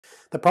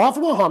The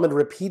Prophet Muhammad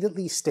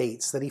repeatedly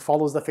states that he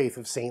follows the faith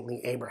of saintly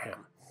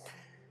Abraham.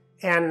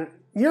 And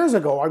years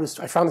ago,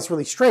 I found this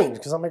really strange,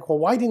 because I'm like, well,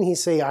 why didn't he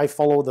say, I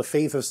follow the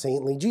faith of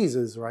saintly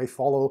Jesus, or I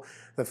follow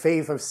the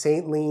faith of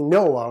saintly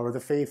Noah, or the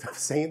faith of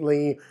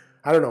saintly,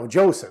 I don't know,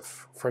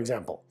 Joseph, for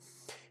example.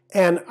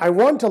 And I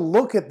want to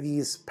look at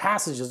these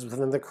passages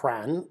within the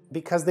Qur'an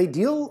because they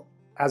deal,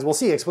 as we'll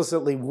see,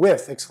 explicitly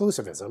with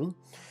exclusivism.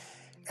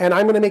 And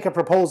I'm going to make a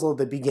proposal at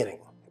the beginning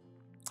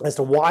as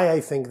to why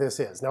I think this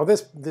is. Now,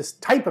 this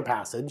type of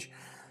passage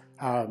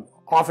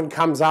often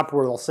comes up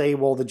where they'll say,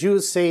 well, the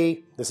Jews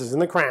say, this is in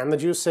the Qur'an, the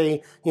Jews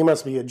say, you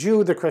must be a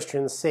Jew. The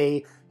Christians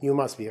say, you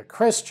must be a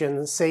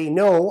Christian. Say,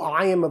 no,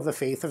 I am of the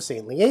faith of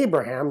saintly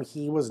Abraham.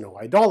 He was no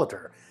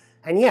idolater.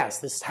 And yes,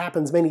 this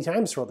happens many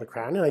times throughout the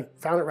Qur'an, and I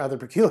found it rather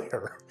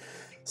peculiar.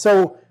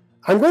 So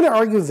I'm going to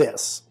argue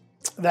this,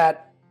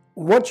 that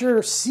what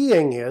you're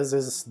seeing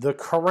is the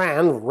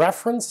Qur'an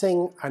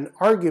referencing an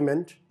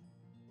argument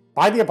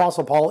by the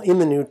Apostle Paul in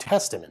the New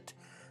Testament.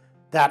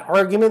 That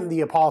argument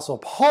the Apostle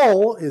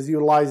Paul is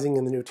utilizing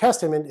in the New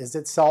Testament is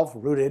itself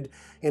rooted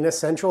in a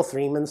central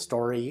theme and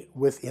story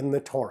within the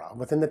Torah,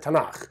 within the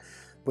Tanakh,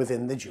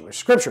 within the Jewish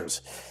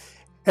scriptures.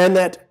 And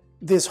that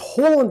this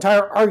whole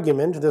entire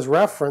argument, this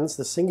reference,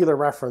 the singular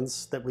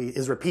reference that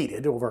is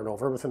repeated over and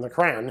over within the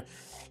Qur'an,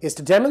 is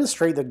to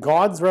demonstrate that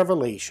God's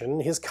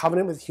revelation, his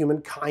covenant with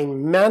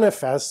humankind,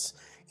 manifests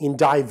in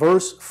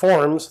diverse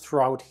forms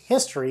throughout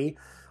history,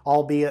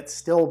 albeit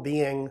still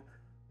being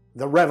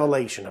the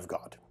revelation of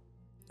God.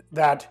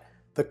 That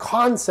the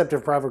concept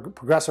of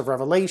progressive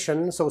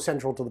revelation, so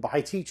central to the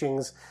Baha'i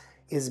teachings,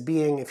 is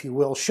being, if you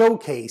will,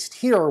 showcased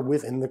here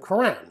within the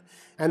Qur'an.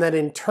 And that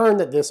in turn,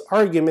 that this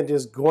argument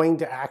is going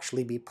to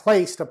actually be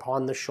placed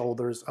upon the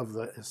shoulders of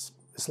the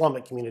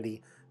Islamic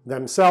community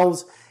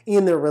themselves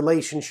in their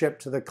relationship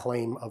to the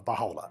claim of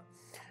Baha'u'llah.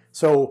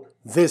 So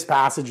this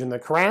passage in the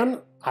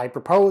Qur'an, I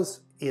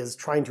propose, is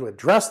trying to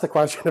address the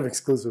question of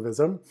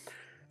exclusivism.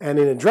 And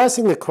in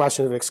addressing the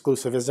question of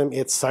exclusivism,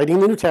 it's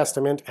citing the New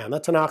Testament and the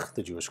Tanakh,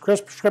 the Jewish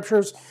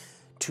scriptures,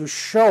 to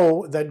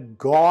show that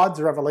God's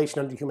revelation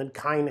unto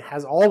humankind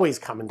has always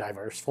come in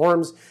diverse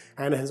forms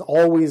and has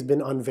always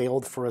been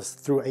unveiled for us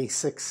through a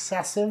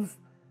successive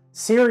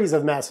series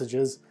of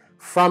messages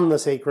from the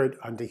sacred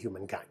unto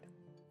humankind.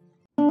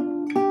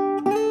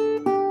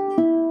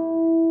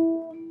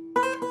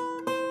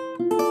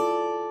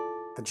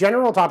 The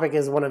general topic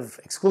is one of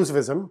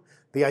exclusivism,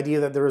 the idea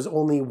that there is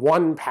only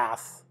one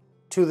path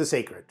to the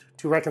sacred,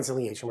 to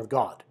reconciliation with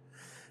God.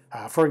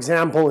 For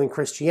example, in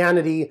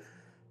Christianity,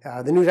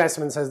 the New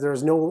Testament says there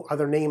is no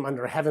other name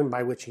under heaven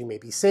by which you may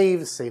be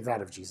saved, save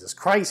that of Jesus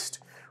Christ,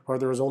 or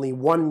there is only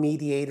one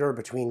mediator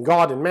between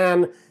God and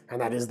man,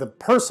 and that is the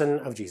person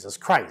of Jesus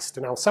Christ.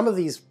 Now, some of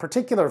these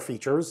particular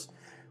features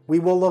we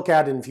will look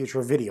at in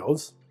future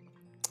videos,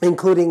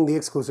 including the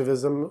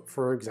exclusivism,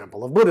 for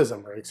example, of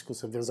Buddhism, or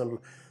exclusivism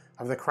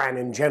of the Qur'an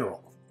in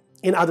general,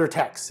 in other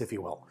texts, if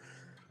you will.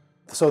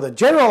 So the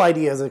general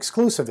idea is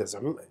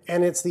exclusivism,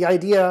 and it's the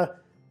idea,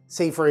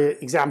 say for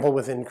example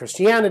within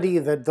Christianity,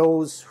 that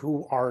those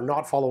who are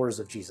not followers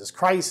of Jesus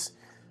Christ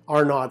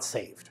are not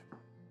saved.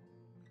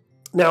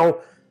 Now,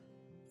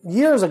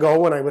 years ago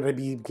when I would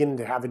begin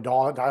to have a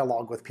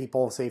dialogue with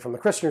people, say from the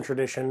Christian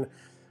tradition,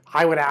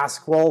 I would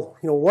ask, well,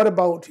 what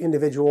about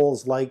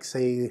individuals like,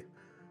 say,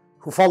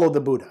 who followed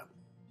the Buddha?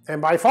 And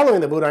by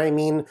following the Buddha, I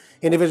mean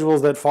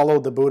individuals that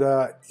followed the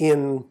Buddha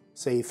in,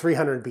 say,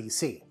 300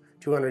 BC.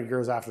 200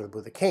 years after the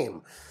Buddha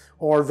came,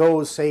 or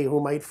those, say, who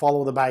might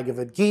follow the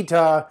Bhagavad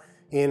Gita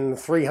in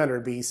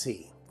 300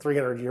 BC,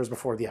 300 years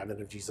before the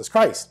advent of Jesus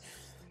Christ.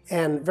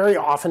 And very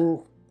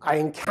often I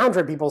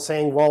encounter people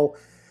saying, well,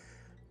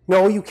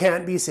 no, you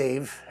can't be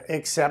saved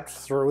except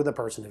through the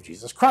person of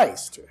Jesus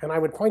Christ. And I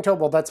would point out,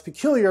 well, that's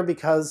peculiar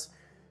because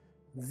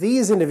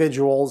these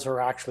individuals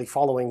are actually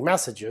following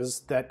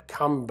messages that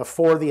come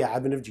before the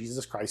advent of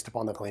Jesus Christ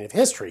upon the plane of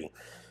history.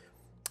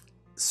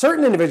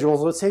 Certain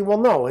individuals would say, well,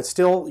 no, it's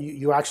still,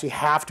 you actually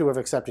have to have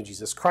accepted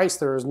Jesus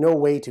Christ. There is no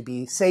way to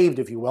be saved,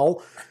 if you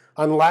will,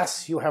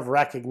 unless you have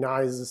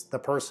recognized the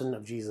person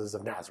of Jesus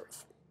of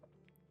Nazareth.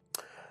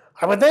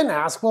 I would then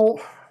ask, well,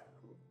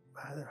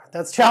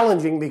 that's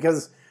challenging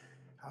because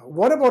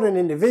what about an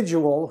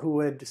individual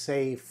who had,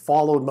 say,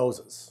 followed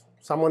Moses,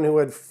 someone who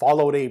had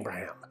followed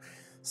Abraham,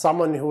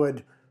 someone who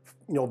had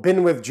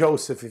been with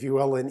Joseph, if you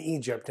will, in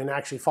Egypt, and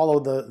actually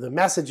followed the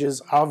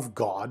messages of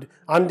God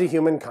unto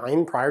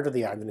humankind prior to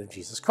the advent of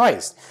Jesus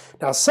Christ.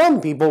 Now,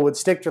 some people would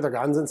stick to their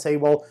guns and say,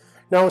 well,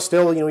 no,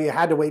 still, you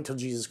had to wait till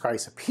Jesus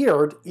Christ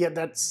appeared, yet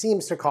that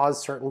seems to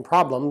cause certain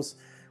problems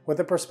with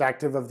the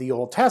perspective of the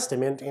Old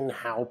Testament in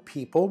how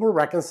people were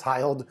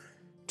reconciled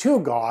to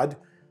God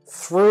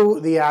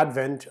through the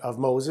advent of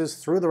Moses,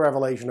 through the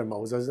revelation of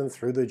Moses, and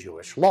through the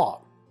Jewish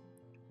law.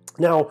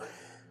 Now,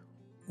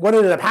 what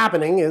ended up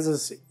happening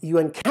is you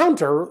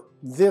encounter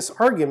this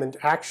argument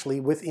actually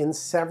within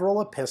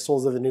several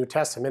epistles of the New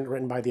Testament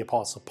written by the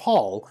Apostle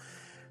Paul,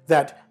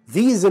 that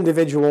these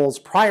individuals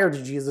prior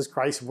to Jesus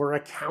Christ were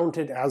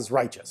accounted as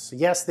righteous.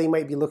 Yes, they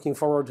might be looking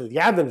forward to the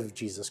advent of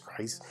Jesus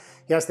Christ.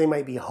 Yes, they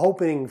might be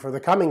hoping for the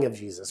coming of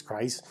Jesus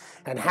Christ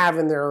and have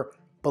in their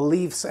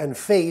beliefs and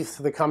faith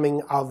the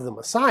coming of the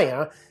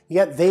Messiah,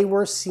 yet they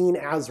were seen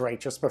as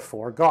righteous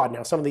before God.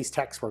 Now, some of these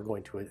texts we're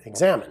going to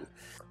examine.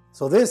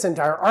 So this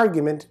entire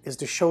argument is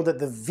to show that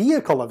the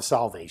vehicle of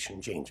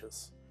salvation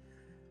changes.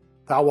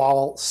 That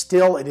while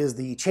still it is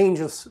the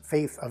changeless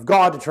faith of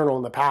God, eternal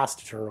in the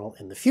past, eternal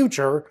in the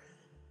future,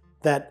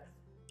 that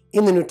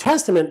in the New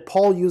Testament,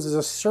 Paul uses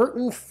a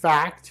certain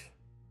fact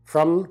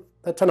from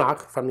the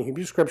Tanakh, from the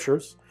Hebrew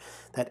Scriptures,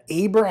 that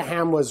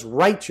Abraham was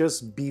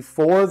righteous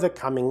before the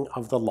coming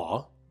of the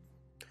law,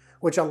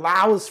 which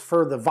allows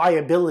for the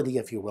viability,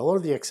 if you will, or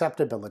the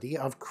acceptability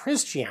of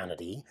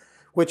Christianity,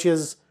 which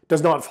does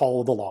not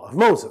follow the law of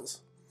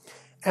Moses.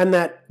 And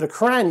that the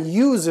Qur'an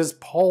uses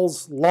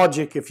Paul's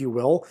logic, if you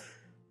will,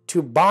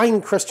 to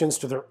bind Christians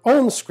to their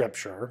own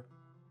scripture,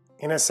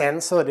 in a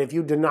sense, so that if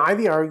you deny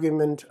the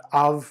argument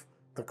of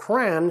the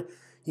Qur'an,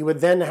 you would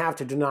then have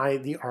to deny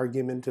the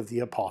argument of the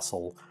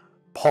Apostle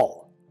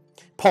Paul.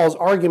 Paul's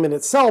argument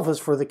itself is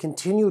for the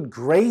continued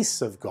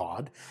grace of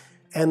God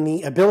and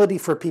the ability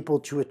for people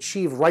to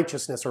achieve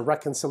righteousness or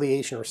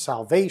reconciliation or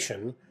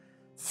salvation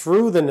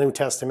through the New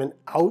Testament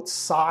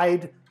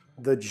outside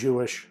the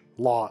Jewish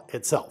law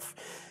itself.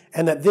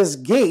 And that this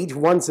gate,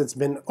 once it's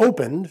been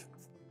opened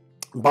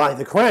by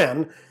the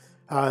Qur'an,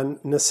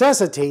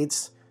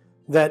 necessitates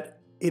that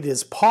it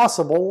is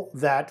possible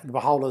that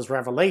Baha'u'llah's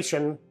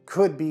revelation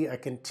could be a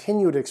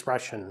continued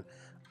expression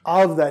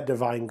of that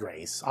divine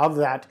grace, of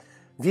that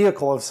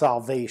vehicle of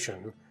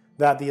salvation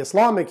that the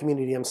Islamic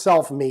community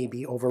himself may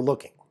be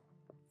overlooking.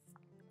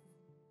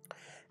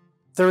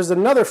 There's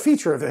another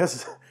feature of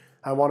this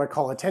I want to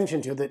call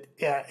attention to, that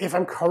if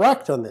I'm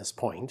correct on this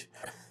point,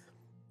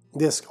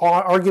 this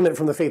argument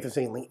from the faith of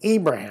saintly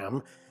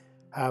Abraham,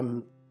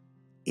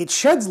 it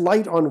sheds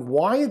light on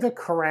why the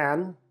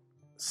Qur'an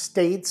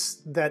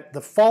states that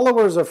the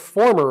followers of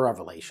former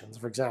revelations,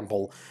 for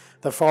example,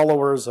 the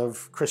followers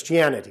of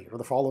Christianity or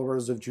the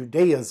followers of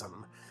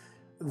Judaism,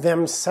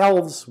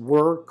 themselves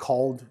were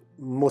called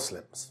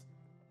Muslims.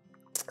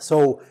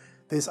 So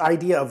this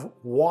idea of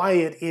why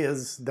it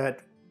is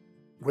that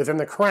within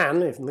the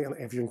Qur'an,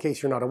 in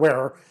case you're not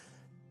aware,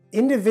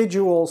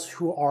 individuals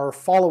who are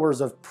followers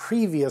of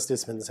previous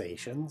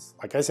dispensations,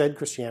 like I said,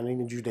 Christianity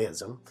and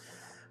Judaism,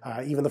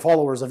 even the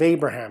followers of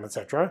Abraham,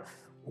 etc.,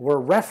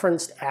 were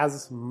referenced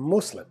as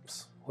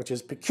Muslims, which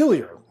is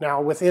peculiar. Now,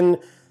 within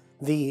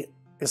the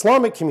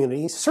Islamic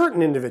community,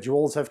 certain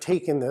individuals have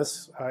taken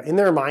this in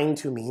their mind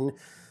to mean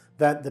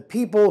that the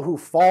people who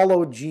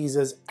followed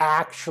Jesus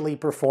actually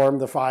performed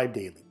the 5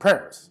 daily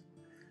prayers.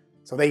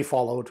 So they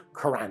followed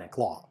Qur'anic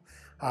law.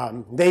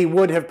 They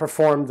would have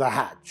performed the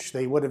Hajj.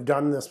 They would have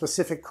done the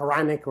specific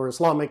Qur'anic or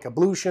Islamic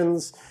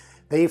ablutions.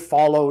 They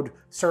followed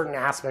certain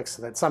aspects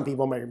that some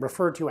people might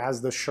refer to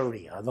as the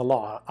Sharia, the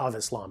law of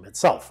Islam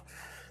itself.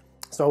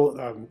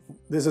 So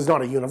this is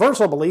not a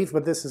universal belief,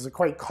 but this is a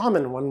quite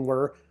common one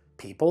where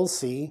people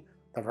see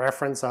the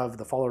reference of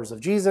the followers of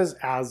Jesus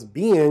as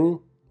being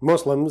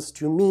Muslims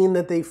to mean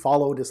that they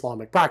followed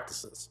Islamic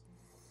practices.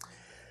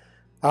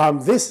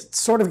 This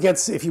sort of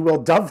gets, if you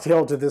will,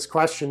 dovetailed to this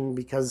question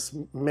because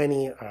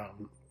many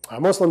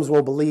Muslims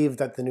will believe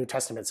that the New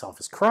Testament itself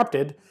is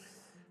corrupted.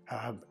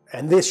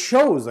 And this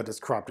shows that it's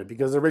corrupted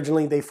because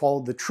originally they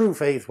followed the true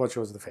faith, which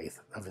was the faith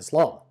of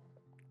Islam.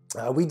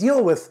 We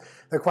deal with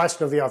the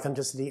question of the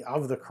authenticity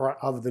of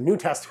the New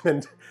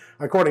Testament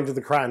according to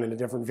the Qur'an in a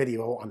different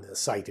video on this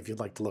site if you'd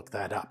like to look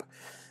that up.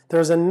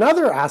 There's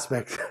another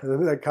aspect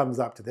that comes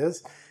up to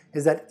this,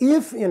 is that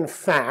if in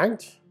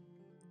fact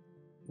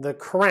the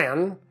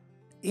Qur'an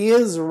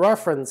is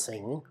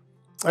referencing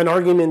an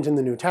argument in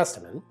the New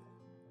Testament,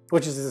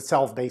 which is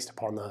itself based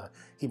upon the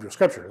Hebrew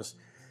Scriptures,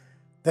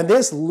 then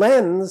this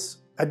lends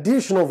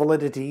additional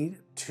validity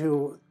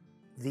to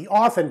the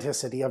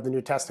authenticity of the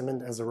New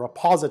Testament as a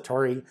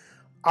repository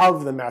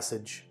of the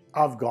message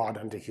of God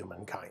unto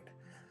humankind.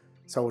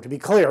 So to be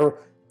clear,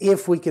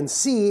 if we can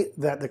see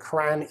that the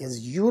Qur'an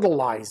is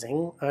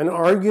utilizing an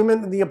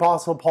argument that the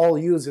Apostle Paul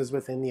uses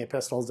within the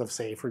epistles of,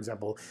 say, for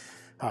example,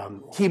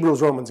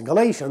 Hebrews, Romans, and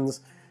Galatians,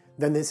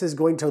 then this is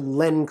going to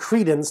lend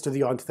credence to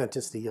the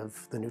authenticity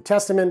of the New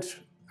Testament.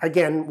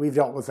 Again, we've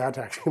dealt with that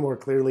actually more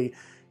clearly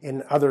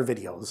in other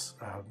videos,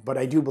 but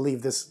I do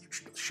believe this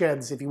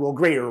sheds, if you will,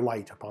 greater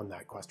light upon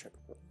that question.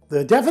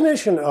 The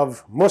definition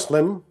of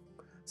Muslim,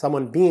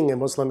 someone being a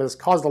Muslim, has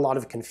caused a lot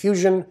of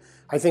confusion,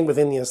 I think,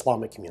 within the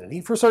Islamic community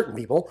for certain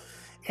people,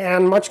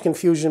 and much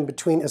confusion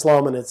between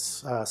Islam and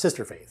its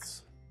sister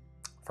faiths,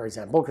 for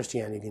example,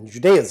 Christianity and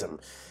Judaism.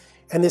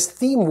 And this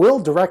theme will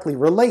directly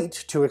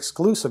relate to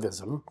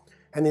exclusivism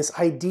and this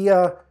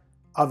idea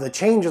of the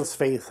changeless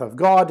faith of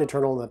God,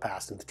 eternal in the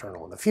past and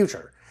eternal in the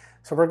future.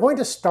 So we're going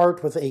to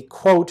start with a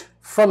quote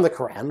from the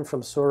Qur'an,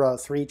 from Surah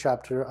 3,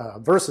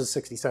 verses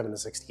 67 to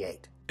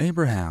 68.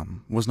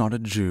 Abraham was not a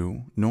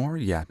Jew, nor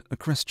yet a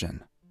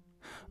Christian,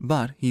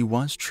 but he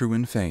was true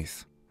in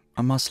faith,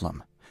 a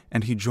Muslim,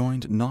 and he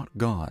joined not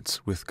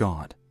gods with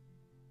God.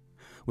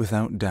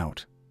 Without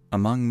doubt,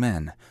 among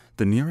men,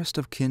 the nearest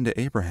of kin to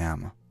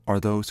Abraham are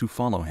those who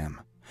follow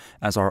him,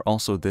 as are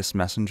also this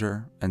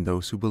messenger and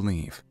those who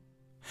believe.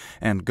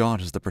 And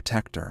God is the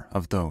protector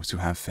of those who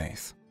have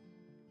faith.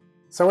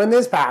 So in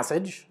this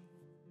passage,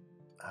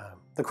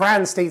 the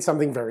Qur'an states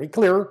something very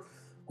clear,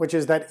 which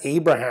is that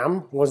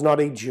Abraham was not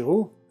a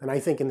Jew, and I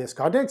think in this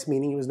context,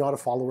 meaning he was not a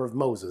follower of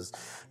Moses,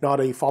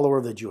 not a follower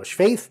of the Jewish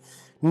faith,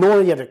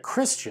 nor yet a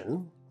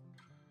Christian,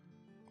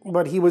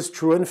 but he was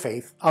true in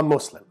faith, a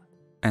Muslim.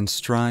 And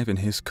strive in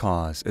his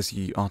cause as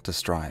ye ought to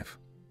strive,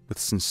 with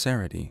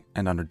sincerity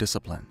and under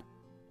discipline.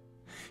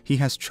 He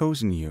has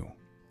chosen you,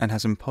 and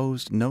has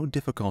imposed no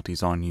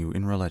difficulties on you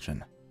in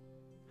religion.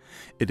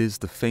 It is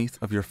the faith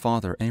of your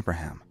father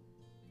Abraham.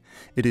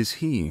 It is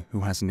he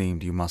who has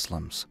named you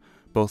Muslims,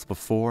 both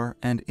before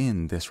and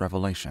in this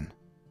revelation,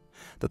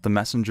 that the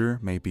messenger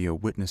may be a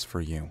witness for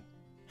you,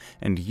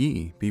 and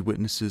ye be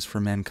witnesses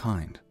for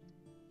mankind.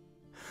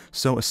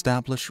 So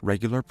establish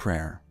regular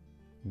prayer,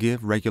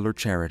 give regular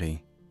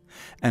charity,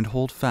 and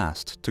hold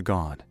fast to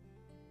God.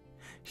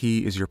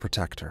 He is your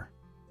protector,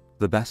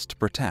 the best to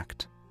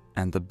protect,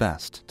 and the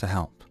best to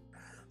help.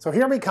 So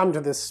here we come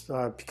to this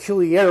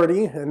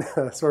peculiarity and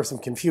sort of some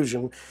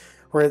confusion,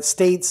 where it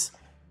states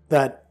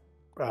that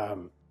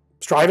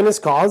strive in his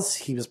cause,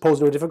 he has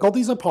posed no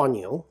difficulties upon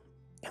you,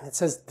 and it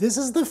says, this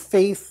is the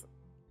faith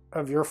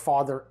of your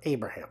father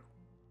Abraham.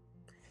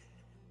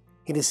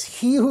 It is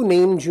he who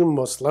named you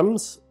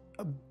Muslims,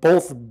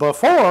 both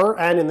before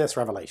and in this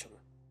revelation.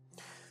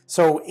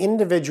 So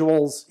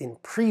individuals in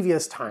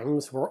previous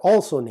times were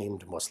also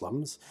named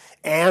Muslims,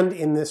 and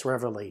in this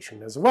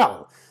revelation as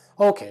well.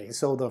 Okay,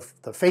 so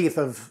the faith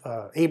of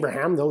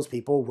Abraham, those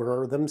people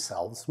were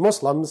themselves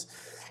Muslims,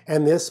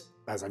 and this,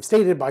 as I've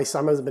stated, by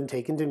some has been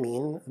taken to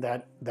mean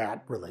that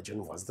that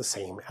religion was the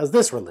same as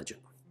this religion.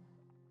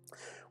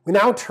 We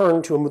now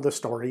turn to the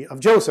story of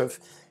Joseph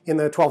in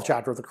the 12th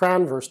chapter of the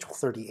Qur'an, verse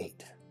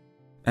 38.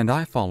 And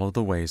I follow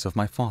the ways of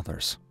my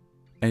fathers,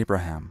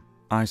 Abraham,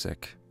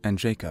 Isaac, and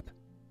Jacob,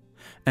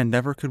 and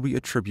never could we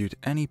attribute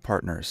any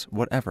partners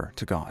whatever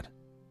to God.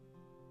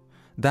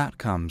 That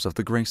comes of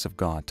the grace of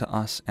God to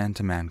us and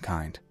to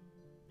mankind.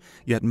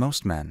 Yet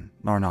most men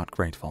are not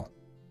grateful.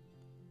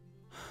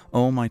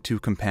 O my two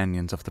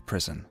companions of the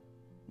prison,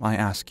 I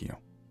ask you,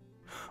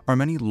 are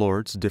many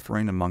lords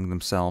differing among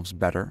themselves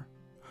better,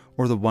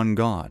 or the one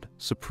God,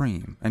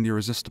 supreme and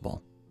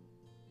irresistible?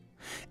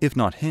 If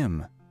not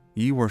him,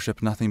 ye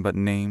worship nothing but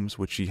names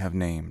which ye have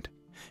named,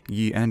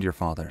 ye and your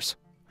fathers,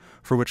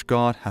 for which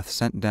God hath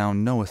sent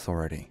down no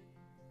authority.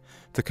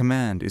 The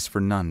command is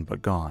for none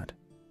but God.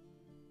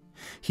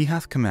 He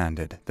hath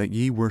commanded that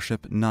ye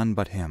worship none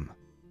but him.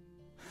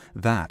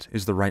 That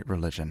is the right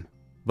religion,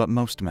 but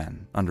most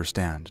men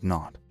understand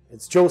not.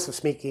 It's Joseph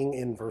speaking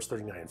in verse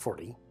 39 and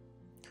 40.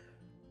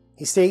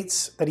 He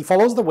states that he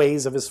follows the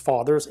ways of his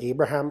fathers,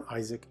 Abraham,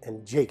 Isaac,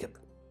 and Jacob.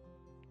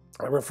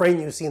 A refrain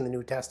you see in the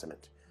New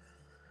Testament.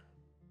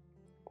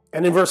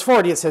 And in verse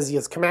 40 it says, he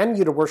has commanded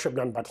you to worship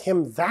none but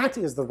him. That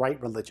is the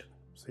right religion.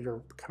 So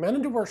you're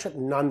commanded to worship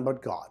none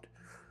but God.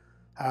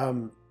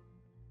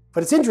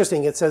 But it's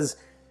interesting, it says,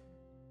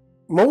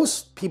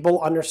 most people do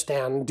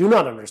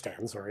not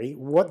understand,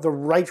 what the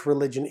right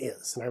religion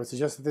is. And I would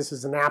suggest that this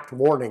is an apt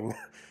warning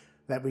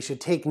that we should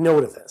take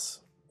note of this.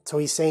 So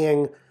he's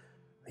saying,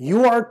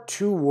 you are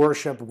to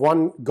worship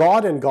one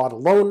God and God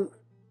alone,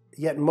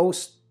 yet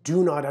most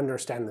do not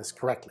understand this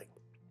correctly.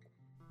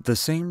 The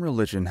same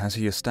religion has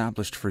he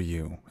established for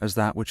you as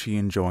that which he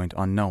enjoined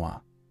on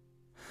Noah,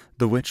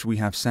 the which we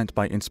have sent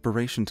by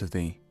inspiration to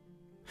thee,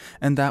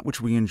 and that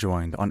which we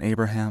enjoined on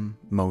Abraham,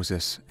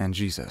 Moses, and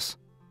Jesus,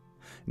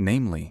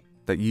 namely,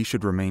 that ye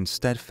should remain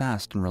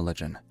steadfast in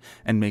religion,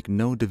 and make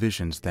no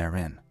divisions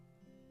therein.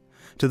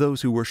 To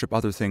those who worship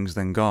other things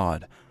than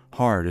God,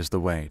 hard is the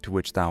way to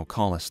which thou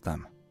callest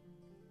them.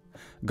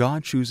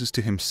 God chooses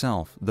to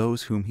himself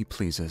those whom he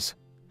pleases,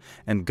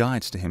 and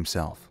guides to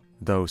himself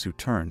those who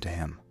turn to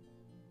him.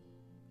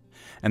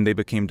 And they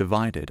became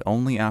divided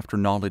only after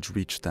knowledge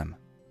reached them,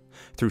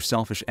 through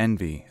selfish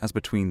envy as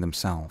between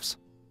themselves.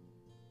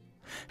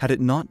 Had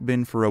it not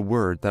been for a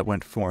word that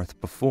went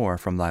forth before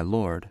from thy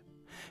Lord,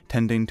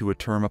 tending to a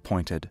term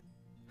appointed,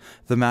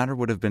 the matter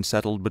would have been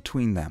settled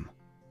between them.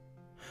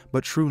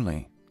 But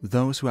truly,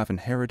 those who have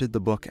inherited the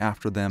book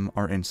after them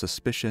are in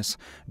suspicious,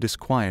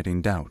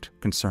 disquieting doubt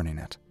concerning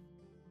it.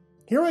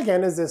 Here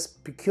again is this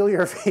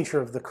peculiar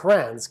feature of the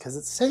Qur'ans, because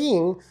it's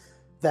saying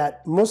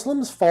that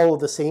Muslims follow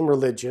the same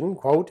religion,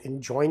 quote,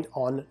 enjoined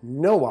on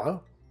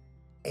Noah,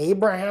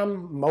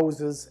 Abraham,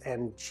 Moses,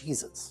 and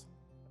Jesus.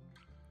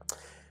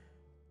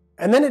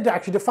 And then it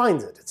actually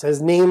defines it. It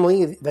says,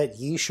 namely, that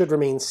ye should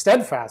remain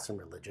steadfast in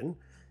religion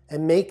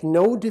and make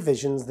no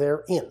divisions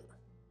therein.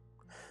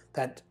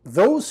 That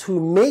those who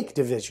make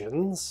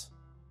divisions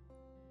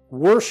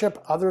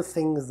worship other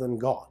things than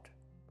God.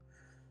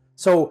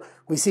 So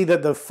we see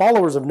that the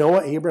followers of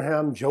Noah,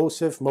 Abraham,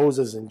 Joseph,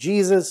 Moses, and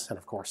Jesus, and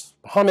of course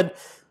Muhammad,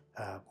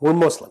 were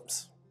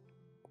Muslims.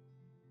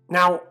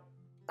 Now,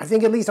 I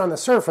think at least on the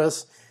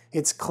surface,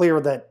 it's clear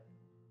that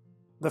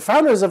the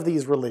founders of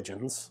these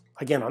religions,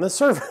 again on the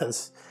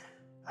surface,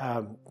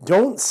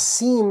 don't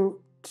seem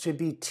to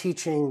be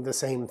teaching the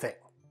same thing.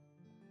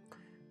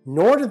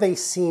 Nor do they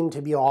seem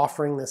to be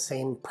offering the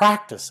same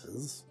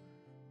practices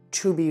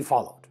to be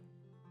followed.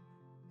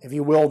 If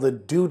you will, the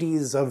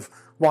duties of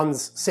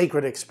one's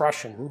sacred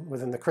expression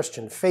within the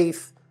Christian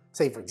faith,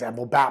 say for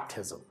example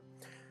baptism,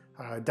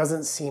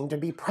 doesn't seem to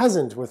be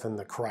present within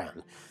the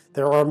Qur'an.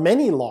 There are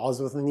many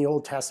laws within the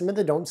Old Testament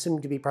that don't seem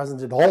to be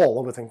present at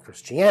all within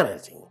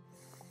Christianity.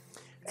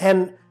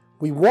 And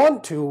we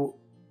want to,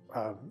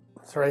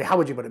 how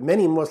would you put it?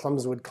 Many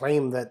Muslims would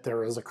claim that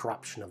there is a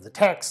corruption of the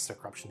text, a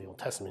corruption of the Old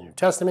Testament and New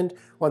Testament.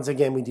 Once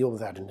again, we deal with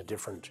that in a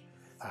different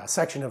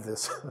section of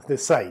this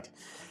site.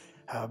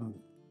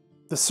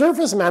 The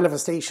surface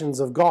manifestations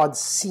of God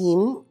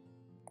seem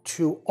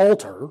to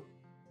alter,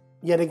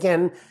 yet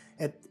again,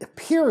 it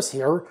appears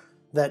here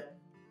that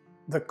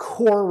the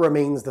core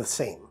remains the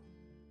same.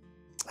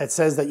 It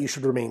says that you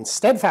should remain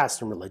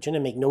steadfast in religion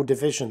and make no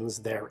divisions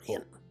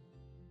therein.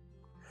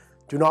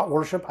 Do not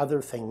worship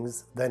other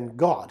things than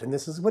God. And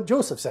this is what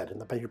Joseph said in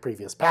the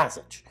previous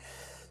passage.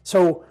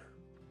 So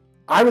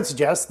I would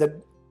suggest that,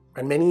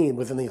 and many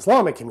within the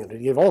Islamic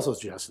community have also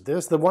suggested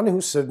this, the one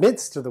who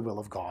submits to the will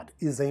of God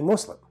is a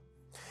Muslim.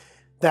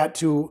 That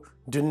to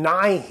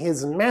deny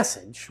his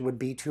message would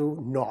be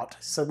to not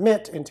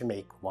submit and to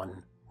make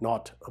one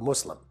not a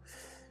Muslim.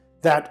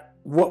 That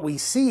what we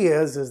see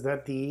is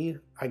that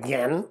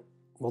again,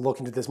 we'll look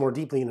into this more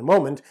deeply in a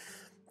moment,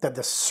 that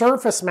the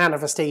surface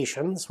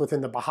manifestations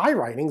within the Baha'i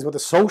writings, with the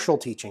social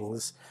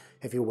teachings,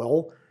 if you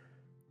will,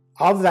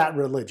 of that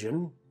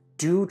religion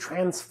do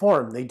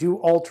transform, they do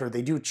alter,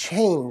 they do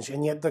change,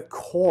 and yet the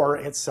core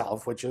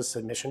itself, which is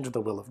submission to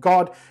the will of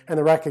God and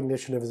the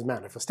recognition of his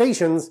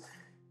manifestations,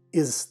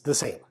 is the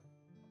same.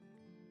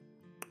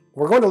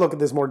 We're going to look at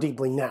this more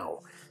deeply now.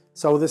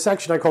 So this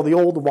section I call the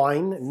Old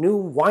Wine, New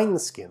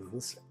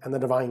Wineskins, and the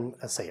Divine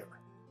Assayer.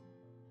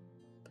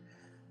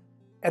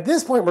 At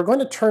this point, we're going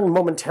to turn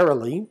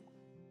momentarily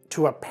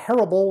to a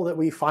parable that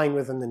we find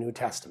within the New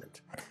Testament.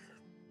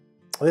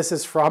 This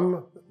is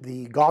from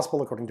the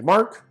Gospel according to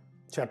Mark,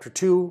 chapter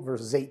 2,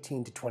 verses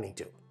 18 to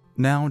 22.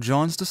 Now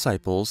John's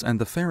disciples and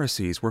the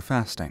Pharisees were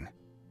fasting.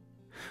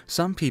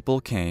 Some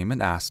people came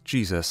and asked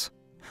Jesus,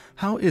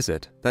 "How is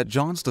it that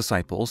John's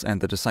disciples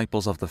and the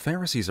disciples of the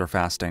Pharisees are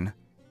fasting,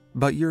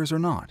 but yours are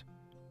not?"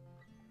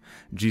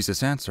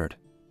 Jesus answered,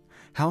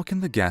 "How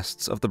can the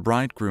guests of the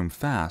bridegroom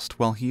fast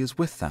while he is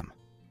with them?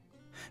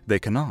 They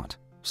cannot,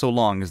 so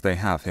long as they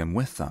have him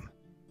with them.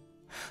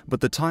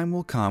 But the time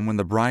will come when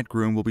the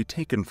bridegroom will be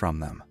taken from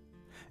them,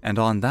 and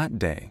on that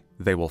day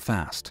they will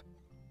fast.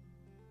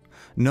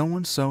 No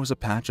one sews a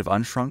patch of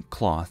unshrunk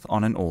cloth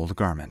on an old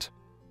garment.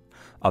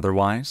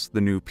 Otherwise,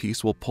 the new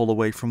piece will pull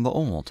away from the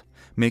old,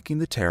 making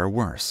the tear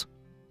worse.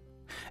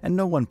 And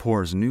no one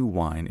pours new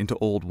wine into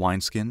old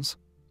wineskins.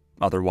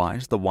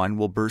 Otherwise, the wine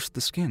will burst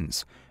the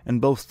skins, and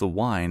both the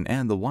wine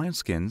and the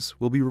wineskins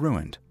will be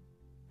ruined.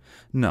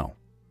 No,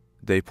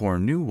 they pour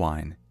new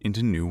wine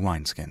into new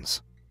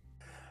wineskins."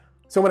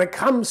 So when it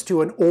comes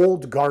to an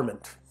old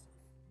garment,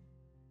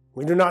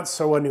 we do not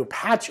sew a new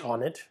patch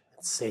on it.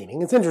 It's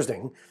saying, it's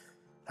interesting,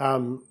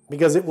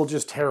 because it will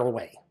just tear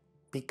away.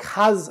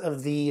 Because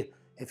of the,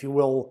 if you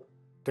will,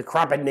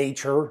 decrepit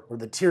nature or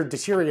the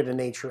deteriorated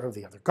nature of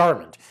the other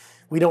garment.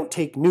 We don't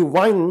take new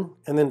wine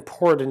and then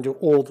pour it into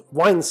old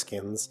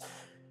wineskins,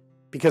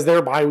 because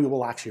thereby we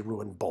will actually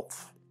ruin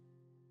both.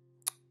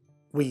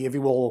 We, if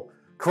you will,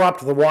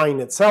 corrupt the wine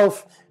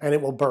itself, and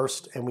it will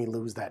burst, and we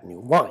lose that new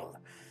wine.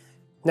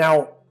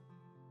 Now,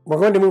 we're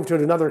going to move to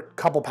another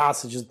couple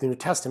passages of the New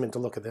Testament to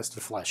look at this,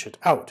 to flesh it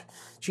out.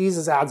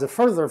 Jesus adds a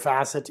further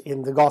facet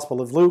in the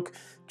Gospel of Luke,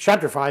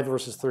 chapter 5,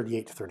 verses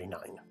 38 to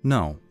 39.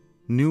 No,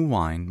 new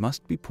wine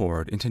must be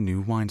poured into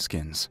new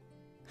wineskins.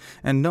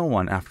 And no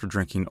one after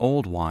drinking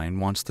old wine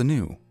wants the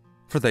new,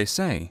 for they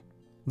say,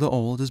 the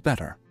old is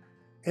better.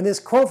 In this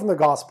quote from the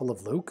Gospel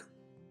of Luke,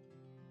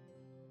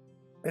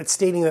 it's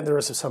stating that there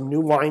is some new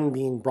wine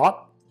being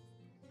brought,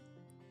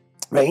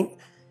 right?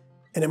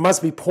 And it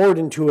must be poured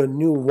into a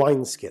new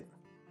wineskin,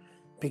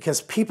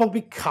 because people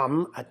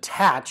become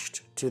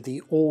attached to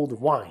the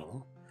old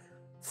wine,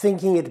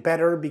 thinking it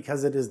better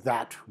because it is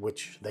that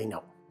which they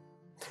know.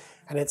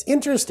 And it's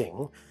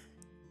interesting,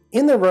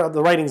 in the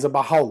writings of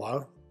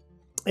Baha'u'llah,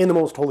 in the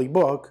Most Holy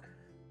Book,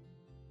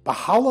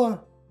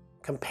 Baha'u'llah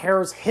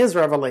compares his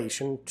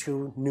revelation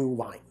to new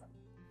wine.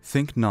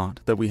 Think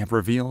not that we have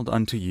revealed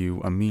unto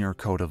you a mere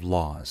code of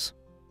laws.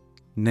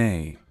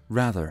 Nay,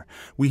 rather,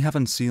 we have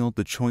unsealed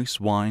the choice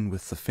wine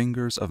with the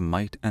fingers of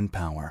might and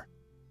power.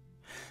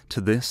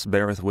 To this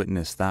beareth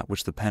witness that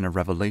which the pen of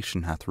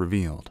revelation hath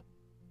revealed.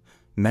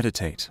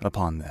 Meditate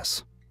upon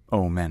this,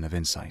 O men of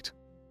insight.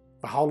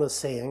 Baha'u'llah is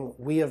saying,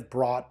 we have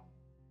brought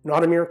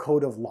not a mere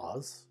code of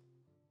laws,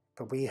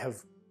 but we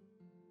have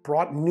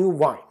brought new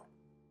wine.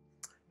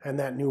 And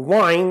that new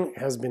wine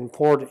has been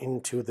poured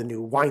into the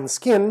new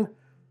wineskin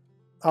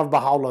of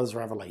Baha'u'llah's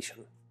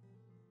revelation.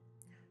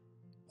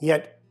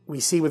 Yet we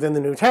see within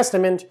the New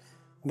Testament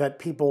that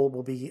people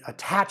will be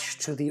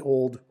attached to the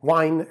old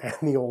wine and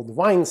the old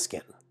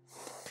wineskin.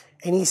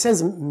 And he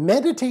says,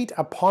 meditate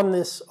upon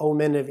this, O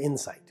men of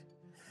insight.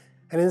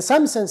 And in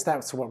some sense,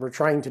 that's what we're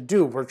trying to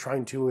do. We're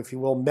trying to, if you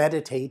will,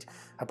 meditate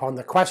upon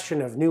the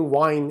question of new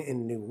wine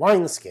in new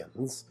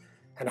wineskins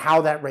and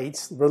how that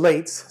relates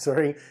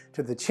to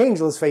the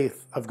changeless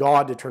faith of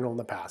God, eternal in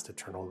the past,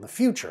 eternal in the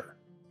future.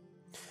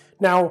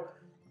 Now,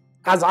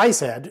 as I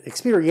said,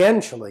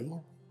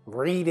 experientially,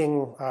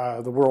 reading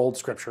the world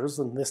scriptures,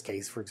 in this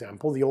case, for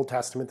example, the Old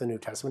Testament, the New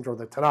Testament, or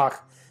the Tanakh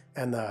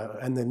and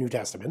the New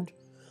Testament,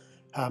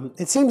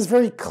 it seems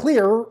very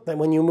clear that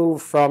when you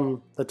move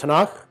from the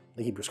Tanakh,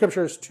 the Hebrew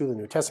Scriptures, to the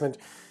New Testament,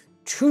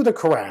 to the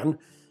Qur'an,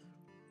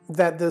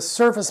 that the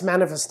surface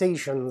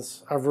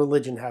manifestations of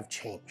religion have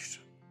changed.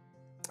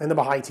 In the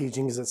Baha'i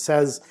teachings, it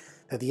says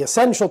that the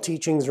essential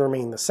teachings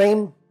remain the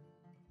same,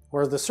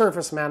 whereas the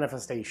surface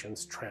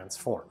manifestations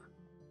transform.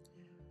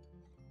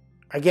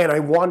 Again, I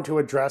want to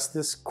address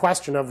this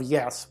question of,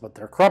 yes, but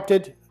they're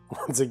corrupted.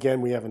 Once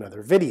again, we have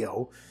another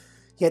video.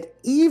 Yet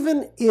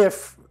even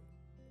if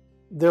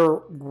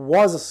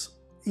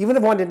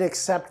one didn't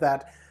accept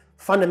that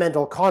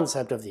fundamental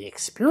concept of the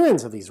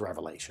experience of these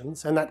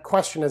revelations, and that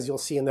question, as you'll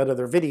see in that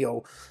other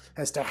video,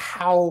 as to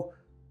how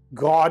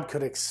God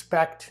could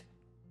expect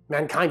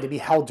mankind to be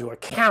held to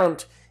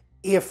account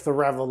if the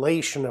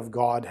revelation of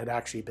God had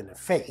actually been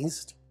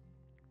effaced,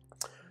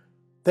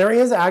 there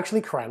is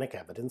actually Qur'anic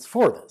evidence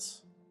for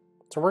this.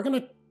 So we're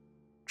going to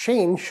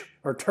change,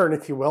 or turn,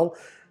 if you will,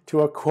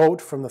 to a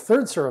quote from the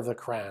 3rd surah of the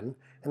Qur'an,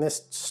 and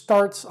this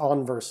starts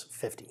on verse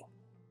 50.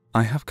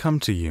 I have come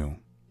to you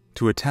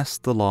to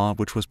attest the law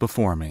which was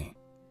before me,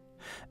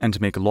 and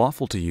to make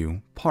lawful to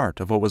you part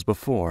of what was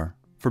before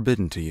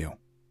forbidden to you.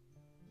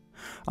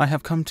 I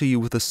have come to you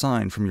with a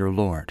sign from your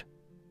Lord,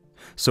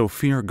 so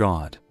fear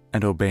God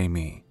and obey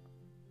me.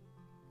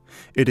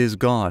 It is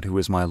God who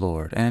is my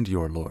Lord and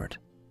your Lord,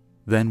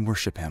 then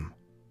worship him.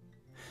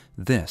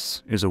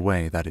 This is a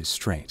way that is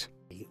straight.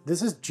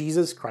 This is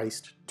Jesus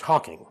Christ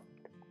talking.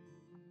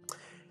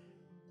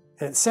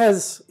 And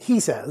he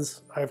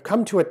says, I have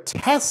come to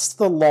attest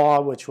the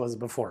law which was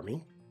before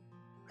me.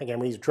 Again,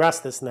 we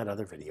addressed this in that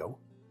other video.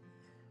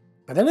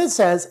 But then it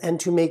says, and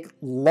to make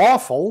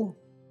lawful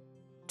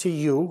to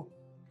you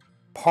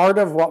part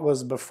of what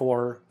was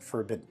before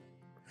forbidden.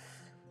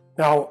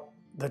 Now,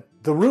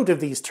 the root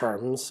of these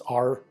terms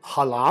are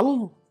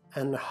halal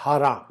and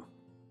haram.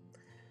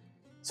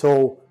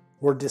 So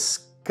we're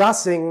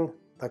discussing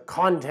the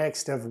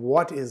context of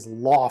what is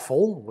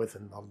lawful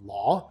within the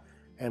law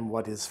and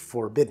what is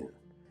forbidden.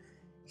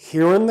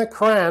 Here in the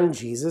Qur'an,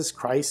 Jesus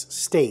Christ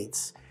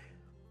states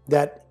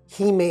that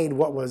he made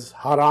what was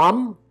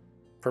haram,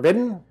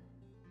 forbidden,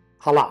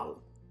 halal,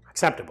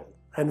 acceptable,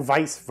 and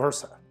vice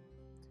versa.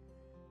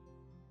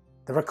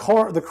 The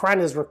Qur'an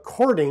is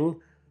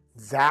recording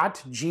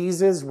that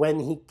Jesus,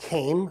 when he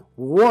came,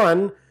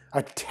 one,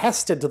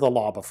 attested to the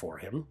law before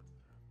him,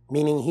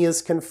 meaning he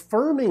is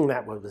confirming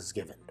that what was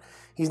given.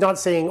 He's not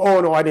saying,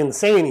 oh no, I didn't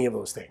say any of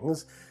those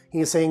things. He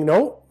is saying,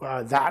 no,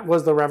 that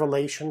was the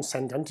revelation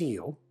sent unto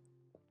you.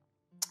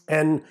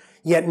 And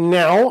yet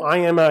now I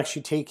am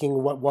actually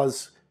taking what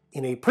was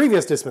in a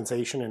previous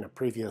dispensation, in a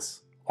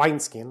previous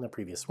wineskin, the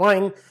previous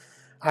wine,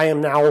 I am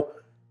now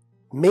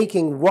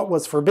making what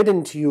was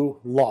forbidden to you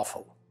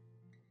lawful,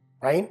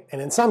 right?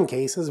 And in some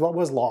cases, what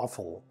was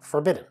lawful,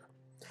 forbidden.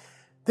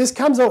 This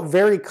comes out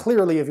very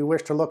clearly if you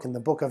wish to look in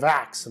the book of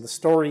Acts, the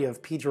story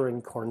of Peter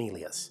and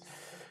Cornelius.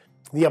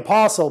 The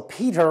apostle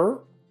Peter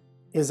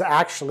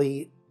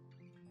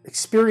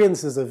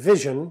experiences a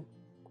vision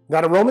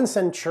that a Roman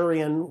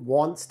centurion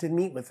wants to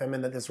meet with him,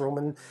 and that this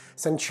Roman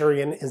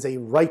centurion is a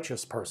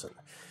righteous person,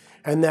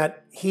 and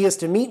that he is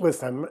to meet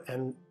with him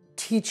and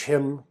teach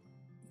him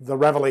the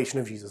revelation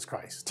of Jesus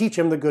Christ, teach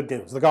him the good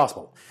news, the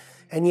gospel.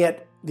 And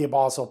yet the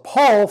apostle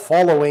Paul,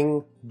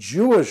 following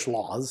Jewish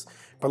laws,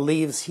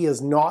 believes he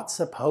is not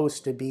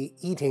supposed to be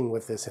eating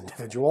with this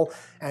individual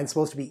and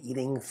supposed to be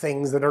eating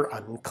things that are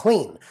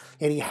unclean.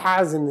 And he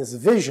has in this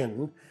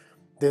vision,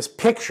 this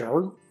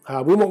picture,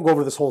 we won't go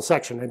over this whole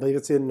section, I believe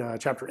it's in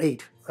chapter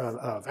 8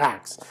 of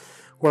Acts,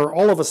 where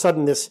all of a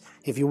sudden this,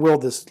 if you will,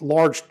 this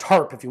large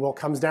tarp, if you will,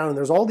 comes down and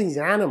there's all these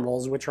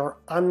animals which are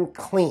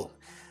unclean,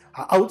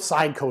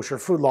 outside kosher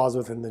food laws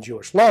within the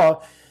Jewish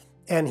law.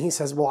 And he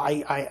says, well,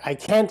 I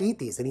can't eat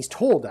these. And he's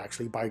told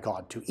actually by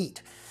God to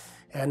eat.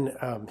 And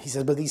he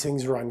says, but these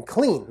things are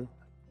unclean.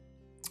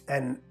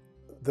 And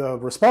the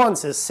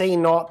response is, say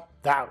not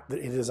that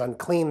it is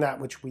unclean, that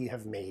which we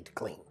have made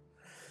clean.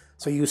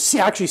 So you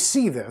actually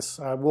see this.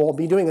 We'll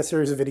be doing a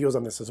series of videos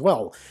on this as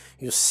well.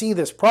 You see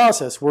this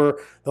process where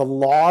the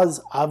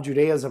laws of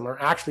Judaism are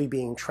actually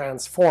being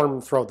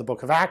transformed throughout the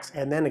book of Acts,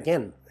 and then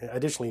again,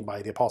 additionally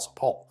by the Apostle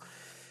Paul.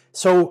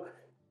 So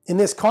in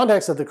this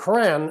context of the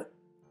Qur'an,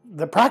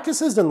 the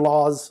practices and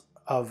laws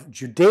of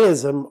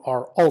Judaism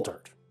are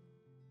altered,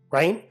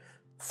 right?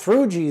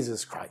 Through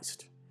Jesus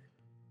Christ.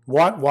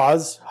 What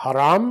was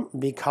haram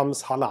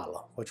becomes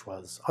halal, which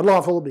was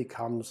unlawful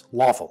becomes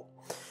lawful.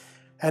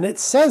 And it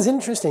says,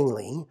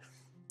 interestingly,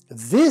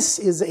 This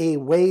is a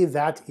way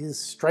that is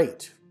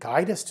straight.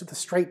 Guide us to the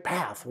straight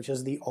path, which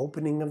is the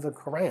opening of the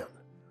Qur'an.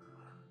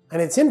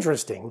 And it's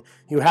interesting,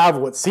 you have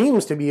what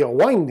seems to be a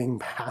winding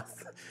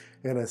path,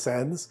 in a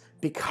sense,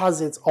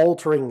 because it's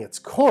altering its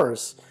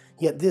course,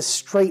 yet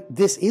this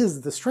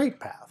is the straight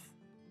path.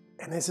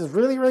 And this is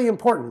really, really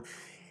important.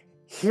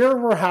 Here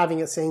we're having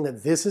it saying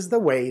that this is the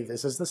way,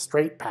 this is the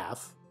straight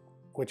path,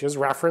 which is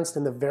referenced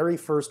in the very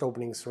first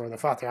opening surah, the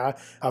Fatiha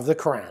of the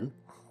Qur'an,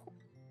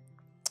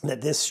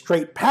 that this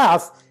straight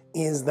path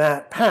is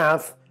that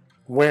path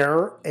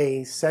where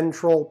a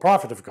central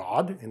prophet of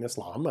God in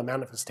Islam, a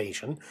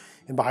manifestation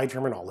in Baha'i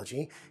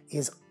terminology,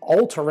 is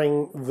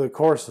altering the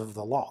course of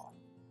the law.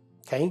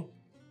 Okay?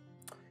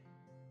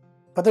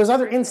 But there's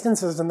other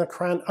instances in the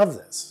Quran of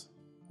this.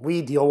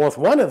 We deal with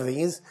one of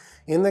these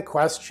in the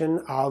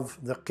question of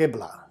the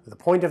Qibla, the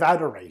point of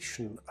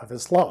adoration of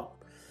Islam.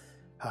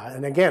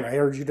 And again, I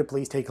urge you to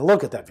please take a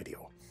look at that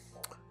video.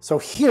 So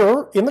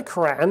here in the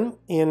Quran,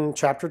 in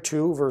chapter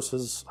 2,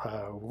 verses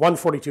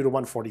 142 to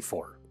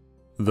 144.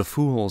 The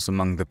fools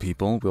among the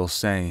people will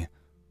say,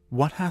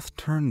 What hath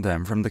turned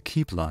them from the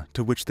Qibla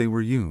to which they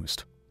were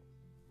used?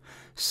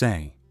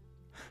 Say,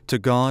 To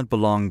God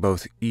belong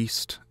both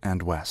east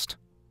and west.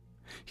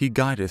 He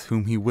guideth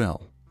whom he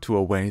will to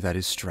a way that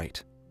is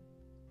straight.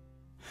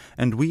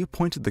 And we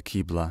appointed the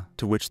Qibla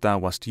to which thou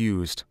wast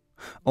used,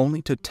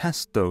 only to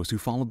test those who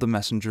followed the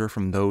messenger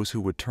from those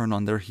who would turn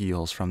on their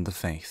heels from the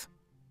faith.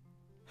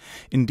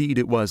 Indeed,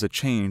 it was a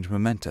change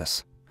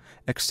momentous,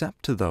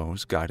 except to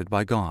those guided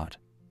by God.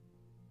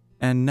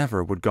 And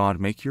never would God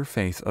make your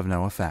faith of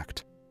no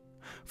effect.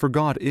 For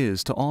God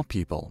is to all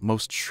people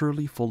most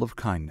surely full of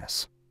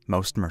kindness,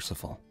 most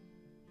merciful.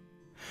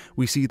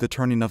 We see the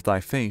turning of thy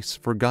face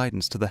for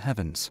guidance to the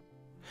heavens.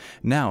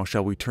 Now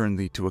shall we turn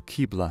thee to a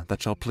Qibla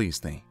that shall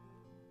please thee.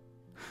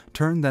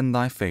 Turn then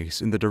thy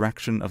face in the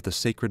direction of the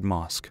sacred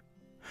mosque.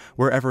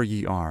 Wherever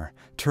ye are,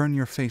 turn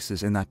your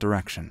faces in that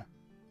direction.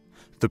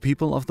 The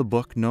people of the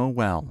book know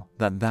well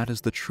that that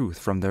is the truth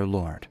from their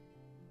Lord.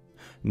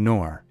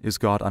 Nor is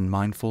God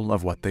unmindful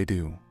of what they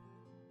do.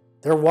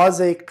 There was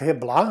a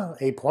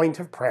Qibla, a point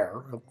of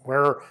prayer,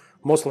 where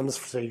Muslims,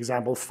 for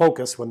example,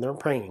 focus when they're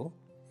praying,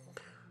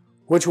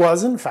 which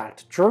was in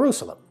fact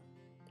Jerusalem.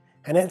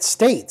 And it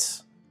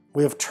states,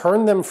 we have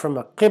turned them from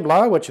a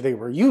Qibla, which they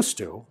were used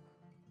to,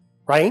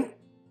 right,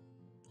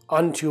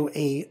 onto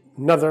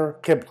another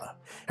Qibla.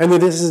 And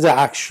this is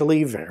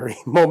actually very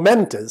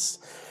momentous,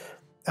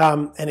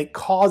 and it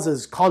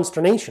causes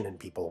consternation in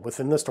people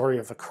within the story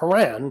of the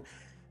Quran,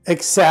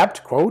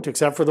 except, quote,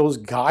 except for those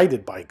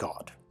guided by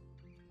God,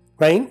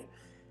 right?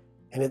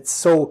 And it's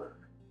so,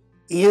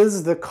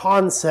 is the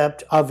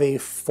concept of a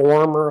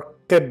former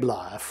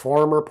Qibla, a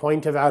former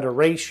point of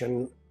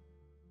adoration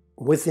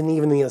within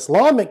even the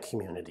Islamic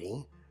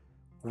community,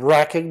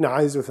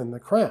 recognized within the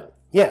Quran?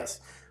 Yes.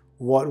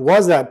 What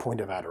was that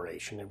point of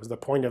adoration? It was the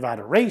point of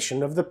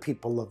adoration of the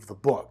people of the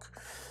book.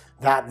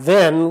 That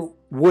then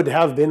would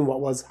have been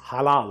what was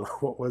halal,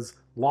 what was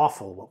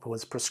lawful, what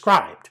was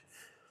prescribed.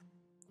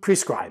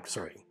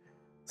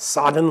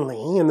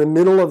 Suddenly, in the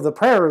middle of the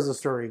prayer, as the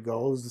story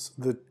goes,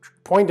 the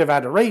point of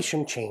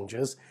adoration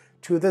changes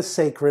to the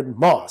sacred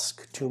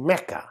mosque, to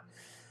Mecca.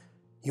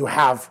 You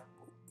have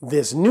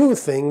this new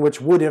thing,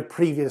 which would have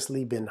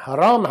previously been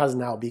haram, has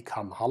now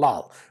become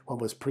halal. What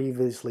was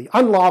previously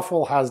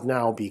unlawful has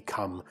now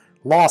become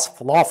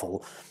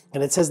lawful.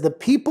 And it says, the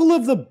people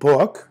of the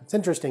book, it's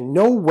interesting,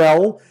 know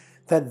well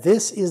that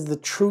this is the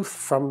truth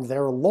from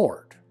their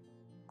Lord.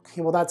 Okay,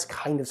 well, that's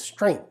kind of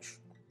strange.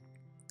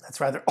 That's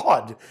rather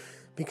odd,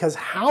 because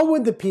how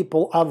would the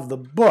people of the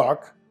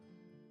book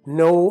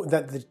know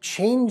that the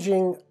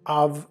changing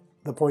of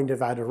the point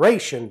of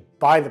adoration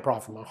by the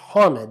Prophet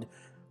Muhammad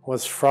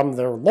was from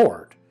their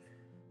Lord?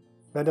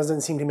 That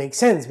doesn't seem to make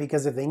sense,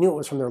 because if they knew it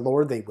was from their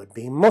Lord, they would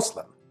be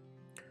Muslim.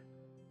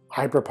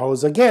 I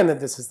propose again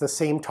that this is the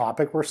same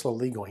topic we're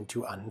slowly going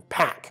to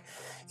unpack.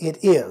 It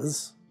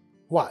is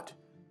what?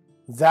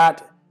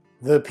 That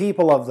the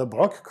people of the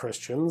book,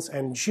 Christians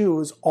and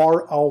Jews,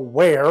 are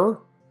aware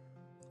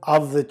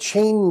of the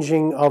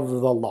changing of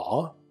the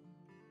law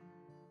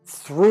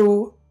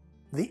through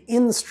the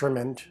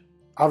instrument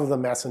of the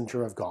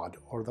messenger of God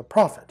or the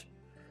prophet.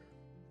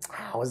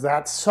 How is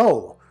that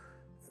so?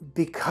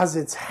 Because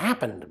it's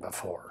happened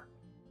before.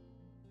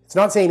 It's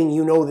not saying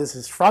you know this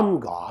is from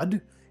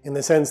God, in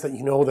the sense that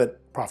you know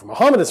that Prophet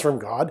Muhammad is from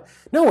God.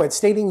 No, it's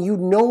stating you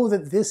know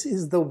that this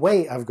is the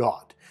way of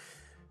God.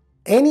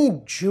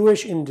 Any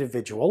Jewish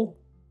individual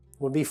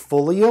would be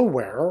fully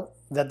aware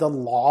that the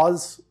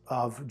laws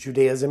of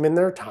Judaism in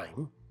their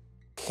time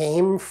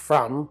came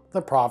from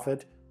the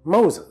prophet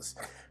Moses,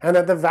 and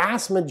that the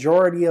vast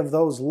majority of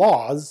those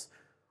laws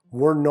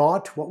were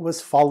not what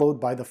was followed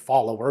by the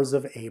followers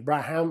of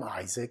Abraham,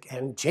 Isaac,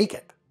 and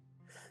Jacob.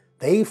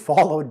 They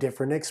followed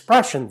different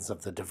expressions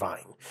of the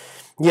divine.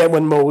 Yet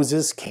when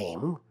Moses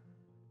came,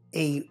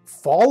 a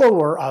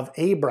follower of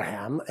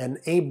Abraham, an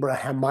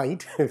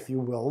Abrahamite, if you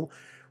will,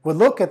 would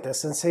look at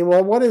this and say,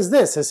 well, what is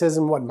this? This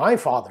isn't what my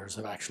fathers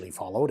have actually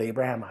followed,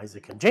 Abraham,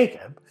 Isaac, and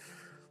Jacob.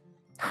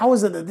 how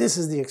is it that this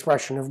is the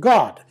expression of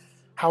God?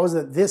 How is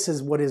it this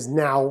is what is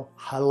now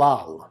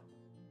halal?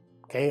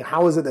 Okay,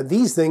 how is it that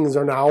these things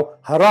are now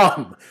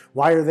haram?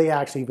 Why are they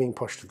actually being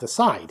pushed to the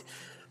side?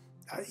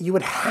 You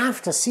would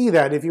have to see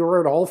that if you were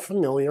at all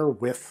familiar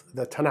with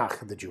the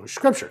Tanakh, the Jewish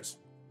scriptures,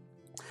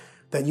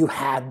 that you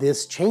had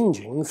this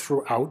changing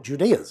throughout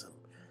Judaism.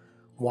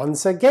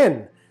 Once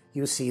again,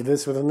 you see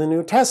this within the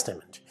New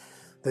Testament.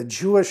 The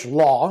Jewish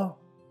law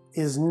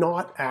is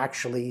not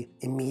actually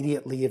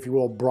immediately, if you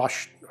will,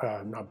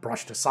 not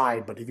brushed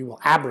aside, but if you will,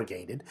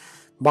 abrogated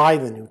by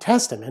the New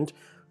Testament.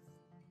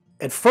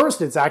 At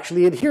first, it's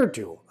actually adhered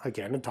to.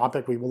 Again, a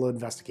topic we will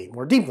investigate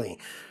more deeply.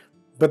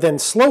 But then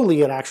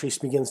slowly it actually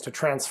begins to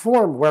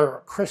transform,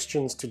 where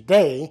Christians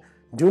today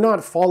do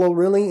not follow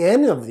really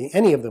any of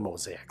the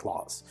Mosaic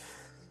laws.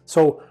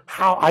 So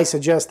how I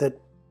suggest that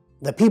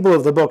the people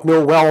of the book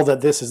know well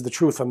that this is the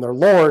truth from their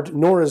Lord,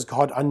 nor is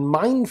God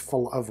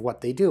unmindful of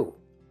what they do.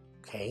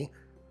 Okay?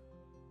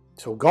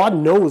 So God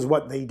knows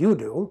what they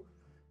do,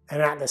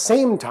 and at the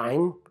same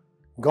time,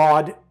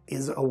 God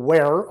is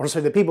aware, or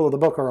so the people of the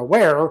book are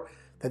aware,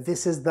 that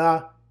this is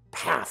the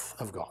path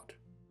of God.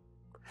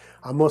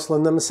 A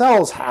Muslim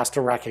themselves has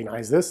to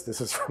recognize this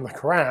is from the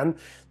Qur'an,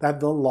 that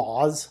the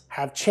laws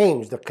have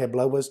changed. The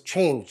Qibla was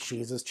changed.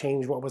 Jesus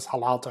changed what was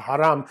halal to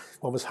haram,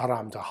 what was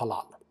haram to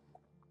halal.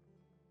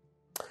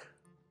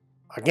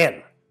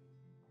 Again,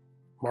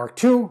 Mark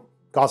 2,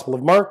 Gospel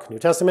of Mark, New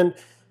Testament,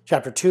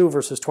 chapter 2,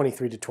 verses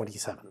 23 to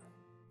 27.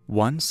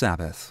 One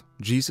Sabbath,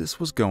 Jesus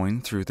was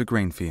going through the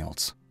grain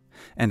fields,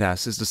 and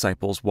as his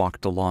disciples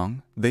walked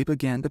along, they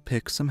began to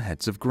pick some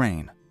heads of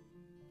grain.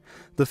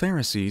 The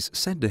Pharisees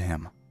said to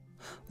him,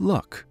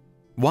 "Look,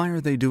 why are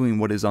they doing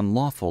what is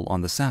unlawful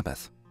on the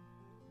Sabbath?"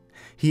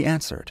 He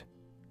answered,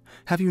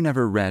 "Have you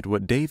never read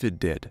what David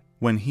did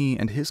when he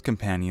and his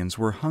companions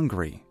were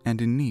hungry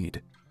and in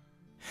need?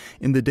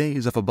 In the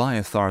days of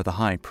Abiathar the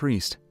high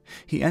priest,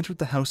 he entered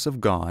the house of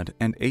God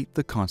and ate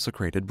the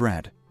consecrated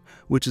bread,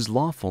 which is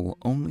lawful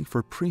only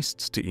for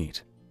priests to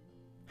eat.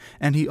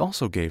 And he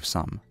also gave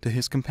some to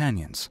his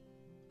companions.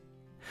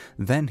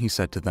 Then he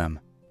said to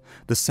them,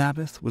 'The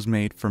Sabbath was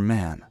made for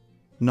man,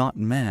 not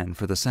man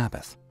for the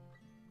Sabbath.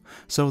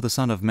 So the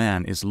Son of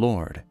Man is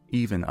Lord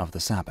even of the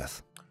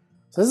Sabbath.'"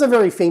 So this is a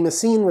very famous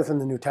scene within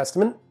the New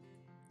Testament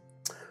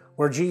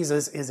where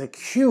Jesus is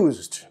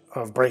accused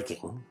of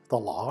breaking the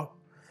law.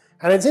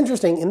 And it's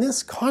interesting, in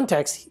this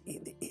context,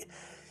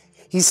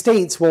 he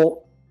states,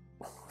 well,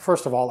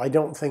 first of all, I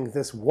don't think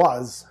this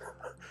was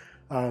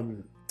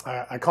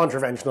a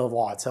contravention of the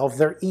law itself.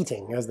 They're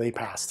eating as they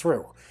pass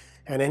through,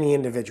 and any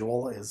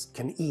individual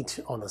can eat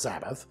on the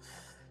Sabbath.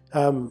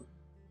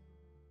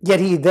 Yet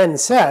he then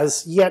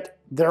says, yet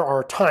there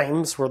are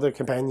times where the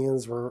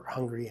companions were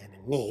hungry and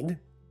in need.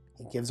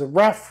 He gives a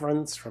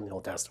reference from the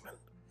Old Testament,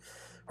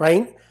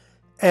 right?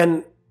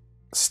 And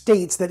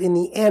states that in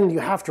the end you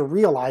have to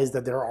realize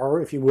that there are,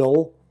 if you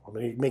will, let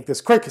me make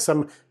this quick,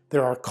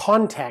 there are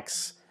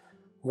contexts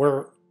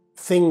where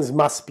things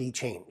must be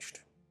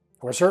changed,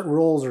 where certain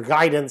rules or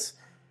guidance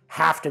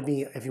have to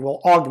be, if you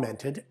will,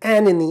 augmented.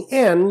 And in the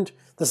end,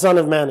 the Son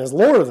of Man is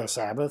Lord of the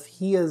Sabbath.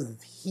 He is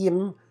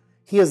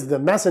the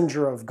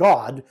messenger of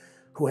God,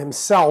 who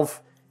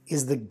himself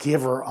is the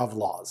giver of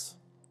laws.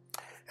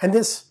 And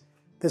this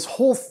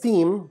whole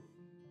theme,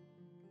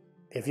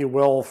 if you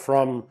will,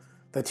 from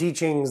the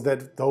teachings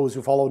that those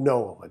who follow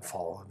Noah would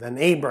follow, then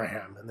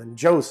Abraham, and then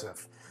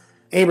Joseph,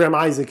 Abraham,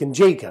 Isaac, and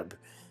Jacob,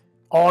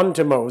 on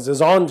to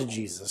Moses, on to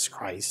Jesus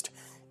Christ,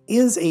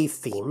 is a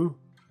theme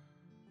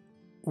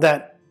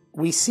that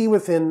we see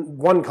within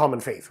one common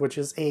faith, which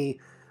is a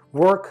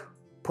work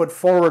put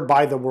forward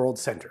by the World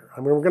Center.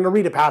 And we're going to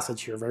read a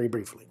passage here very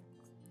briefly.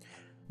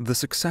 The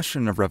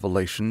succession of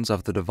revelations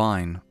of the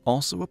divine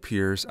also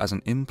appears as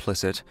an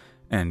implicit,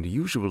 and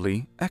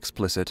usually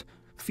explicit,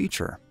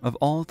 feature of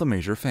all the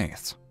major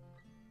faiths.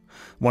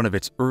 One of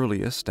its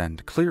earliest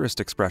and clearest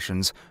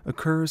expressions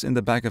occurs in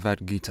the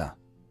Bhagavad Gita.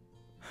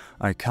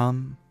 "I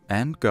come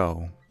and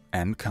go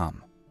and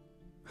come.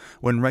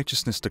 When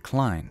righteousness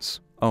declines,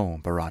 O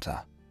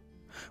Bharata.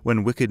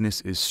 When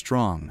wickedness is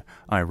strong,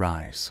 I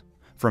rise,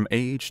 from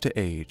age to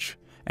age,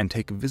 and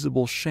take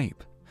visible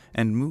shape,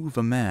 and move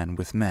a man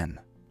with men,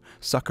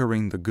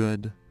 succoring the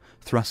good,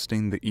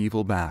 thrusting the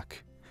evil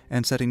back,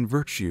 and setting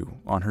virtue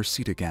on her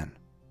seat again."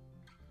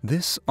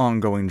 This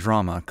ongoing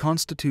drama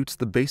constitutes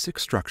the basic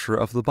structure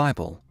of the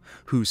Bible,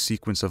 whose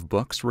sequence of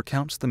books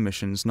recounts the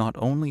missions not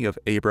only of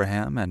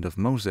Abraham and of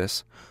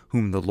Moses,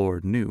 whom the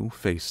Lord knew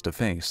face to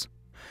face,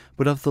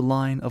 but of the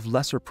line of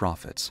lesser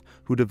prophets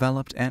who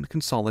developed and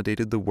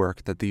consolidated the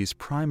work that these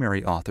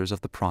primary authors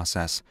of the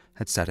process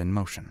had set in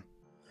motion.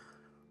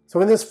 So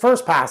in this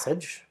first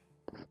passage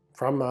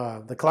from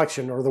the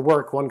collection or the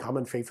work, One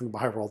Common Faith from the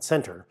Baha'i World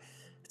Center,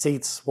 it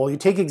states, well, you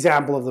take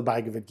example of the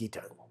Bhagavad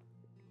Gita,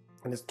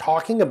 and it's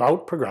talking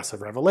about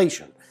progressive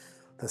revelation,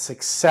 the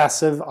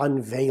successive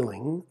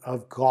unveiling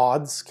of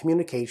God's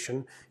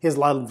communication, his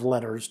love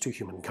letters to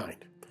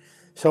humankind.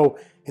 So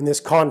in this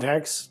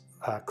context,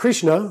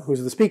 Krishna,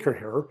 who's the speaker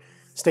here,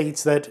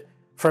 states that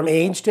From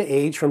age to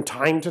age, from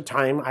time to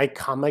time, I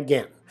come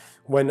again.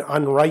 When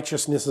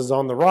unrighteousness is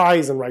on the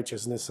rise and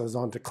righteousness is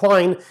on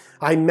decline,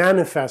 I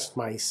manifest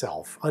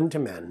myself unto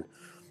men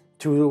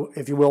to,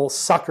 if you will,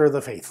 succor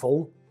the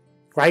faithful,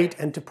 right,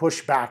 and to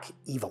push back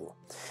evil.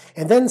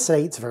 And then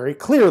states very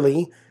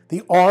clearly,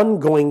 the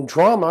ongoing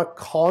drama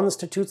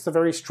constitutes the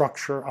very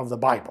structure of the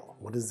Bible.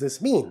 What does this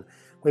mean?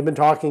 We've been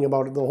talking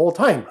about it the whole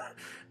time,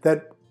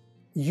 that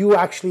you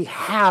actually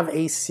have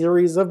a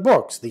series of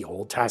books. The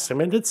Old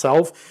Testament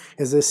itself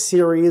is a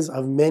series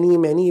of many,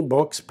 many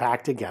books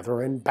packed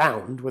together and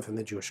bound within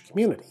the Jewish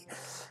community.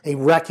 A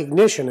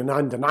recognition, an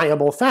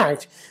undeniable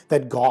fact,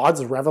 that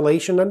God's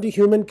revelation unto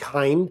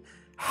humankind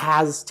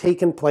has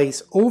taken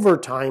place over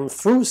time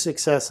through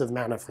successive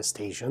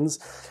manifestations,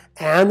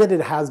 and that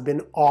it has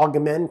been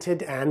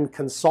augmented and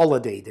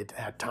consolidated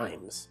at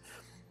times,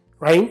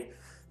 right?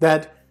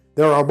 That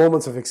there are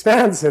moments of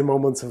expanse and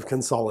moments of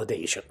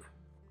consolidation.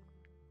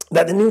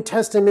 That the New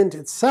Testament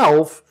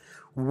itself,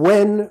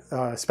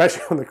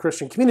 especially when the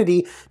Christian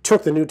community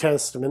took the New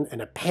Testament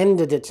and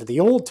appended it to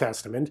the Old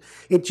Testament,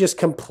 it just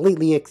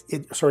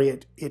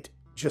it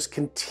just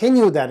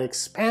continued that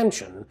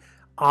expansion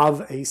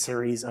of a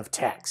series of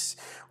texts,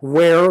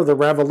 where the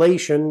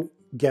revelation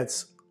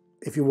gets,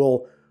 if you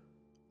will,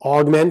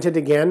 augmented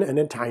again and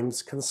at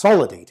times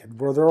consolidated,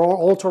 where there are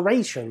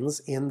alterations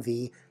in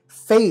the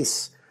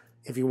face,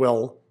 if you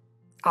will,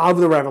 of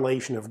the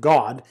revelation of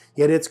God,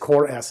 yet its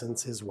core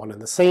essence is one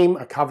and the same,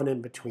 a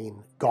covenant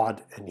between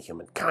God and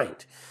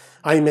humankind.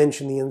 I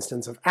mentioned the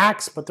instance of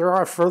Acts, but there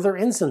are further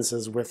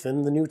instances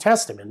within the New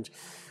Testament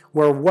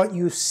where what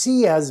you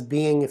see as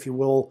being, if you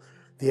will,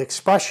 the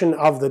expression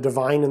of the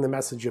divine and the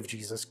message of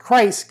Jesus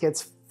Christ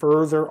gets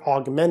further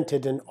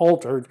augmented and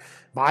altered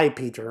by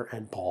Peter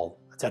and Paul,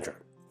 etc.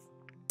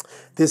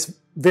 This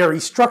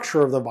very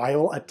structure of the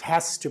Bible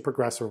attests to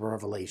progressive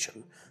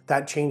revelation.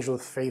 That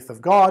changeless faith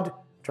of God,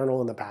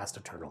 eternal in the past,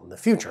 eternal in the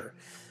future.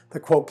 The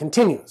quote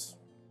continues.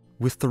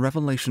 With the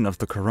revelation of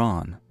the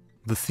Qur'an,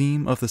 the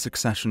theme of the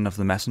succession of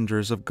the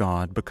messengers of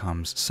God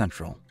becomes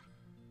central.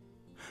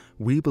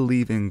 We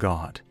believe in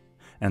God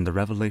and the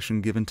revelation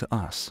given to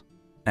us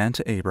and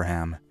to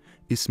Abraham,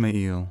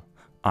 Ismail,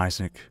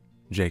 Isaac,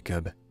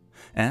 Jacob,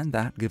 and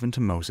that given to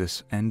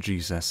Moses and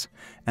Jesus,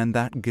 and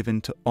that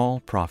given to all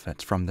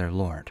prophets from their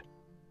Lord.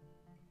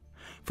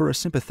 For a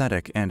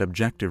sympathetic and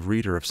objective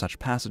reader of such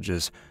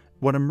passages,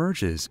 what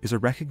emerges is a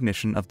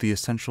recognition of the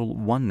essential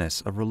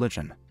oneness of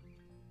religion.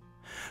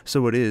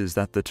 So it is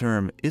that the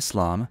term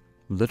Islam,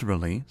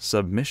 literally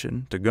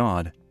submission to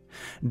God,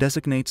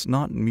 designates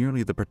not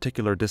merely the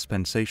particular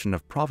dispensation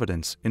of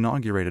providence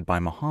inaugurated by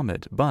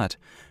Muhammad, but,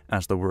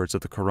 as the words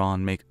of the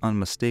Qur'an make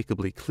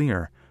unmistakably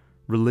clear,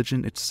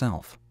 religion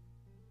itself.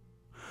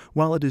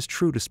 While it is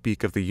true to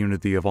speak of the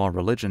unity of all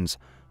religions,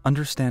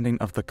 understanding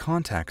of the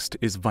context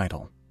is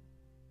vital.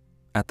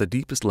 At the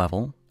deepest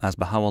level, as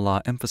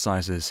Baha'u'llah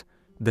emphasizes,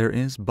 there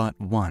is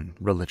but one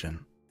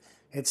religion.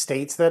 It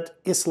states that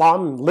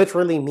Islam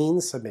literally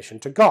means submission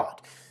to God,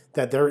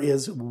 that there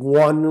is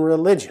one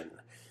religion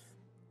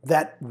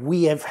that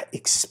we have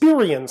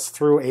experienced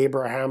through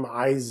Abraham,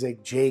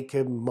 Isaac,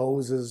 Jacob,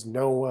 Moses,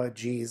 Noah,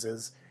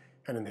 Jesus,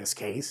 and in this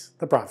case,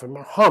 the Prophet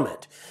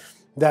Muhammad.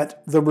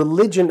 That the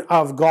religion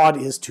of God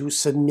is to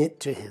submit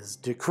to his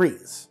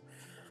decrees.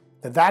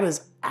 That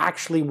is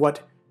actually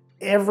what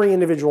every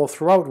individual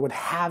throughout would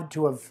have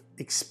to have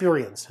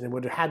experienced and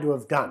would have had to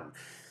have done.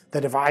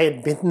 That if I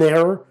had been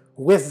there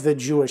with the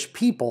Jewish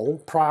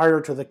people prior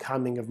to the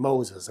coming of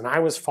Moses, and I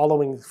was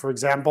following, for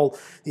example,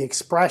 the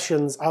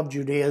expressions of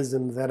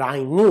Judaism that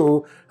I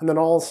knew, and then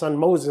all of a sudden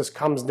Moses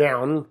comes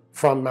down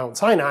from Mount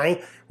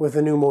Sinai with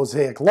the new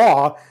Mosaic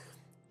law,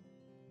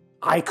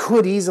 I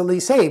could easily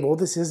say, well,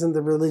 this isn't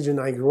the religion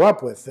I grew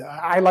up with.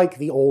 I like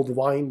the old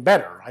wine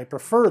better. I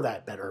prefer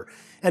that better.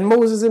 And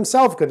Moses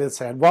himself could have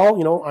said, well,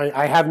 you know,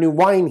 I have new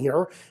wine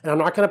here, and I'm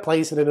not going to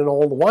place it in an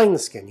old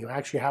wineskin. You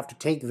actually have to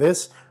take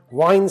this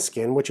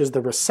wineskin, which is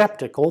the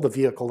receptacle, the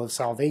vehicle of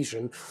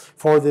salvation,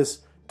 for this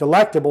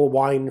delectable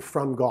wine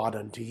from God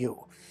unto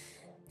you.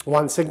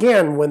 Once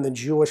again, when the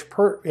Jewish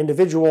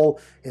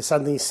individual is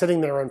suddenly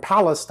sitting there in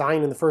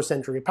Palestine, in the first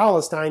century of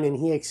Palestine, and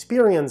he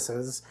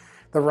experiences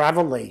the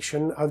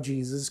revelation of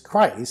Jesus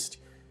Christ,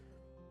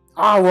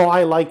 well,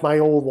 I like my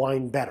old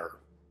wine better.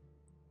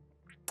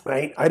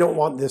 Right? I don't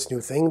want this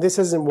new thing. This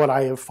isn't what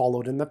I have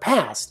followed in the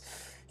past.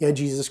 Yet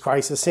Jesus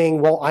Christ is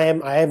saying, well, I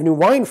have new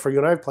wine for you,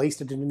 and I've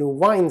placed it in a new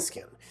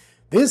wineskin.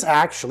 This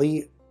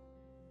actually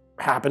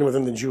happened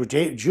within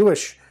the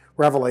Jewish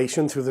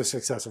revelation through the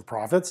successive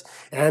prophets,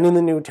 and in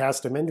the New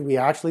Testament, we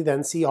actually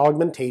then see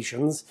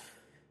augmentations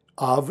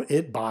of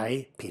it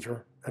by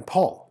Peter and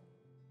Paul.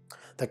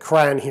 The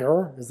Qur'an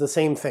here is the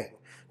same thing.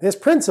 This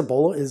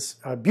principle is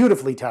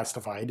beautifully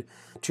testified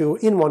to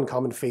in One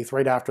Common Faith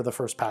right after the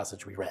first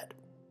passage we read.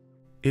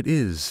 It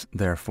is,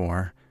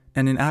 therefore,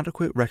 an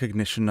inadequate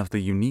recognition of the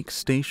unique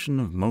station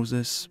of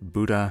Moses,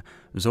 Buddha,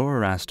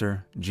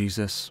 Zoroaster,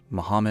 Jesus,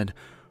 Muhammad,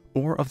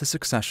 or of the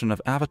succession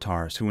of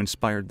avatars who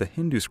inspired the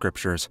Hindu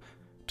scriptures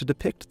to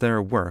depict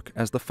their work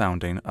as the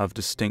founding of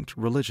distinct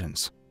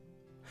religions.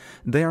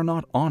 They are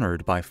not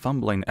honored by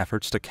fumbling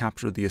efforts to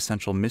capture the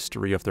essential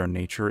mystery of their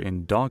nature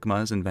in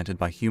dogmas invented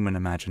by human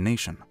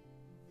imagination.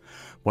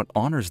 What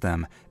honors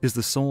them is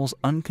the soul's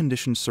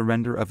unconditioned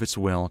surrender of its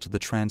will to the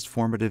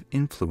transformative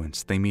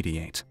influence they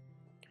mediate.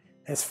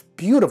 It's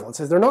beautiful. It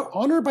says they're not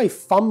honored by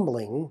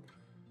fumbling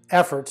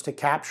efforts to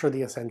capture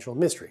the essential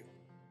mystery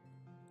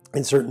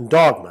in certain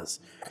dogmas,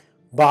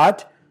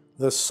 but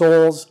the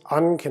soul's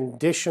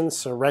unconditioned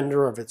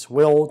surrender of its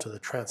will to the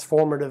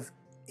transformative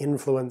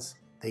influence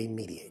they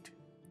mediate.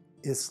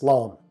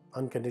 Islam,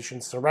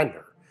 unconditioned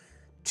surrender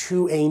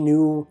to a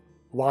new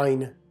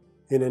wine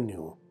in a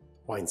new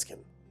wineskin.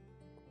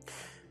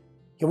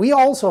 And we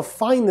also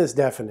find this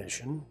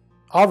definition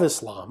of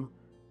Islam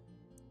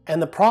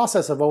and the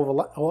process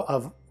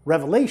of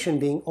revelation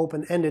being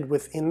open-ended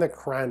within the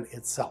Qur'an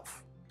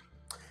itself.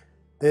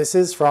 This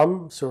is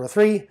from Surah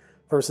 3,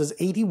 verses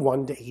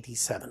 81 to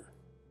 87.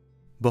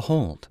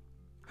 Behold,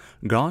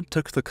 God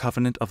took the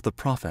covenant of the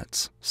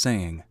prophets,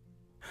 saying,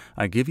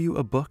 I give you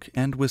a book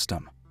and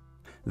wisdom.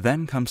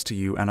 Then comes to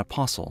you an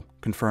apostle,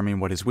 confirming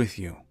what is with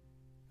you.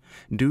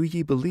 Do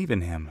ye believe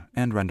in him,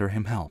 and render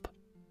him help?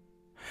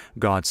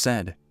 God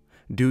said,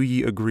 Do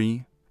ye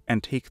agree,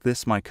 and take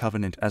this my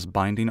covenant as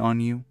binding on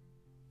you?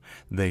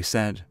 They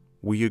said,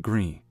 We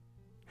agree.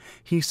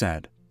 He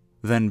said,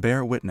 Then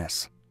bear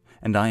witness,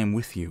 and I am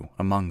with you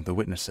among the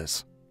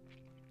witnesses.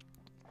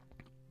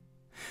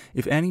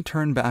 If any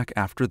turn back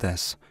after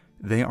this,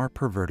 they are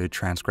perverted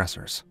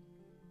transgressors.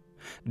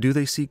 Do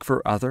they seek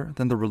for other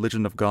than the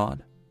religion of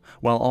God,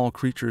 while all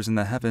creatures in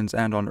the heavens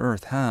and on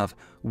earth have,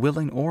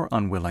 willing or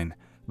unwilling,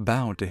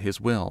 bowed to his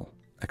will,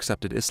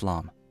 accepted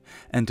Islam,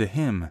 and to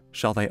him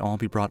shall they all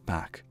be brought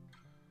back?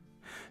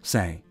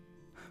 Say,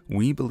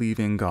 We believe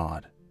in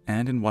God,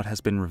 and in what has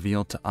been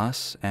revealed to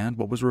us and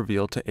what was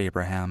revealed to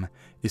Abraham,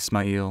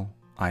 Ismail,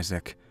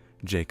 Isaac,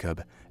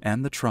 Jacob,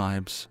 and the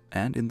tribes,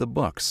 and in the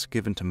books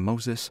given to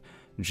Moses,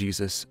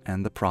 Jesus,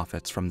 and the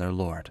prophets from their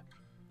Lord.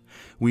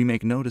 We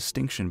make no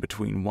distinction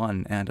between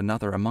one and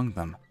another among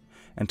them,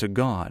 and to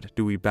God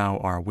do we bow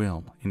our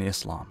will in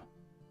Islam.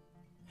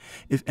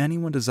 If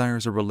anyone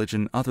desires a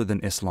religion other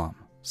than Islam,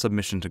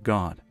 submission to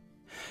God,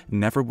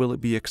 never will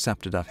it be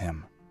accepted of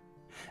him,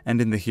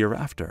 and in the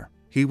hereafter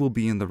he will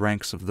be in the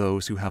ranks of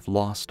those who have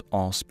lost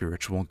all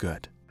spiritual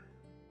good.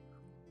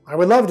 I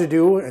would love to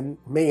do, and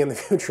may in the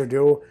future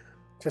do,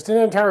 just an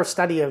entire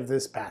study of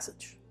this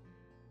passage.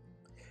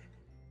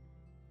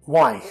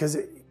 Why? Because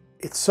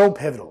it's so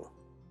pivotal.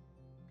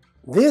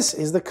 This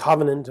is the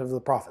covenant of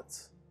the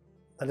prophets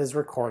that is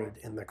recorded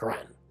in the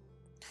Qur'an.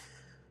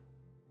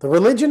 The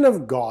religion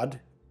of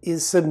God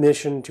is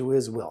submission to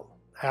his will,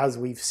 as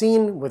we've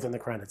seen within the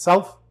Qur'an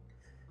itself,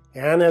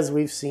 and as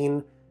we've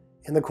seen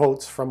in the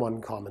quotes from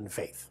Uncommon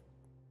Faith.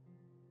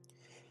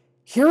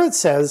 Here it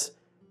says,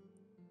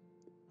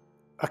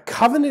 a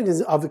covenant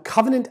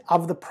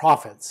of the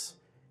prophets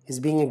is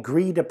being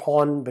agreed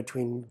upon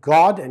between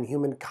God and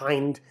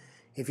humankind,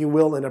 if you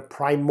will, in a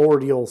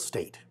primordial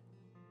state.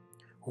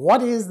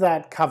 What is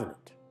that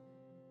covenant?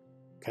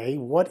 Okay,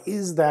 what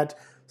is that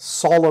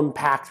solemn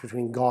pact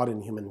between God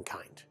and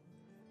humankind?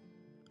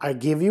 I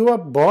give you a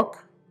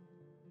book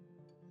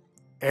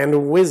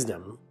and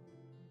wisdom,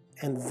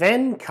 and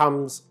then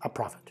comes a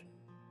prophet.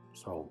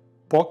 So,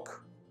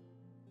 book,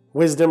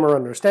 wisdom or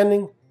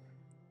understanding,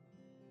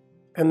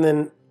 and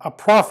then a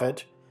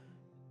prophet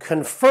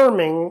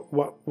confirming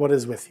what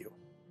is with you.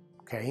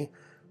 Okay,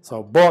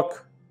 so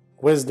book,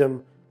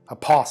 wisdom,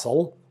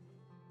 apostle,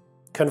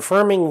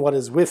 confirming what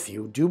is with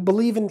you. Do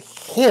believe in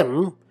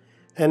him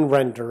and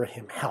render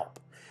him help.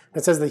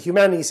 It says that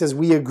humanity says,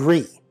 we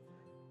agree.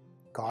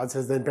 God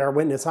says, then bear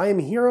witness. I am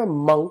here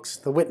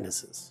amongst the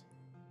witnesses.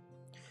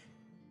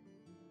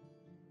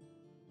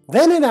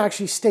 Then it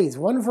actually states,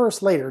 one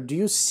verse later, do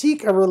you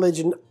seek a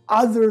religion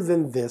other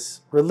than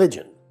this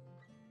religion?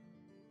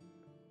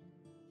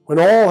 When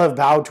all have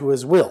bowed to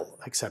his will,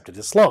 accepted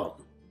Islam.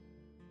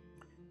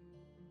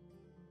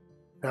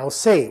 Now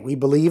say, we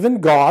believe in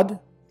God,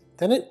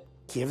 then it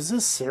gives a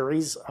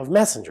series of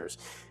messengers.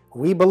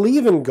 We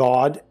believe in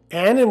God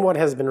and in what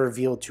has been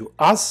revealed to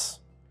us,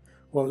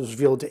 what was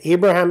revealed to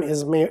Abraham,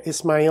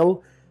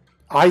 Ismail,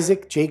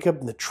 Isaac, Jacob,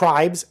 and the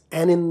tribes,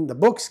 and in the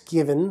books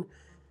given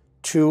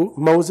to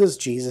Moses,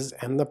 Jesus,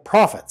 and the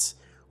prophets.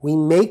 We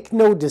make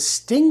no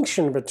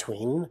distinction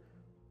between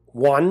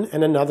one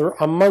and another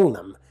among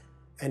them,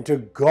 and to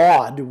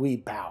God we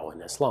bow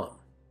in Islam.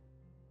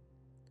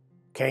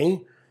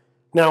 Okay?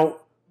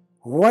 Now,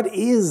 what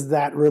is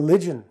that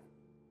religion?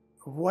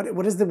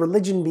 What is the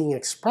religion being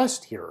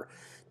expressed here?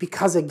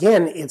 Because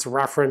again, it's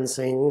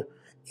referencing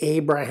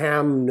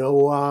Abraham,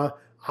 Noah,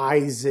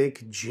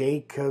 Isaac,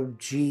 Jacob,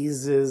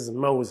 Jesus,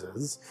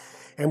 Moses.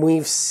 And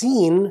we've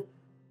seen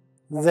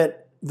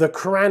that the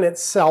Qur'an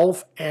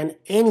itself and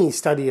any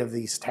study of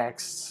these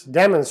texts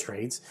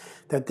demonstrates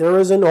that there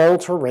is an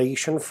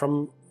alteration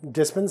from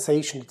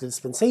dispensation to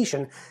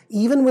dispensation,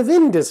 even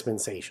within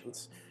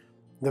dispensations.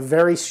 The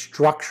very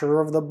structure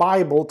of the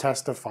Bible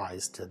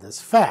testifies to this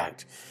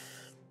fact,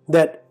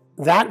 that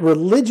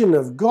religion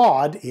of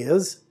God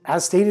is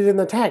as stated in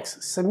the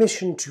text,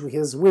 submission to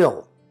his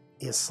will,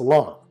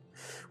 Islam.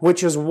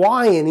 Which is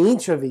why in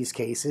each of these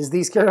cases,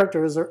 these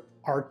characters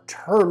are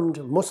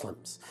termed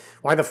Muslims.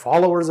 Why the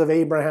followers of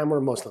Abraham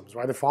were Muslims.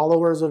 Why the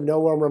followers of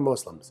Noah were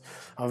Muslims.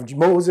 Of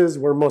Moses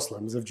were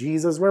Muslims. Of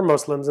Jesus were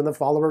Muslims. And the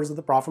followers of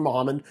the Prophet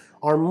Muhammad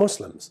are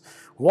Muslims.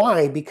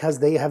 Why? Because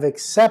they have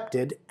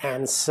accepted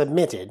and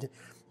submitted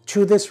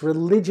to this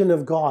religion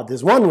of God,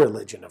 this one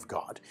religion of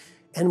God.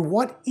 And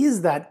what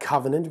is that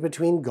covenant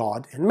between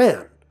God and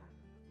man?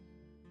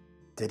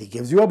 That he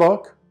gives you a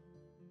book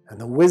and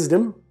the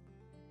wisdom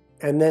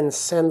and then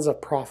sends a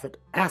prophet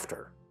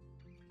after.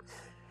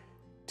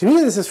 To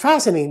me, this is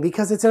fascinating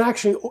because it's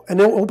actually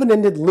an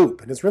open-ended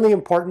loop, and it's really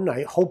important.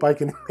 I hope I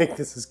can make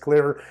this as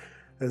clear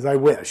as I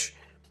wish.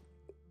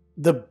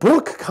 The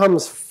book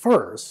comes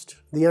first,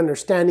 the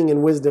understanding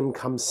and wisdom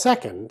comes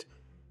second,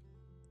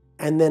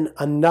 and then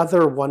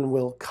another one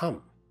will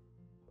come.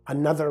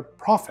 Another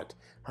prophet,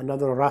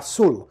 another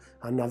Rasul,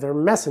 another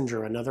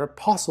messenger, another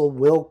apostle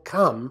will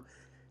come,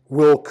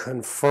 will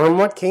confirm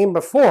what came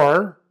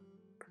before,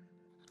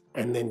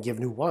 and then give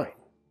new wine.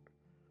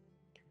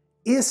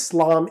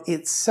 Islam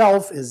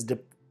itself is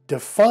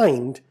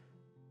defined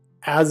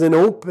as an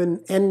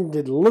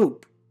open-ended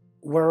loop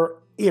where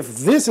if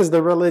this is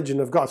the religion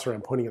of God, sorry,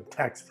 I'm pointing at the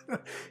text.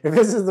 If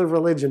this is the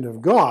religion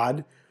of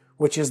God,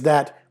 which is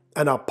that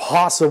an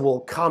apostle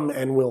will come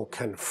and will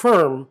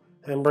confirm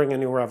and bring a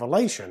new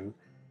revelation,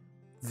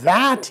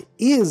 that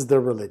is the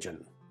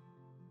religion.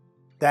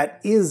 That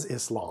is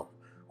Islam,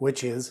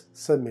 which is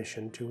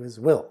submission to his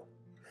will.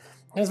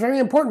 And it's very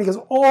important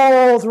because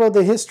all throughout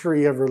the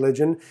history of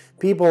religion,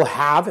 people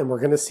have, and we're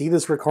going to see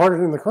this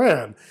recorded in the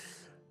Qur'an,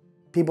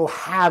 people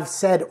have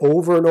said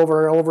over and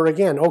over and over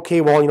again,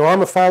 okay, well,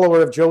 I'm a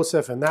follower of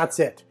Joseph and that's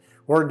it.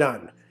 We're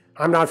done.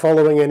 I'm not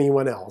following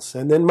anyone else.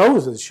 And then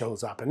Moses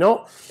shows up. And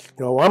no,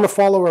 I'm a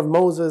follower of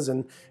Moses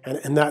and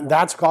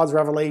that's God's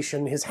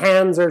revelation. His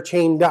hands are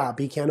chained up.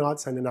 He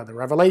cannot send another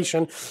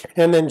revelation.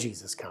 And then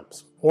Jesus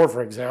comes. Or,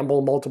 for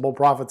example, multiple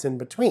prophets in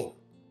between.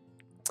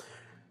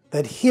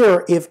 That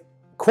here, if,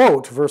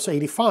 quote, verse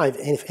 85,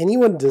 and if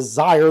anyone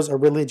desires a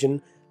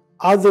religion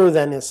other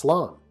than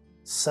Islam,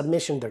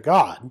 submission to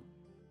God,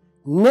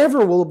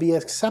 never will be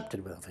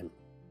accepted of him.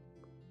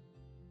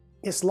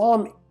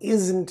 Islam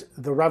isn't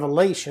the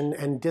revelation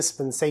and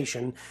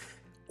dispensation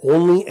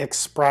only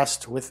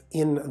expressed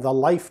within the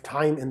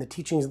lifetime and the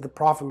teachings of the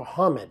Prophet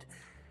Muhammad.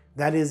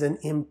 That is an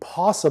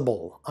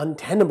impossible,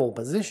 untenable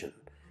position.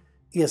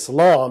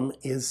 Islam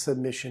is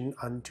submission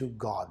unto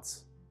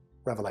God's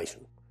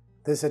revelation.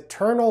 This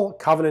eternal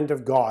covenant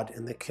of God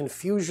and the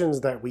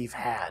confusions that we've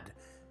had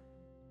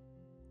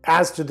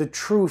as to the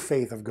true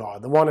faith of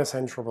God, the one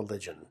essential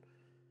religion,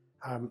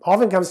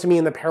 often comes to me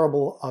in the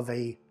parable of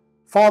a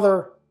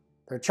father,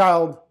 their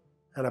child,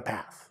 and a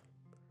path.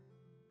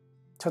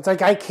 So it's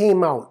like I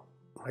came out,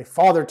 my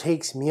father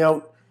takes me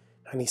out,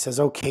 and he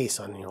says, okay,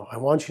 son, I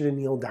want you to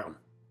kneel down.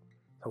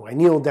 So I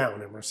kneel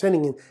down, and we're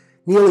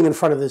kneeling in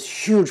front of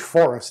this huge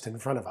forest in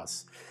front of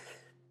us.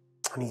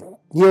 And he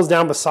kneels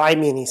down beside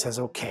me and he says,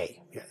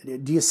 okay,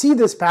 do you see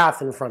this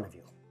path in front of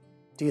you?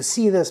 Do you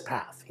see this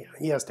path? Yeah,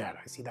 yes, Dad,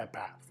 I see that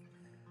path.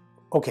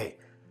 Okay,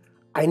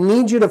 I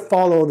need you to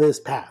follow this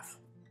path.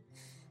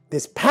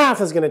 This path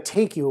is going to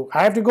take you,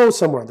 I have to go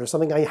somewhere. There's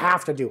something I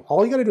have to do.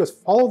 All you got to do is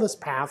follow this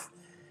path,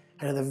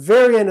 and at the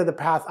very end of the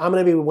path, I'm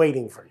going to be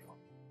waiting for you.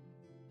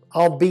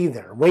 I'll be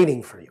there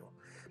waiting for you.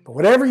 But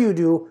whatever you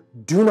do,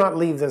 do not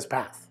leave this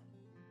path.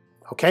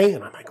 Okay?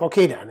 And I'm like,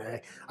 okay,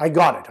 Dad, I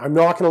got it. I'm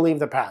not going to leave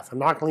the path. I'm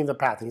not going to leave the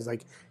path. And he's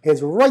like,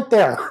 it's right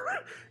there.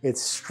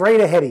 It's straight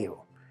ahead of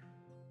you.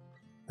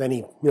 Then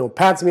he,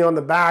 pats me on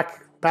the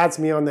back, pats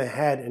me on the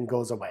head, and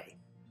goes away.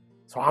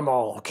 So I'm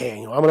all, okay,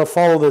 I'm going to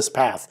follow this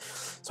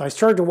path. So I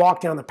started to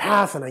walk down the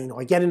path, and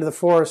I get into the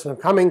forest, and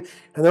I'm coming,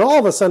 and then all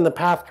of a sudden the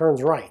path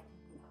turns right.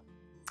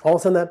 All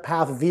of a sudden that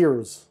path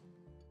veers.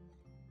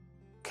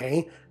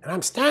 Okay? And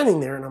I'm standing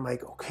there, and I'm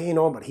like, okay,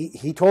 but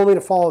he told me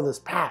to follow this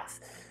path.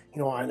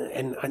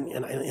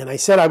 And I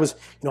said I was,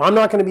 I'm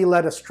not going to be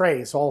led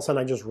astray. So all of a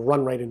sudden I just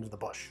run right into the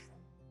bush.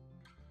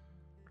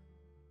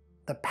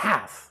 The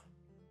path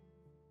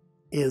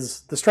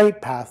is the straight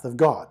path of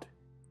God.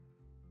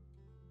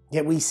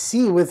 Yet we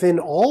see within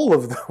all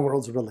of the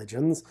world's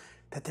religions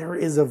that there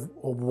is a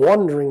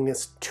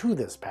wanderingness to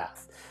this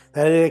path,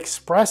 that it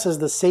expresses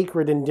the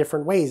sacred in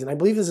different ways. And I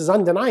believe this is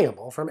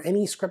undeniable from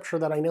any scripture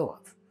that I know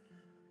of.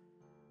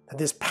 That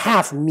this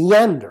path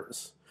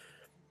meanders.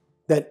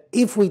 That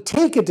if we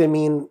take it to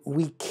mean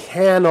we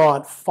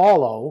cannot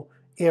follow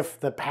if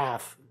the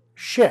path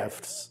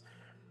shifts,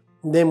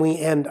 then we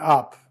end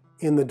up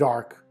in the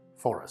dark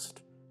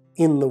forest,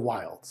 in the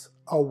wilds,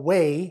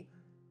 away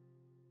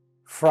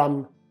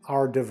from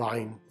our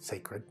divine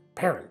sacred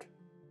parent.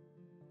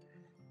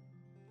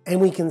 And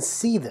we can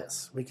see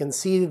this. We can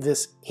see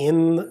this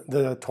in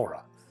the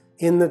Torah,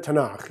 in the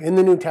Tanakh, in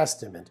the New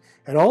Testament,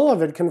 and all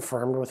of it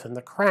confirmed within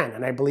the Qur'an.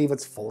 And I believe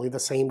it's fully the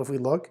same if we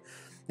look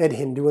at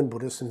Hindu and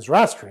Buddhist and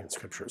Zoroastrian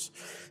scriptures,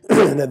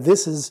 that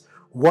this is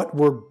what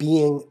we're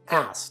being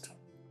asked,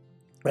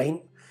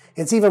 right?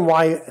 It's even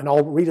why, and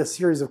I'll read a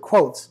series of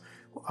quotes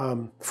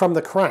from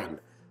the Qur'an.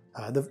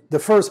 The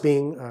first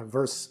being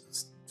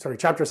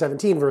chapter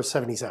 17, verse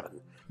 77.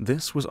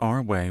 This was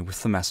our way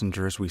with the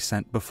messengers we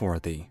sent before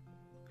thee.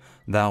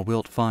 Thou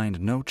wilt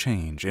find no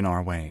change in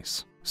our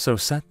ways. So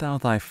set thou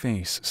thy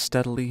face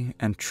steadily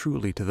and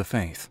truly to the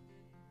faith.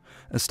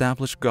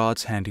 Establish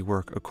God's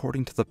handiwork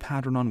according to the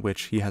pattern on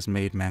which he has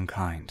made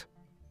mankind.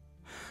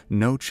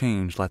 No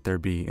change let there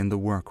be in the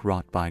work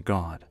wrought by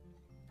God.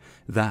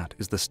 That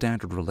is the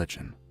standard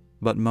religion,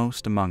 but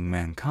most among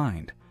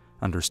mankind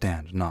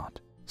understand not.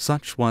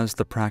 Such was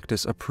the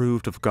practice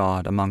approved of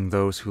God among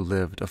those who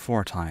lived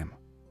aforetime.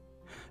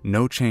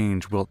 No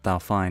change wilt thou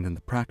find in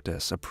the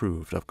practice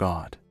approved of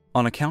God,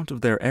 on account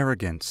of their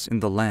arrogance in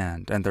the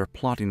land and their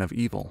plotting of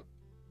evil.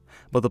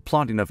 But the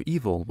plotting of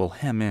evil will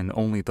hem in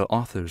only the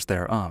authors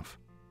thereof.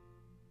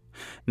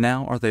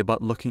 Now are they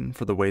but looking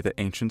for the way the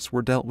ancients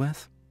were dealt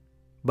with?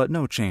 But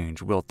no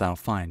change wilt thou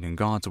find in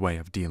God's way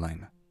of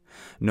dealing.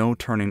 No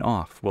turning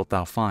off wilt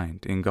thou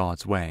find in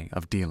God's way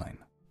of dealing.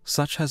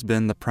 Such has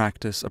been the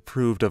practice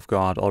approved of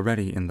God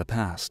already in the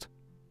past.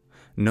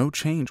 No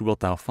change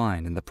wilt thou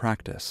find in the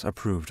practice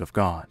approved of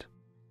God.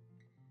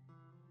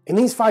 In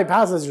these 5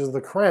 passages of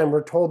the Qur'an,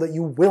 we're told that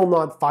you will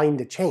not find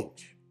a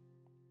change.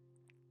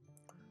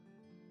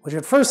 Which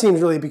at first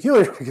seems really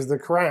peculiar because the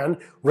Qur'an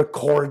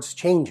records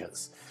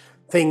changes.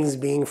 Things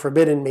being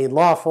forbidden made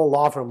lawful,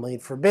 lawful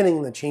made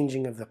forbidding, the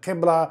changing of the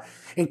Qibla.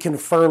 It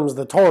confirms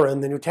the Torah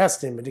in the New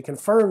Testament. It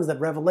confirms that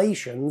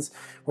revelations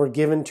were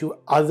given to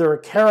other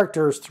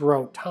characters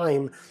throughout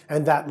time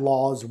and that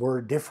laws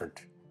were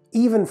different.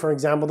 Even, for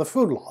example, the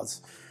food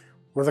laws,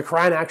 where the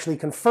Qur'an actually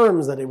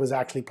confirms that it was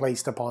actually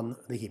placed upon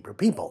the Hebrew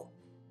people.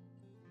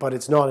 But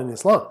it's not in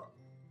Islam.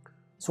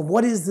 So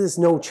what is this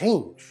no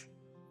change?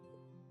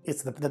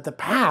 It's that the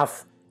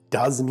path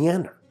does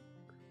meander.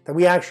 That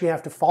we actually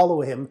have to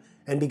follow him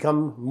and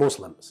become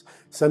Muslims.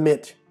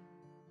 Submit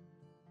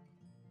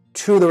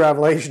to the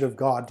revelation of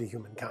God to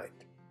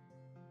humankind.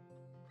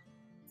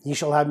 Ye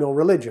shall have no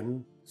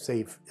religion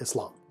save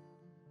Islam.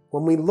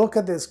 When we look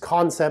at this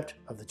concept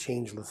of the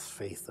changeless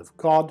faith of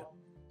God,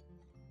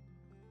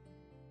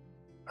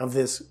 of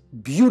this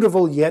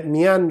beautiful yet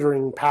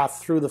meandering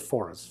path through the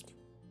forest,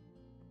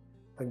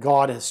 that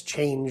God has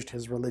changed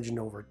his religion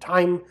over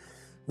time,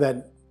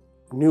 that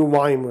new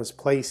wine was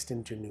placed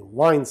into new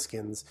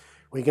wineskins,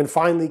 we can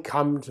finally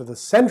come to the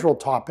central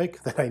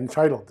topic that I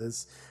entitled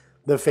this,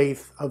 the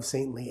faith of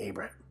saintly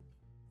Abraham.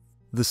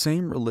 The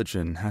same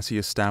religion has he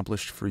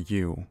established for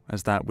you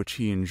as that which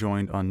he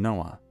enjoined on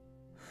Noah,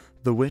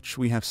 the which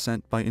we have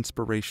sent by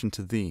inspiration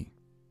to thee,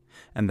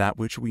 and that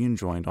which we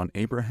enjoined on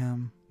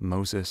Abraham,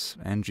 Moses,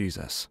 and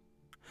Jesus,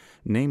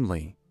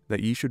 namely,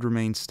 that ye should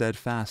remain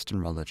steadfast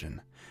in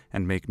religion,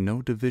 and make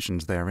no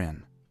divisions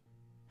therein.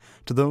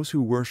 To those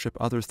who worship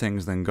other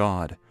things than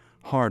God,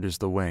 hard is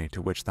the way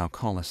to which thou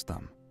callest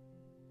them.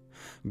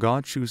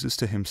 God chooses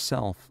to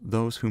himself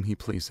those whom he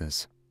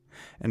pleases,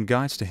 and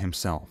guides to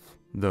himself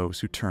those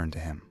who turn to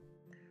him.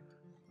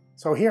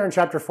 So here in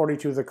chapter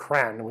 42 of the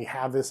Qur'an, we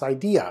have this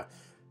idea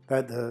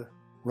that the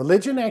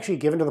religion actually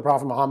given to the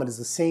Prophet Muhammad is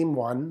the same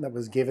one that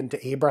was given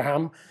to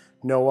Abraham,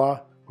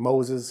 Noah,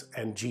 Moses,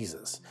 and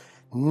Jesus.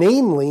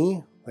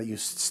 Namely, that you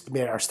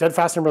are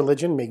steadfast in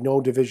religion, make no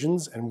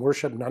divisions, and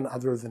worship none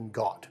other than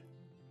God.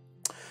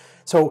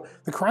 So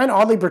the Qur'an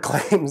oddly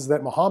proclaims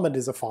that Muhammad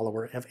is a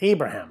follower of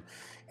Abraham.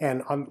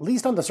 And at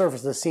least on the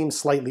surface, this seems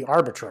slightly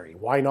arbitrary.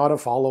 Why not a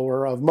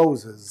follower of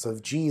Moses,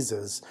 of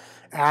Jesus,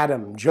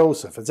 Adam,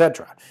 Joseph,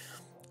 etc.?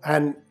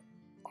 And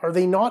are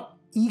they not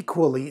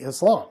equally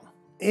Islam?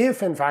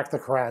 If, in fact, the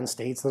Qur'an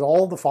states that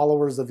all the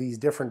followers of these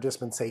different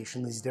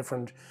dispensations, these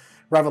different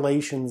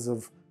revelations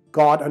of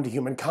God unto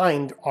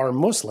humankind are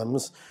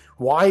Muslims,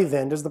 why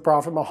then does the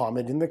Prophet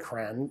Muhammad in the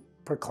Qur'an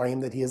proclaim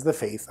that he is the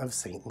faith of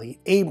saintly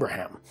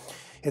Abraham?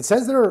 It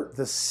says they're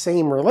the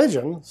same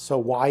religion, so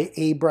why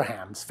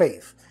Abraham's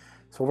faith?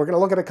 So we're going to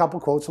look at a couple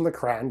quotes from the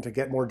Qur'an to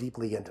get more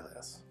deeply into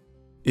this.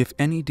 If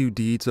any do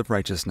deeds of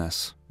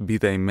righteousness, be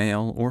they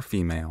male or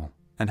female,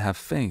 and have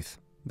faith,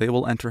 they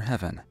will enter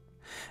heaven,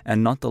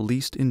 and not the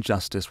least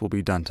injustice will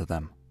be done to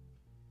them.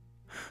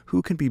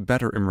 Who can be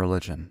better in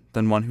religion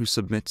than one who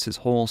submits his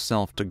whole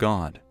self to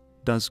God,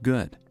 does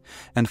good,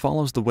 and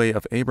follows the way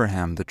of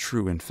Abraham the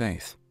true in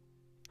faith?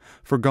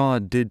 For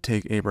God did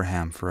take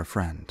Abraham for a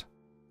friend.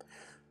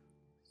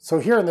 So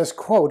here in this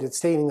quote, it's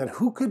stating that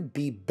who could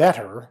be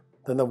better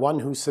than the one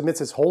who submits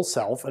his whole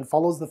self and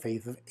follows the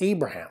faith of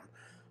Abraham?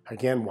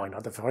 Again, why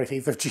not the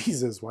faith of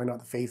Jesus? Why not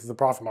the faith of the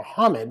Prophet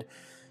Muhammad,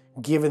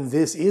 given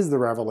this is the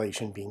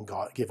revelation being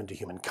given to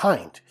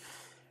humankind?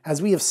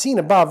 As we have seen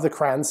above, the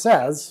Qur'an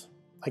says,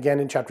 again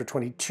in chapter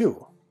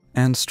 22,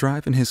 And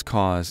strive in his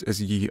cause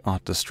as ye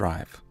ought to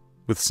strive,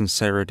 with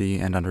sincerity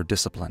and under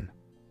discipline.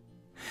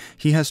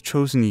 He has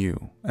chosen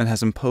you and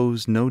has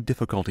imposed no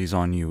difficulties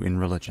on you in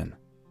religion.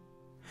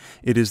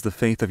 It is the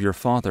faith of your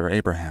father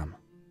Abraham.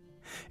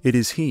 It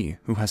is he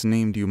who has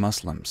named you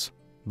Muslims,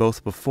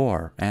 both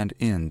before and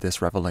in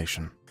this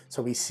revelation.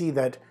 So we see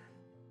that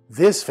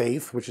This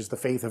faith, which is the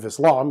faith of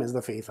Islam, is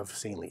the faith of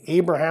saintly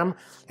Abraham,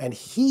 and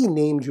he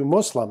named you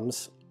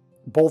Muslims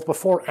both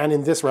before and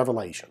in this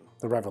revelation,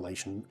 the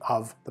revelation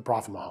of the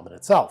Prophet Muhammad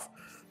itself.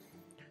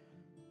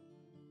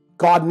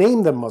 God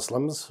named them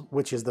Muslims,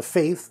 which is the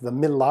faith, the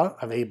millah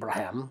of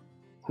Abraham,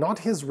 not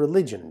his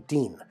religion,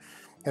 deen.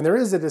 And there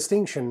is a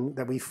distinction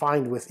that we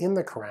find within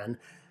the Quran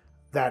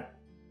that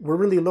we're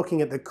really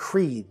looking at the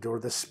creed or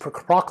this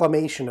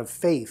proclamation of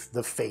faith,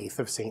 the faith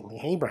of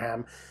saintly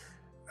Abraham,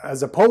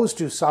 as opposed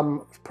to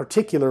some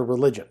particular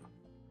religion.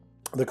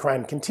 The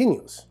Quran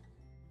continues.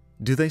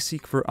 Do they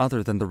seek for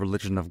other than the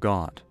religion of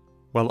God,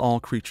 while all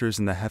creatures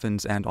in the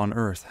heavens and on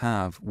earth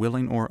have,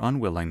 willing or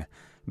unwilling,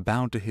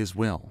 bowed to his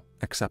will,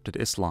 accepted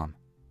Islam,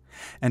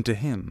 and to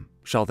him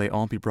shall they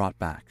all be brought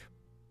back?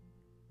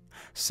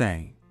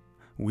 Say,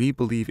 we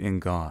believe in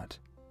God,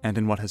 and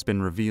in what has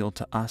been revealed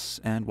to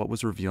us and what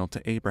was revealed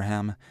to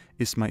Abraham,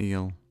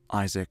 Ismail,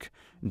 Isaac,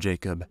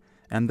 Jacob,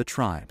 and the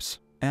tribes,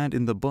 and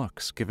in the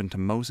books given to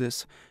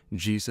Moses,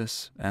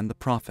 Jesus, and the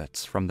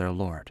prophets from their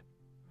Lord.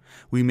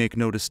 We make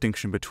no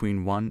distinction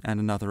between one and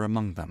another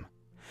among them,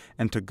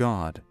 and to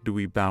God do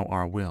we bow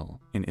our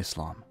will in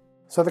Islam.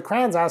 So the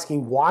Quran's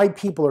asking why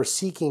people are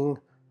seeking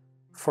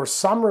for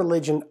some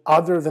religion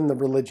other than the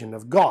religion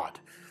of God.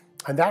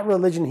 And that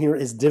religion here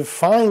is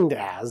defined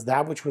as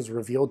that which was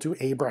revealed to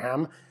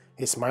Abraham,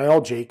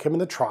 Ismail, Jacob,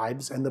 and the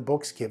tribes, and the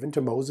books given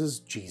to Moses,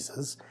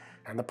 Jesus,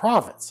 and the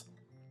prophets.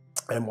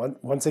 And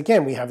once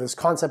again, we have this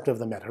concept of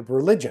the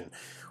meta-religion,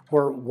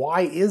 where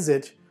why is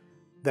it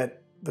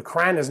that the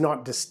Quran is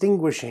not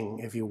distinguishing,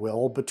 if you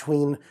will,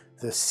 between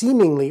the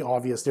seemingly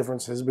obvious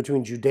differences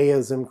between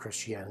Judaism,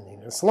 Christianity,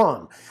 and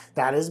Islam?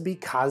 That is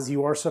because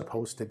you are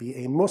supposed to be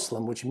a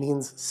Muslim, which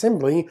means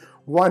simply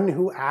one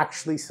who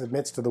actually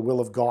submits to the will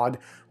of God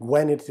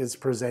when it is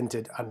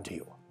presented unto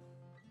you.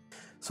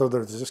 So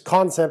there's this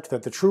concept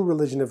that the true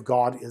religion of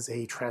God is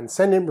a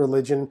transcendent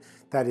religion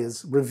that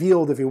is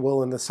revealed, if you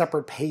will, in the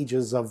separate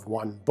pages of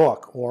one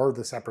book, or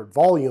the separate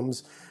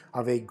volumes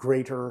of a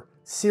greater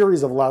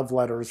series of love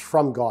letters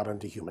from God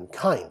unto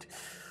humankind.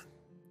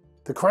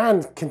 The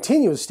Quran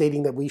continues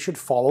stating that we should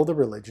follow the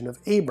religion of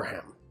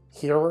Abraham,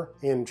 here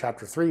in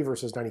chapter 3,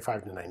 verses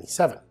 95 to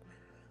 97.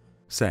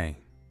 Say,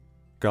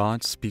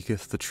 God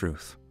speaketh the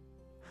truth.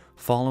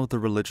 Follow the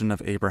religion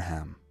of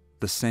Abraham,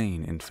 the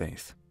sane in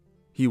faith.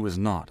 He was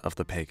not of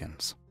the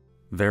pagans.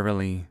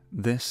 Verily,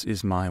 this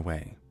is my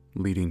way,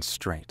 leading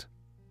straight.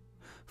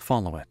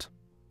 Follow it.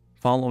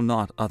 Follow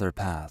not other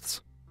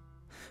paths.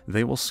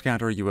 They will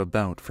scatter you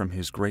about from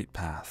his great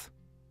path.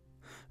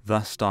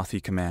 Thus doth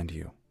he command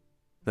you,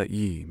 that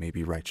ye may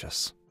be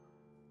righteous.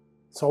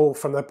 So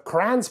from the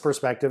Quran's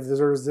perspective,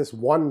 there is this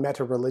one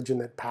meta-religion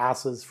that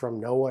passes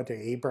from Noah to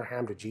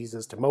Abraham to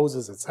Jesus to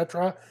Moses,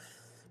 etc.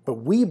 But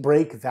we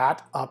break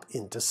that up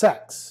into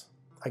sects.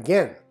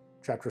 Again,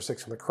 chapter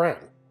 6 from the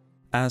Quran.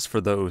 As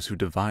for those who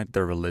divide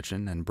their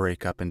religion and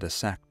break up into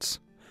sects,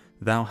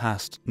 thou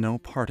hast no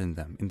part in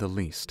them in the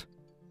least.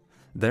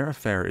 Their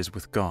affair is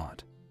with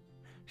God.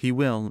 He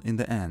will, in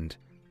the end,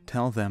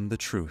 tell them the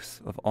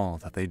truth of all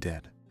that they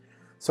did.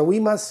 So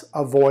we must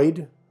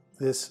avoid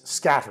this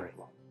scattering.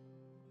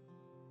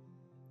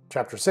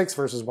 Chapter 6,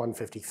 verses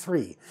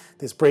 153,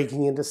 this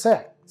breaking into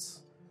sects.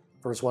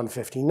 Verse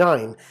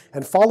 159,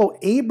 and follow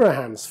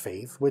Abraham's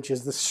faith, which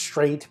is the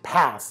straight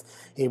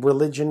path, a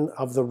religion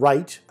of the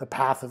right, the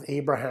path of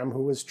Abraham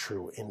who is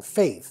true in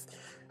faith,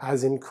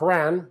 as in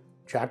Quran,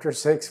 chapter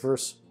 6,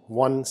 verse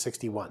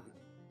 161.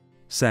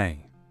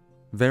 Say,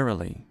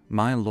 verily,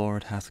 my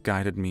Lord hath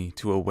guided me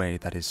to a way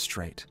that is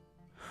straight,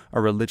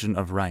 a religion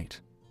of right,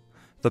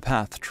 the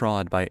path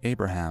trod by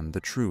Abraham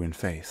the true in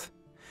faith,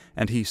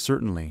 and he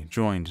certainly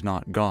joined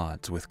not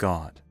gods with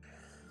God.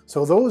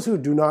 So those who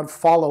do not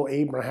follow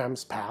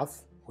Abraham's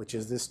path, which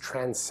is this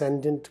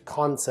transcendent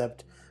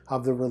concept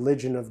of the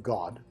religion of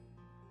God,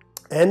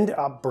 end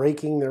up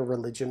breaking their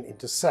religion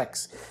into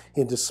sects,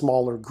 into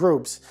smaller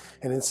groups,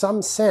 and in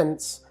some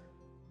sense,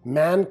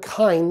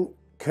 mankind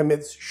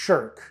commits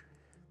shirk,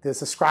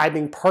 this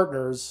ascribing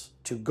partners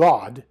to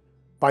God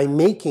by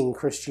making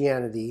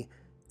Christianity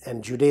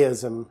and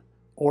Judaism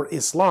or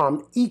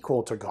Islam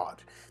equal to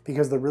God,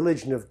 because the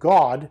religion of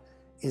God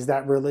is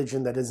that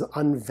religion that is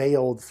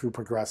unveiled through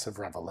progressive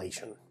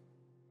revelation.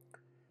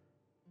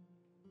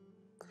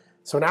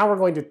 So now we're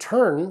going to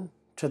turn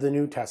to the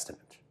New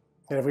Testament.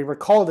 And if we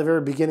recall at the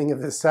very beginning of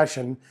this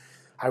session,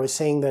 I was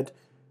saying that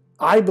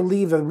I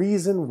believe the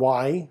reason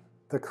why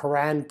the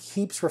Quran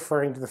keeps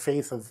referring to the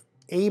faith of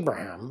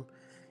Abraham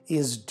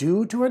is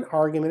due to an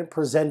argument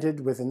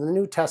presented within the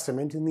New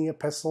Testament in the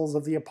epistles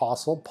of the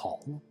Apostle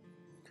Paul.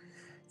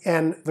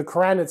 And the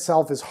Quran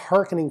itself is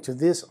hearkening to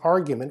this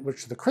argument,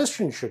 which the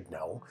Christian should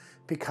know,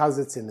 because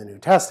it's in the New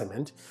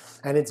Testament,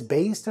 and it's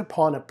based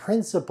upon a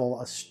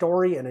principle, a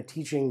story, and a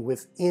teaching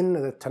within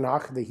the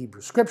Tanakh, the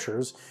Hebrew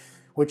Scriptures,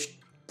 which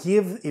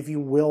give, if you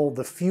will,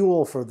 the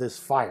fuel for this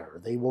fire.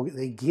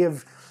 They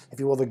give, if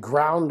you will, the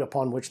ground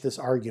upon which this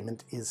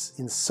argument is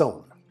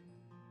sown.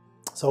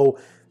 So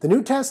The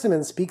New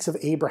Testament speaks of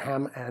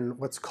Abraham and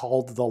what's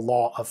called the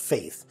law of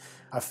faith,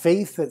 a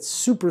faith that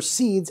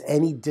supersedes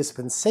any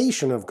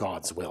dispensation of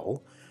God's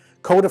will,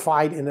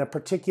 codified in a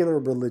particular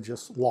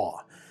religious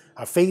law,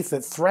 a faith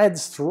that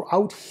threads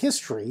throughout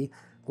history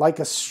like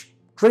a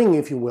string,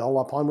 if you will,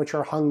 upon which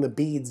are hung the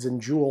beads and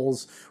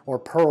jewels or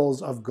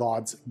pearls of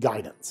God's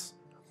guidance.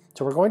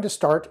 So we're going to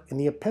start in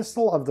the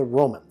Epistle of the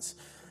Romans.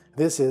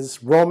 This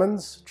is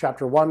Romans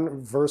chapter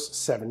 1, verse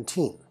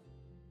 17.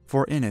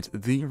 For in it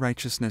the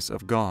righteousness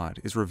of God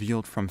is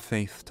revealed from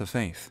faith to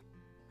faith,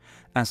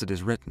 as it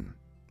is written,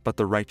 but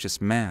the righteous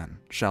man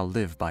shall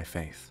live by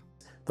faith.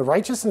 The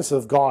righteousness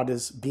of God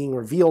is being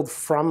revealed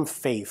from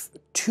faith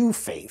to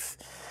faith.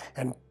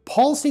 And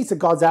Paul states that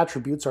God's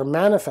attributes are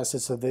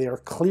manifested so they are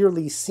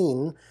clearly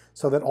seen,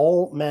 so that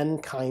all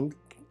mankind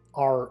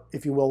are,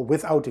 if you will,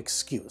 without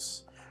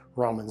excuse.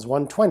 Romans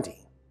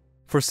 1:20.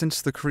 For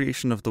since the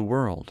creation of the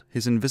world,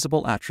 his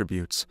invisible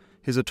attributes,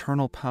 his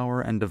eternal power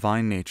and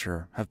divine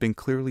nature have been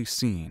clearly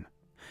seen,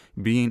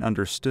 being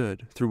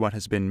understood through what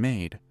has been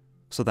made,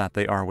 so that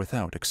they are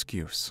without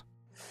excuse.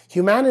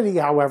 Humanity,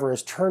 however,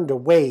 has turned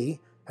away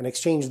and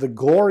exchanged the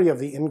glory of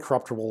the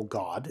incorruptible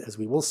God, as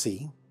we will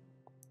see,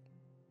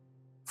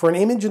 for an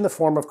image in the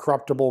form of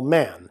corruptible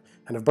man,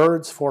 and of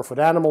birds, four-foot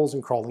animals,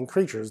 and crawling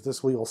creatures.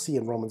 This we will see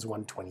in Romans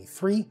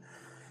 1:23.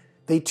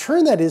 They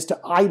turn, that is, to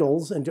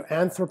idols and to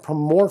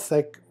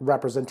anthropomorphic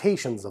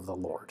representations of the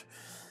Lord.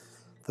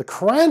 The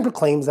Qur'an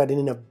proclaims that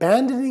in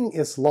abandoning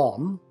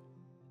Islam,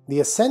 the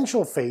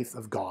essential faith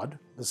of God,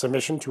 the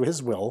submission to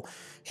his will,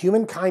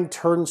 humankind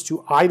turns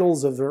to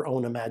idols of their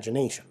own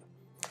imagination.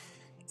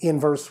 In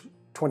verse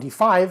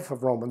 25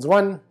 of Romans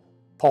 1,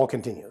 Paul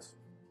continues,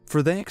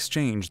 For they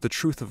exchanged the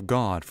truth of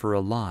God for a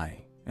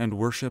lie, and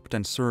worshipped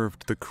and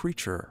served the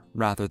creature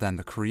rather than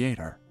the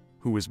Creator,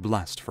 who is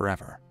blessed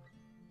forever.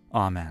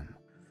 Amen.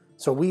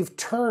 So we've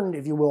turned,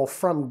 if you will,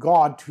 from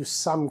God to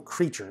some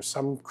creature,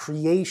 some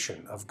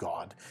creation of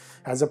God,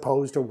 as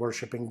opposed to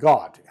worshiping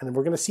God. And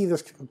we're going to see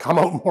this come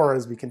out more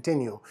as we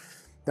continue,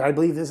 that I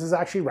believe this is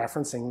actually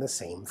referencing the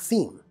same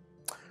theme.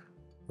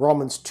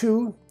 Romans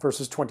 2,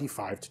 verses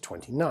 25 to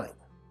 29.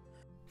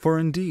 For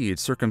indeed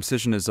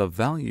circumcision is of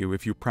value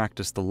if you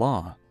practice the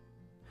law.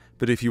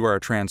 But if you are a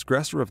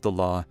transgressor of the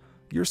law,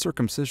 your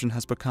circumcision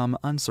has become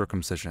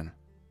uncircumcision.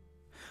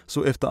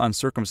 So if the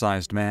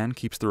uncircumcised man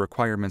keeps the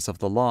requirements of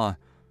the law,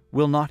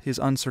 will not his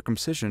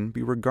uncircumcision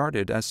be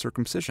regarded as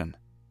circumcision?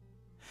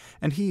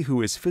 And he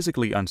who is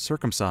physically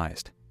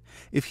uncircumcised,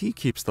 if he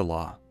keeps the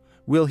law,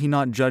 will he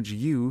not judge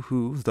you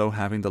who, though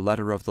having the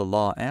letter of the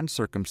law and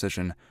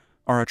circumcision,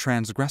 are a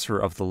transgressor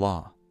of the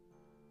law?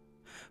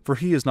 For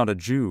he is not a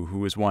Jew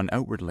who is one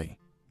outwardly,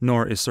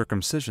 nor is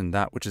circumcision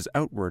that which is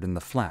outward in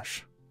the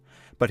flesh,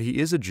 but he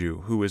is a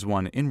Jew who is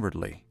one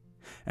inwardly,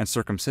 and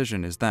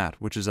circumcision is that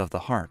which is of the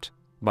heart,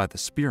 by the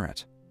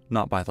Spirit,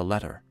 not by the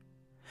letter.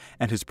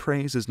 And his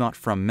praise is not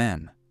from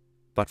men,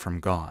 but from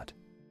God.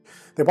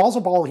 The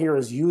Apostle Paul here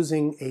is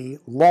using a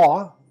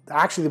law,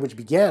 actually which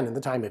began in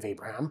the time of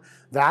Abraham,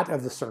 that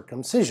of the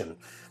circumcision.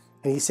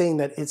 And he's saying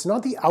that it's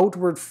not the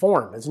outward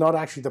form, it's not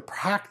actually the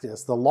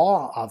practice, the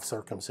law of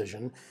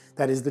circumcision,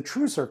 that is the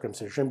true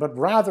circumcision, but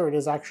rather it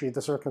is actually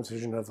the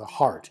circumcision of the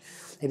heart.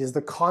 It is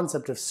the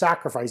concept of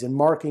sacrifice and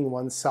marking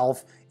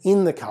oneself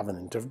in the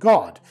covenant of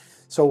God.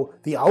 So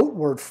the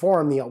outward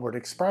form, the outward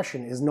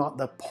expression, is not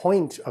the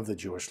point of the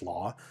Jewish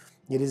law.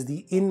 It is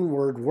the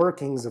inward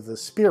workings of the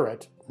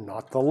Spirit,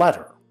 not the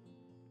letter.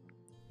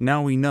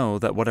 Now we know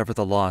that whatever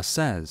the law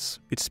says,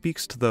 it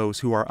speaks to those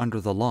who are under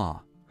the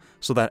law,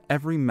 so that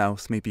every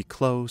mouth may be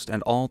closed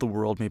and all the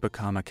world may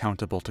become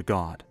accountable to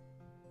God.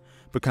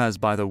 Because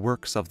by the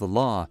works of the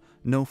law,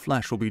 no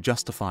flesh will be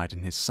justified in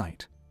his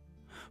sight.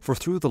 For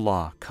through the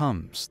law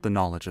comes the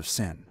knowledge of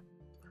sin.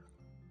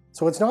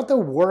 So it's not the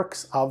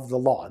works of the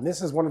law. And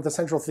this is one of the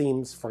central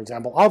themes, for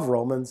example, of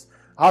Romans,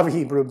 of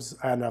Hebrews,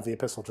 and of the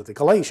Epistle to the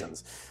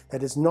Galatians.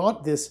 That it's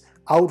not this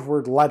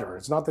outward letter.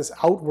 It's not this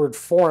outward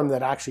form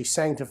that actually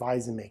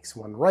sanctifies and makes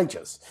one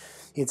righteous.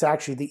 It's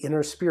actually the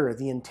inner spirit,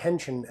 the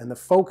intention, and the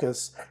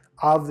focus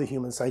of the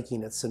human psyche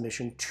and its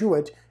submission to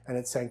it and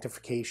its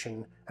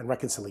sanctification and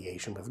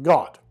reconciliation with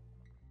God.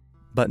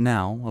 But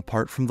now,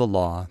 apart from the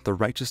law, the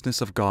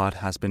righteousness of God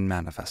has been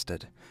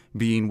manifested,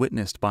 being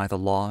witnessed by the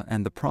law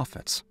and the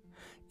prophets,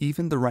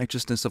 even the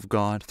righteousness of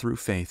God through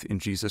faith in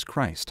Jesus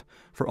Christ,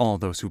 for all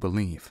those who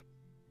believe.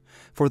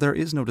 For there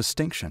is no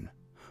distinction,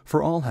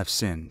 for all have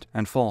sinned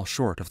and fall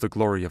short of the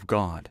glory of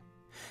God,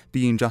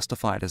 being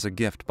justified as a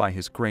gift by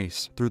his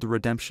grace through the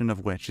redemption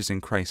of which is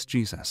in Christ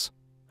Jesus,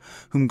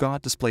 whom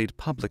God displayed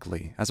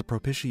publicly as a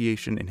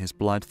propitiation in his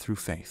blood through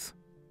faith.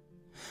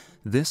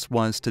 This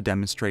was to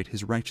demonstrate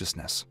his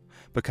righteousness,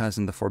 because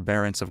in the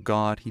forbearance of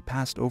God he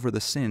passed over the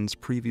sins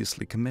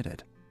previously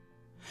committed.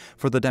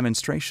 For the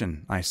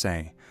demonstration, I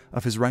say,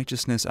 of his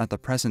righteousness at the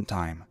present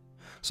time,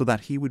 so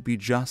that he would be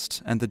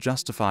just and the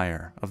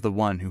justifier of the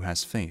one who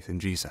has faith in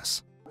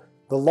Jesus.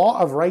 The law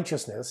of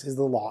righteousness is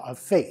the law of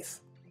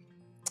faith.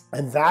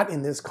 And that,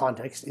 in this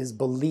context, is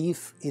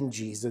belief in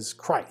Jesus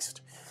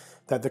Christ.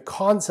 that the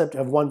concept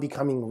of one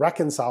becoming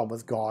reconciled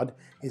with God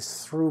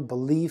is through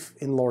belief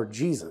in Lord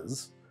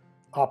Jesus,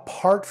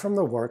 apart from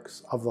the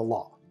works of the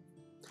law.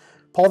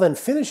 Paul then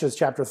finishes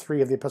chapter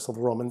 3 of the Epistle to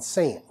the Romans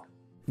saying,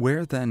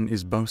 Where then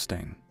is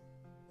boasting?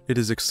 It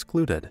is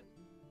excluded.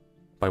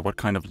 By what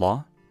kind of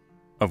law?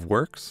 Of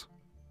works?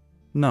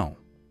 No,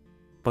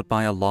 but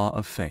by a law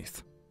of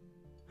faith.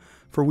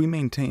 For we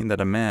maintain that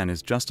a man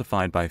is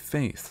justified by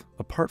faith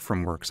apart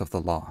from works of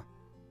the law.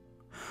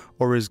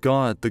 Or is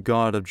God the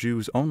God of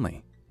Jews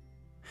only?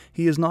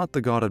 He is not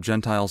the God of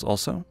Gentiles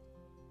also?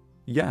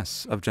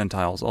 Yes, of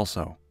Gentiles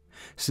also,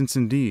 since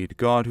indeed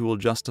God who will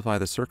justify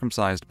the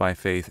circumcised by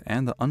faith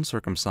and the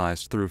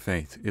uncircumcised through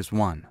faith is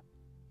one.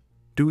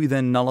 Do we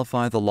then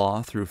nullify the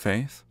law through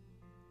faith?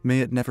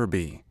 May it never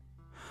be.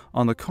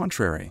 On the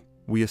contrary,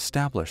 we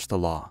establish the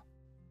law.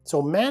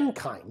 So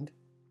mankind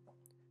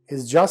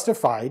is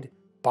justified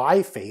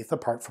by faith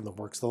apart from the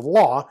works of the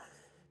law,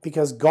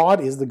 because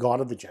God is the God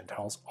of the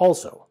Gentiles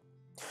also.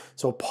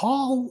 So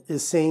Paul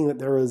is saying that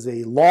there is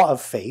a law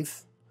of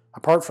faith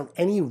apart from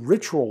any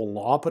ritual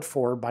law put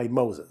forward by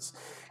Moses,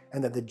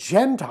 and that the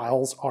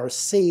Gentiles are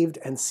saved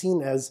and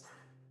seen as,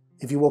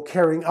 if you will,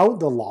 carrying out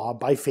the law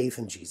by faith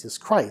in Jesus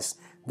Christ.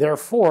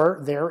 Therefore,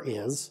 there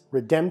is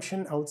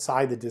redemption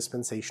outside the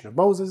dispensation of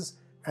Moses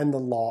and the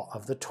law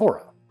of the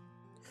Torah.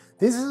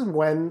 This is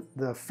when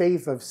the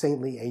faith of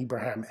saintly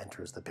Abraham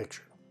enters the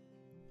picture.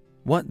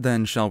 What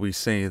then shall we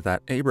say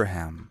that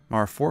Abraham,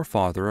 our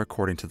forefather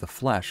according to the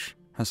flesh,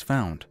 has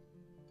found?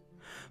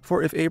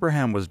 For if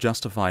Abraham was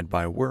justified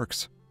by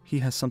works, he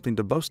has something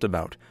to boast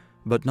about,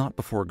 but not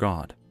before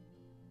God.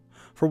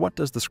 For what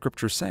does the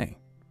Scripture say?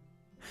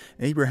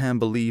 Abraham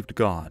believed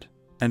God,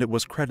 and it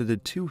was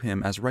credited to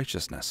him as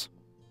righteousness.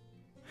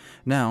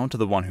 Now to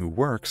the one who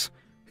works,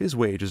 his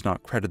wage is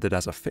not credited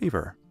as a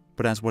favor,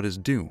 but as what is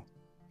due.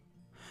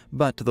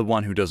 But to the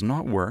one who does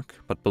not work,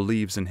 but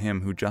believes in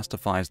him who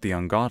justifies the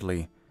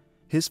ungodly,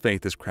 his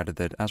faith is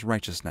credited as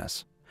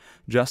righteousness,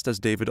 just as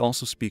David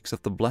also speaks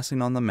of the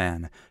blessing on the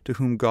man to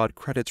whom God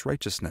credits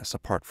righteousness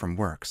apart from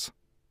works.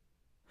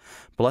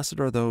 Blessed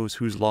are those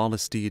whose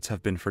lawless deeds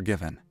have been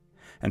forgiven,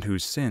 and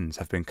whose sins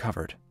have been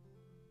covered.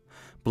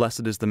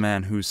 Blessed is the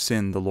man whose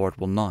sin the Lord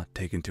will not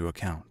take into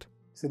account.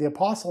 So the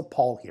Apostle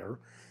Paul here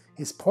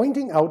is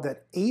pointing out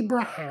that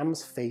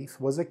Abraham's faith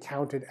was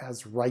accounted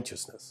as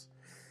righteousness,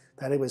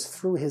 that it was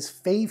through his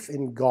faith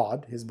in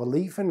God, his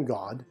belief in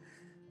God,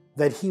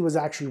 that he was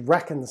actually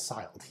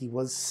reconciled, he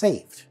was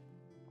saved.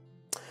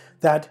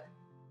 That,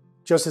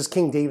 just as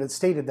King David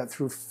stated, that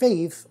through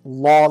faith,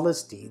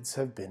 lawless deeds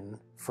have been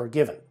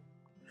forgiven.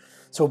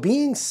 So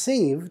being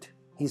saved,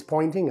 he's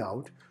pointing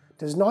out,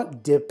 does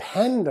not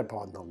depend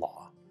upon the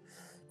law,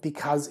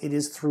 because it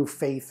is through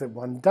faith that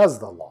one does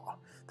the law,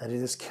 that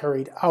it is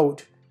carried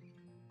out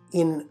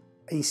in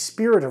a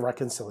spirit of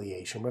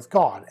reconciliation with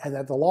God, and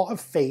that the law of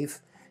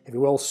faith, if you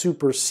will,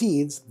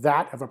 supersedes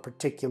that of a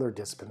particular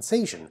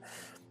dispensation.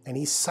 And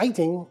he's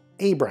citing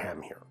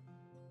Abraham here.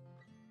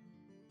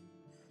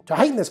 To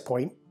heighten this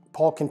point,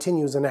 Paul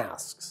continues and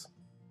asks,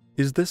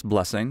 Is this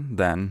blessing,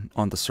 then,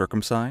 on the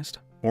circumcised,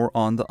 or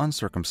on the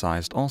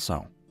uncircumcised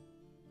also?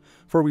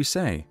 For we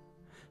say,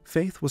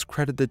 faith was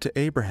credited to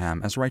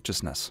Abraham as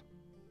righteousness.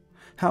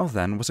 How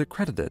then was it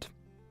credited?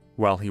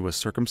 While he was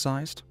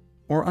circumcised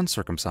or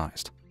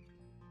uncircumcised?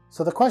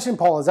 So the question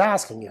Paul is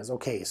asking is,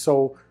 okay,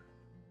 so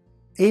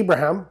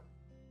Abraham,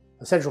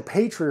 the central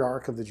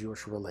patriarch of the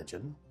Jewish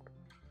religion,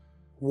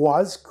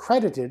 was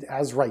credited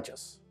as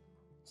righteous.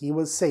 He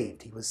was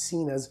saved. He was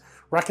seen as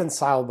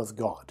reconciled with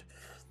God.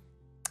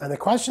 And the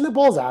question that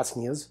Paul is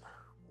asking is,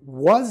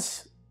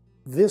 was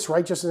this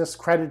righteousness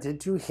credited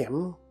to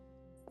him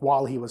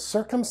while he was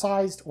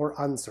circumcised or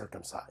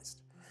uncircumcised?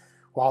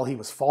 While he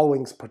was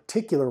following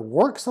particular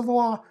works of the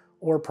law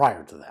or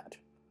prior to that?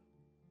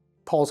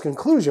 Paul's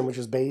conclusion, which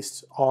is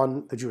based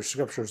on the Jewish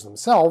scriptures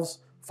themselves,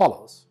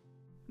 follows.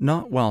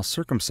 Not while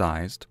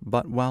circumcised,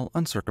 but while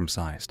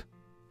uncircumcised.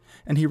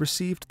 And he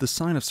received the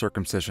sign of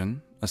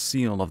circumcision, a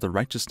seal of the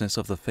righteousness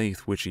of the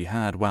faith which he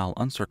had while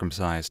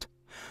uncircumcised,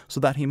 so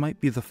that he might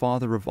be the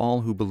father of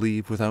all who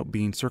believe without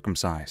being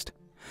circumcised,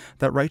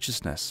 that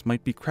righteousness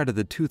might be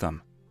credited to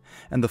them,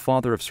 and the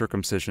father of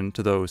circumcision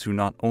to those who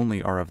not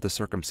only are of the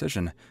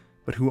circumcision,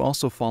 but who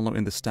also follow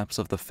in the steps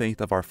of the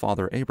faith of our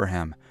father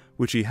Abraham,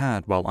 which he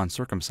had while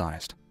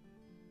uncircumcised.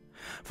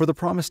 For the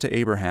promise to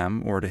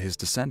Abraham or to his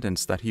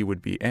descendants that he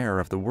would be heir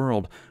of the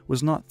world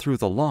was not through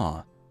the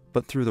law,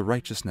 but through the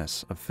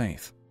righteousness of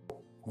faith.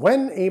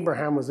 When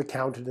Abraham was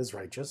accounted as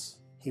righteous,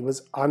 he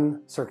was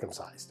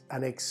uncircumcised,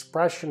 an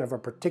expression of a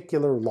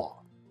particular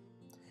law.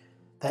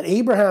 That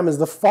Abraham is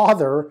the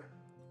father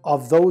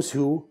of those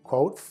who,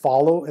 quote,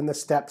 follow in the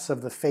steps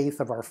of the faith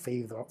of our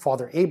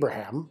father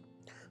Abraham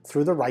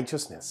through the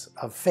righteousness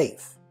of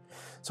faith.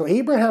 So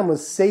Abraham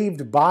was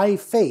saved by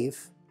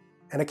faith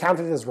and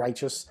accounted as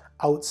righteous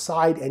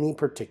outside any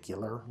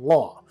particular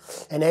law.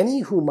 And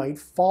any who might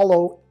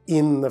follow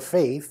in the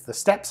faith, the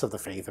steps of the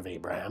faith of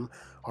Abraham,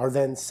 are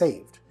then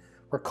saved.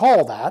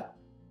 Recall that,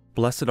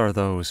 Blessed are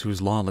those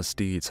whose lawless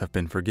deeds have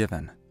been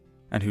forgiven,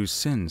 and whose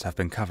sins have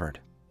been covered.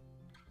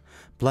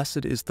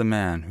 Blessed is the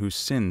man whose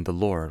sin the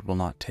Lord will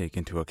not take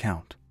into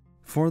account.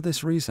 For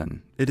this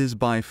reason, it is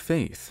by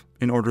faith,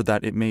 in order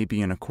that it may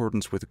be in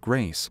accordance with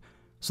grace,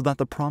 so that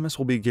the promise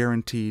will be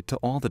guaranteed to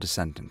all the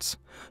descendants,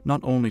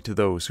 not only to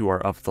those who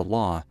are of the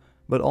law,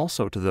 but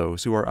also to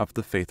those who are of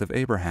the faith of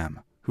Abraham,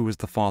 who is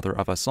the father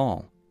of us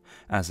all.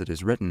 As it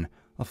is written,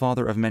 a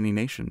father of many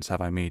nations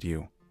have I made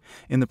you,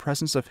 in the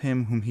presence of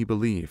him whom he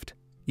believed,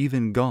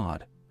 even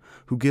God,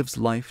 who gives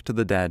life to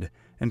the dead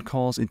and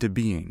calls into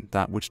being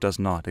that which does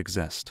not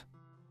exist.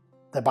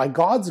 That by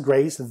God's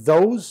grace,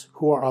 those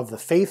who are of the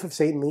faith of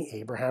saintly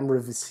Abraham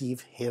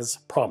receive his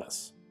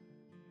promise.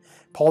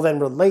 Paul then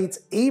relates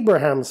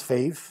Abraham's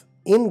faith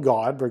in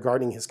God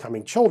regarding his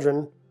coming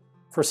children,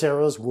 for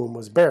Sarah's womb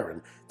was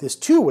barren. This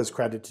too was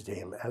credited to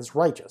him as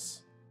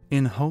righteous.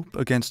 In hope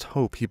against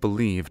hope he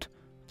believed,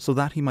 so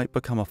that he might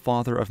become a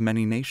father of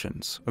many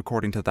nations,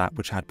 according to that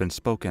which had been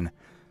spoken,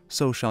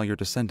 so shall your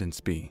descendants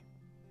be.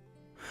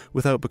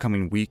 Without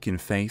becoming weak in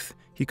faith,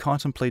 he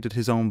contemplated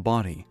his own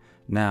body,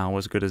 now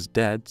as good as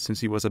dead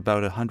since he was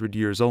about 100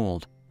 years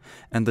old,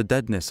 and the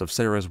deadness of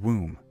Sarah's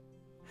womb.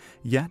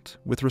 Yet,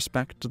 with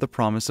respect to the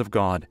promise of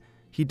God,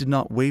 he did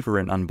not waver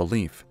in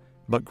unbelief,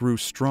 but grew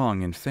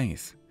strong in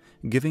faith,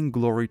 giving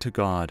glory to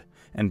God,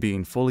 and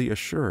being fully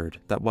assured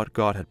that what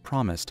God had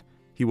promised,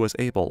 he was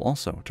able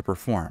also to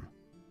perform.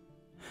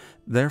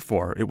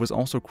 Therefore it was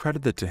also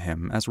credited to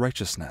him as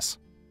righteousness.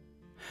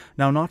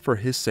 Now not for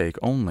his sake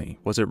only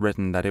was it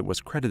written that it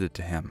was credited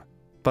to him,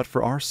 but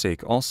for our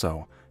sake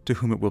also, to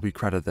whom it will be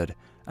credited,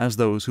 as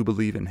those who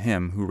believe in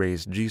him who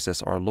raised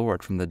Jesus our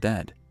Lord from the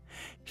dead,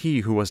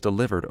 he who was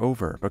delivered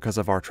over because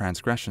of our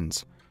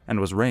transgressions,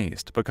 and was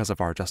raised because of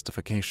our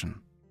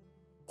justification.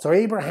 So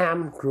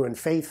Abraham grew in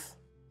faith,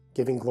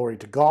 giving glory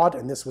to God,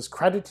 and this was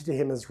credited to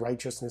him as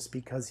righteousness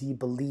because he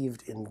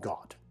believed in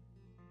God.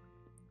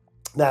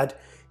 That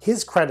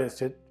his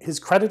credit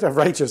of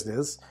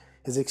righteousness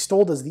is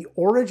extolled as the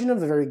origin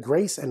of the very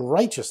grace and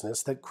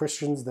righteousness that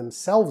Christians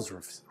themselves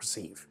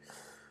receive.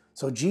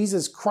 So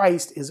Jesus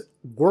Christ is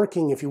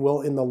working, if you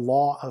will, in the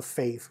law of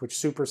faith, which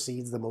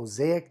supersedes the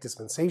Mosaic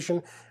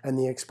dispensation and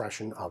the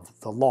expression of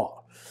the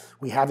law.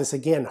 We have this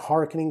again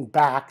hearkening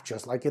back,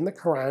 just like in the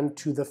Qur'an,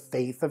 to the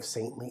faith of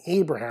saintly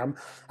Abraham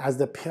as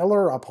the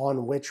pillar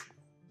upon which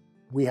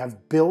we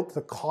have built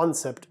the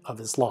concept of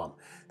Islam,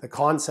 the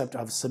concept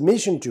of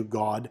submission to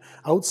God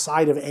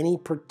outside of any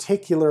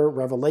particular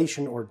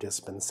revelation or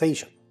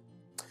dispensation.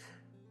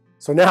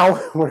 So now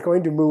we're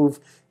going to move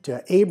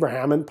to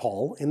Abraham and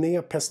Paul in the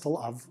Epistle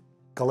of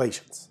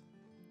Galatians.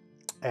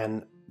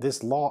 And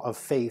this law of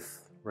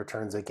faith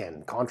returns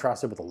again,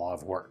 contrasted with the law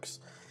of works.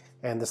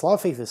 And this law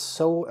of faith is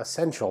so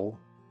essential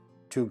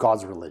to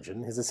God's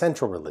religion, his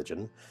essential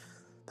religion,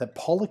 that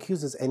Paul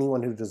accuses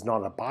anyone who does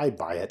not abide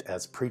by it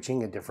as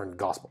preaching a different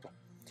gospel.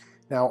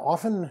 Now,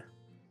 often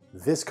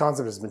this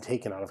concept has been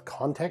taken out of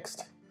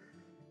context,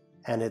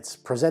 and it's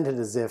presented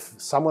as if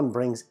someone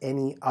brings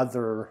any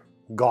other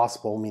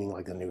gospel, meaning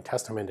like the New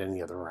Testament,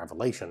 any other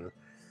revelation,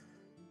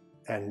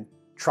 and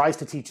tries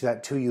to teach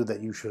that to you,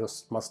 that you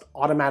must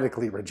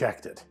automatically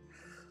reject it.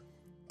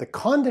 The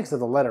context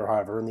of the letter,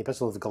 however, in the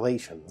Epistle of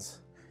Galatians,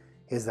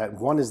 is that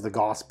one is the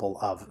gospel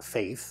of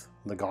faith,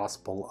 the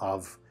gospel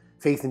of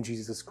faith in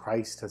Jesus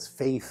Christ as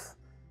faith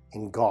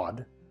in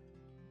God,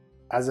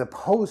 as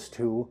opposed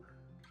to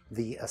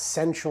the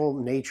essential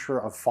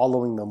nature of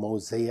following the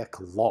Mosaic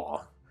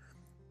law,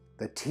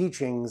 the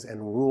teachings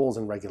and rules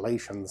and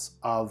regulations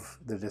of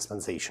the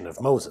dispensation of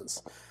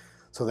Moses.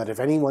 So that if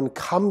anyone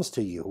comes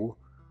to you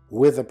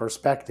with a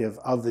perspective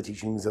of the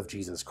teachings of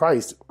Jesus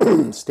Christ,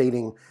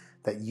 stating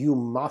that you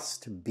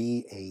must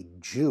be a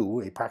Jew,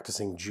 a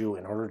practicing Jew,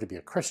 in order to be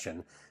a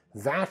Christian,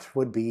 that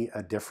would be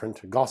a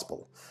different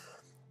gospel.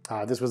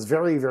 This was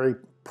very, very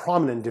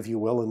prominent, if you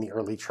will, in the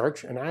early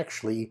church, and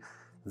actually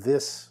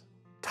this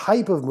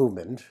type of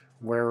movement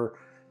where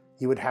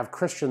you would have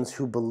Christians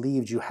who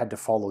believed you had to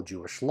follow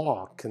Jewish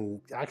law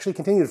can actually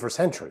continued for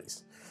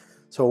centuries.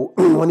 So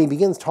when he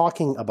begins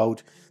talking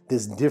about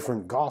this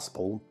different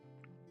gospel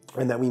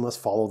and that we must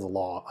follow the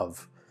law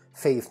of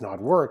faith, not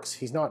works,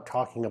 he's not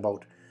talking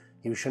about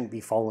you shouldn't be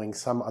following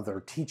some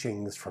other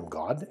teachings from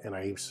God. And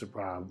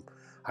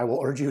I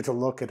will urge you to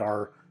look at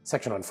our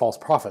section on false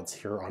prophets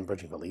here on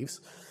Bridging Beliefs.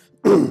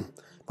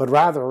 But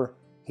rather,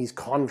 he's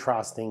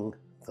contrasting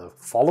the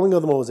following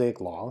of the Mosaic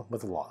law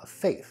with the law of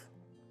faith.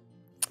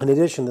 In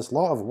addition, this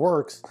law of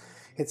works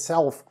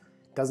itself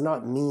does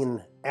not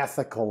mean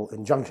ethical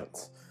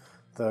injunctions.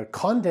 The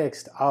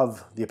context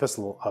of the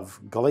Epistle of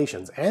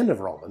Galatians and of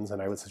Romans,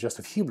 and I would suggest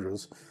of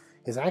Hebrews,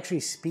 is actually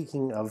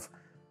speaking of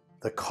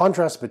the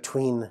contrast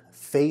between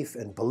faith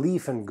and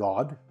belief in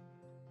God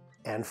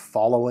and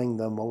following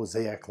the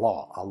Mosaic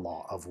law, a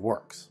law of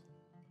works.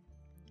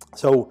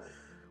 So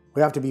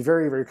we have to be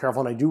very, very careful,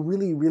 and I do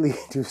really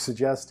do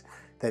suggest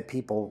that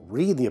people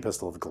read the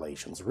Epistle of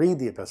Galatians, read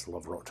the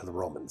Epistle to the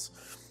Romans,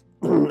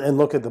 and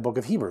look at the book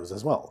of Hebrews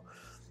as well.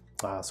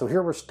 So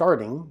here we're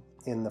starting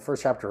in the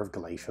first chapter of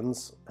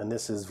Galatians, and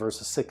this is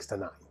verses 6 to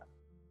 9.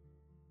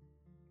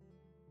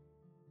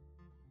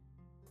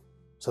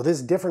 So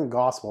this different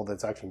gospel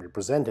that's actually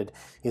represented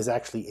is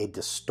actually a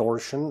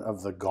distortion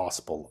of the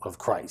gospel of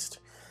Christ.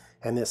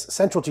 And this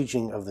central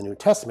teaching of the New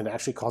Testament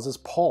actually causes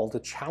Paul to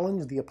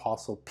challenge the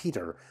apostle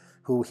Peter,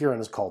 who herein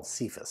is called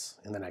Cephas,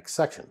 in the next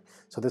section.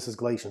 So this is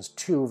Galatians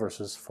 2,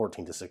 verses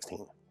 14 to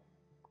 16.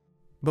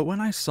 But when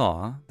I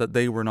saw that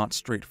they were not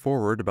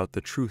straightforward about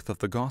the truth of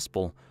the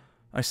gospel,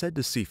 I said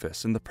to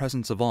Cephas in the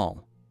presence of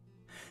all,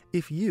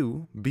 "If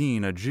you,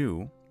 being a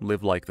Jew,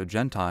 live like the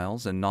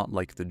Gentiles and not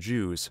like the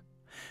Jews,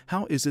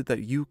 how is it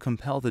that you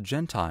compel the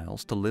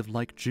Gentiles to live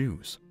like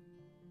Jews?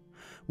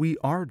 We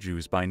are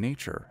Jews by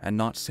nature, and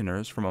not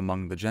sinners from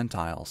among the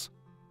Gentiles.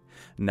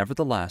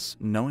 Nevertheless,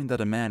 knowing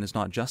that a man is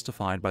not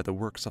justified by the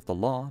works of the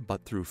law,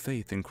 but through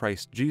faith in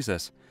Christ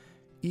Jesus,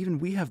 even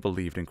we have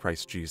believed in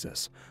Christ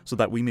Jesus, so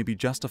that we may be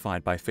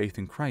justified by faith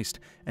in Christ,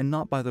 and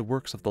not by the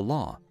works of the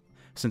law,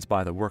 since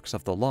by the works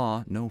of the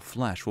law no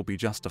flesh will be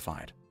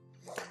justified."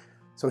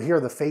 So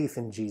here the faith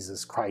in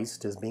Jesus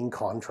Christ is being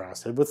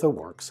contrasted with the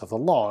works of the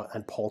law,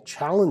 and Paul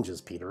challenges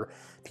Peter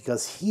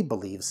because he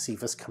believes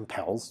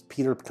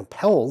Peter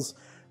compels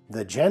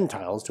the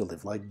Gentiles to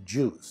live like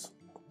Jews.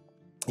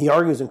 He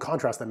argues in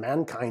contrast that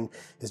mankind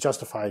is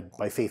justified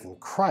by faith in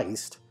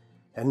Christ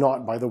and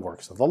not by the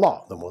works of the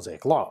law, the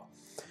Mosaic law.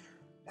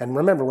 And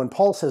remember, when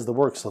Paul says the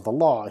works of the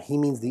law, he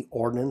means the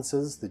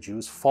ordinances the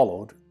Jews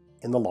followed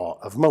in the law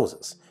of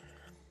Moses.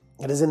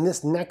 It is in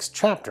this next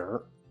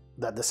chapter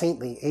that the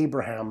saintly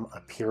Abraham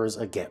appears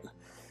again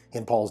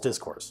in Paul's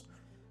discourse.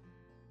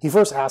 He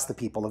first asked the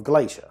people of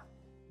Galatia,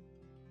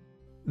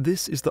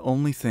 "This is the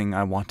only thing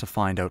I want to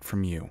find out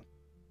from you.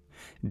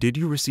 Did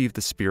you receive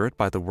the Spirit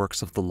by the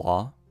works of the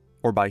law,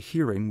 or by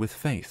hearing with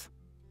faith?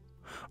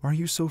 Are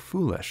you so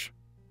foolish?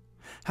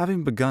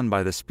 Having begun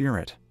by the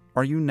Spirit,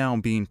 are you now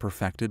being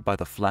perfected by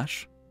the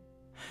flesh?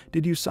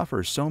 Did you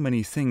suffer so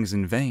many things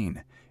in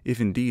vain,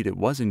 if indeed it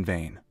was in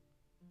vain?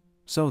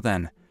 So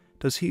then,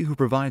 does he who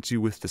provides you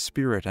with the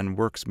Spirit and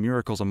works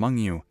miracles among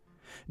you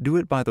do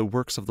it by the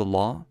works of the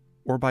law,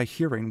 or by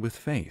hearing with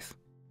faith?"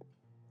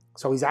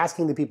 So he's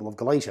asking the people of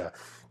Galatia,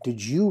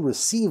 did you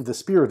receive the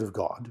Spirit of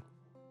God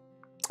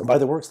by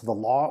the works of the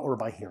law or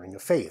by hearing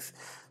of faith?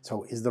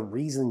 So is the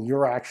reason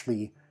you're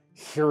actually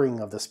hearing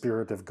of the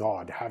Spirit of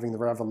God, having the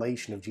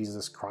revelation of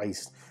Jesus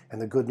Christ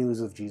and the good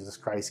news of Jesus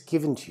Christ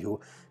given to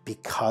you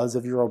because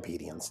of your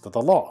obedience to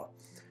the law?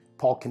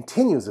 Paul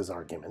continues his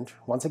argument,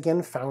 once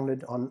again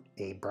founded on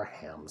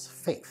Abraham's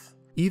faith.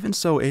 "Even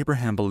so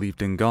Abraham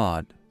believed in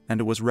God, and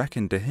it was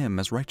reckoned to him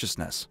as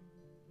righteousness.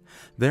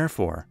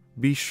 Therefore,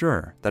 be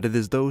sure that it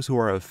is those who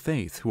are of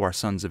faith who are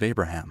sons of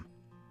Abraham.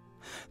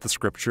 The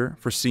Scripture,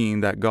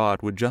 foreseeing that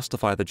God would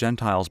justify the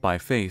Gentiles by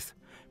faith,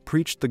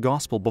 preached the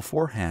gospel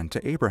beforehand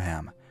to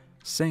Abraham,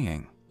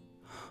 saying,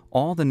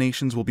 'All the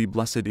nations will be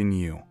blessed in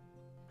you.'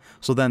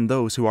 So then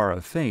those who are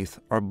of faith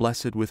are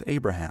blessed with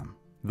Abraham,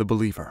 the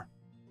believer."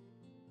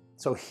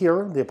 So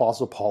here the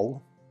Apostle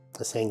Paul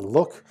is saying,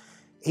 look,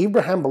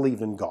 Abraham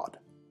believed in God,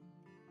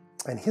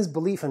 and his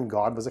belief in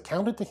God was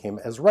accounted to him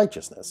as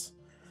righteousness,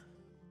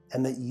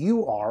 and that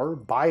you are,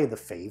 by the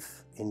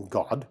faith in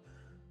God,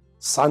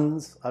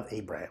 sons of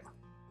Abraham.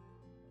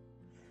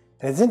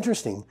 And it's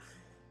interesting,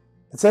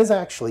 it says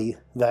actually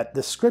that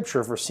the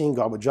Scripture foreseeing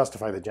God would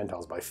justify the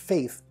Gentiles by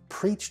faith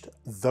preached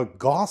the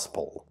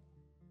gospel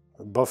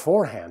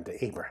beforehand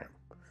to Abraham.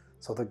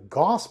 So the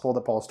gospel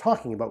that Paul's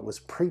talking about was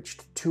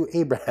preached to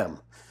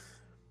Abraham,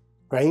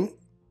 right?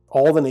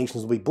 All the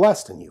nations will be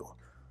blessed in you.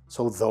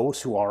 So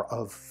those who are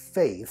of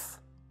faith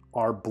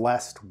are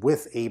blessed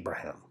with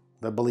Abraham,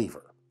 the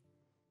believer.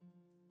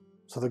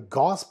 So the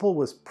gospel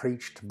was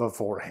preached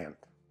beforehand,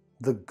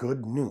 the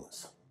good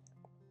news.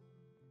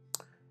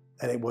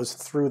 And it was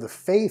through the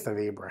faith of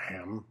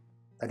Abraham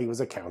that he was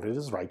accounted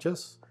as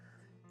righteous.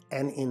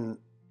 And in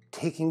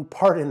taking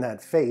part in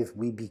that faith,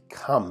 we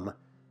become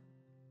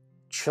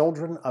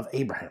children of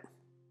Abraham.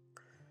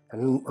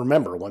 And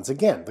remember, once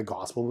again, the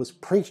gospel was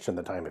preached in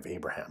the time of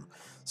Abraham.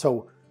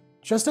 So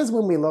just as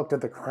when we looked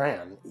at the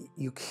Qur'an,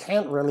 you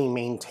can't really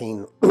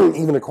maintain,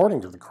 even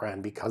according to the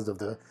Qur'an, because of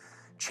the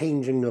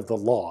changing of the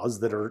laws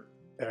that are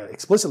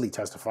explicitly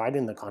testified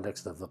in the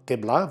context of the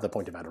Qibla, the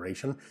point of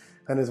adoration,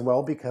 and as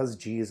well because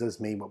Jesus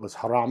made what was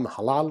haram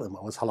halal and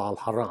what was halal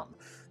haram,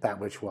 that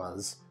which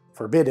was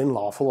forbidden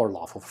lawful or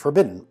lawful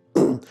forbidden.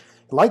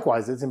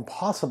 Likewise, it's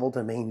impossible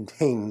to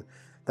maintain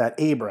that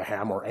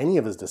Abraham or any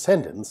of his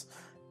descendants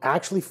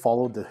actually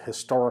followed the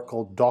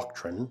historical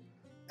doctrine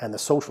and the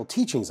social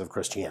teachings of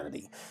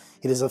Christianity.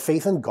 It is a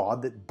faith in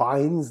God that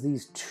binds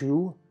these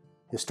two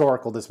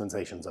historical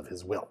dispensations of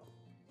his will.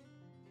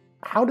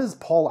 How does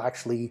Paul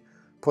actually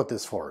put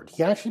this forward?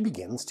 He actually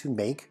begins to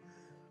make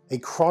a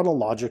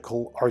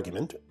chronological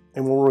argument,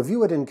 and we'll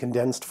review it in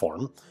condensed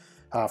form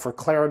for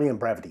clarity and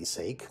brevity's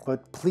sake,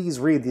 but please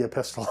read the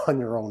epistle on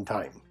your own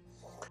time.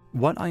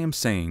 "What I am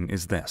saying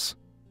is this.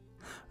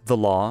 The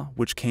law,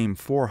 which came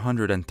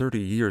 430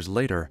 years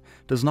later,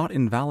 does not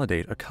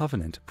invalidate a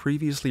covenant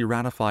previously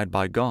ratified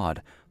by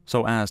God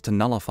so as to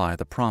nullify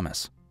the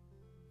promise.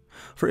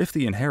 For if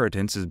the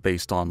inheritance is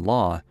based on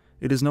law,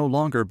 it is no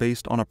longer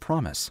based on a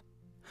promise.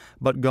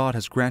 but God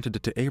has granted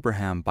it to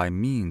Abraham by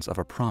means of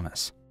a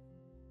promise.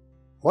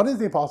 What is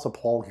the Apostle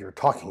Paul here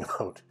talking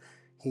about?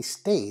 He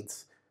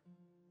states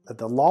that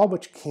the law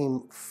which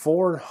came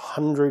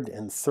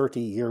 430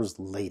 years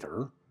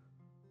later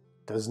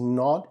does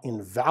not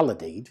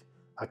invalidate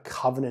a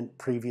covenant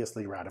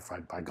previously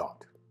ratified by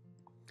God.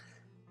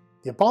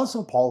 The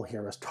Apostle Paul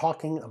here is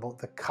talking about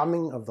the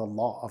coming of the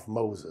law of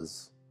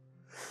Moses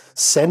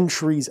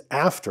centuries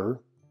after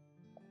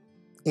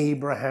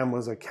Abraham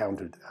was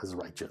accounted as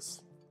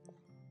righteous.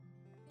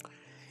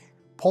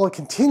 Paul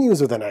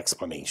continues with an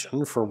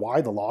explanation for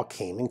why the law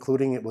came,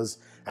 including it was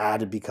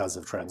added because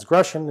of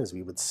transgression, as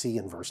we would see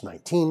in verse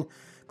 19,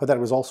 but that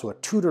it was also a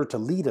tutor to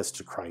lead us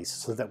to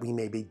Christ so that we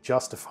may be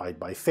justified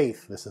by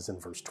faith. This is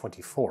in verse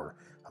 24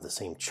 of the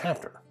same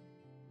chapter.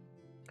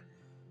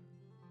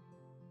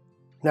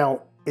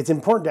 Now, it's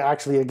important to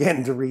actually,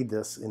 again, to read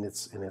this in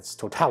its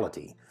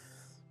totality.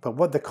 But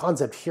what the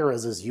concept here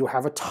is you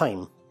have a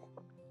time,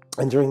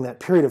 and during that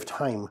period of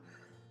time,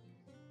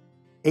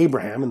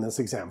 Abraham, in this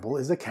example,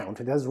 is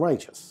accounted as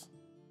righteous.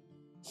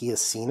 He is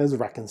seen as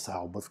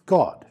reconciled with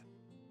God.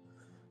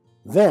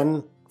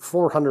 Then,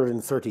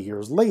 430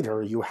 years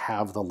later, you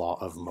have the law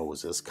of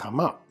Moses come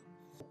up.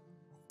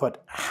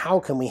 But how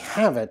can we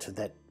have it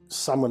that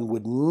someone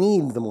would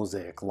need the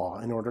Mosaic law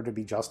in order to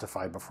be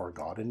justified before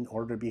God, in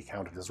order to be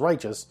accounted as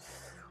righteous,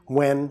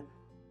 when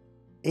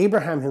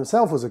Abraham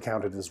himself was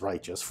accounted as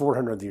righteous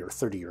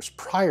 430 years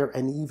prior,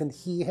 and even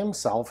he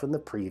himself in the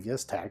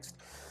previous text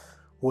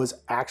was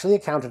actually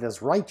accounted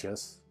as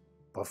righteous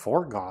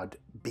before God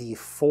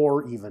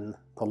before even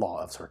the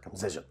law of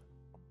circumcision,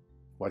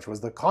 which was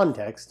the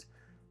context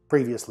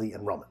previously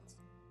in Romans.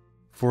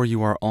 For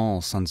you are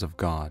all sons of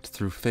God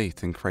through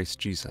faith in Christ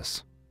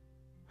Jesus.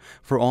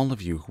 For all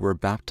of you who were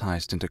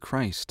baptized into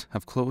Christ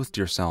have clothed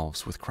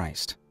yourselves with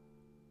Christ.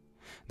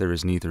 There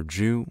is neither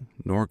Jew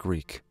nor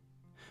Greek.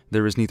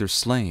 There is neither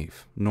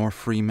slave nor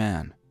free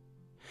man.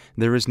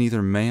 There is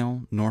neither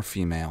male nor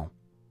female.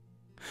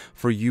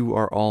 For you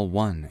are all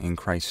one in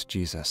Christ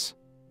Jesus.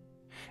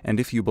 And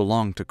if you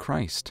belong to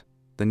Christ,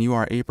 then you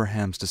are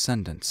Abraham's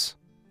descendants,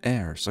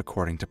 heirs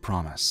according to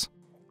promise.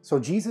 So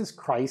Jesus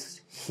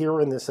Christ, here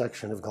in this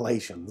section of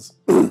Galatians,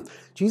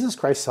 Jesus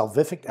Christ's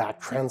salvific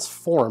act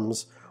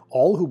transforms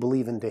all who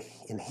believe in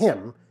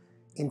him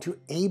into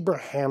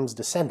Abraham's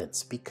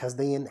descendants because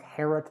they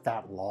inherit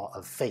that law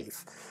of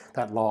faith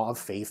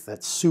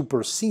that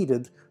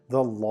superseded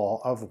the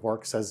law of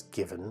works as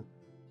given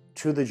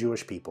to the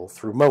Jewish people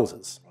through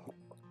Moses.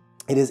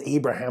 It is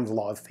Abraham's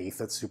law of faith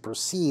that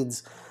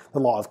supersedes the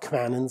law of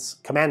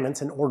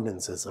commandments and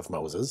ordinances of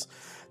Moses.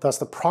 Thus,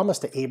 the promise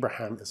to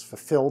Abraham is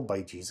fulfilled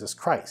by Jesus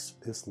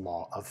Christ, this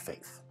law of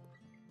faith.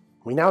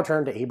 We now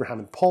turn to Abraham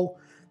and Paul,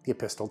 the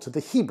Epistle to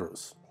the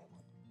Hebrews.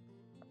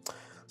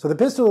 So the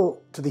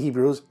Epistle to the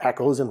Hebrews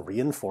echoes and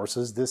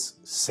reinforces this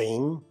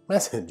same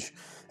message,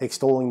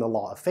 extolling the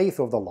law of faith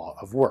over the law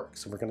of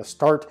works. And we're going to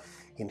start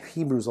in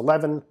Hebrews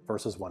 11,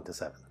 verses 1 to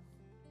 7.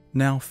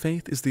 Now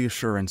faith is the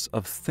assurance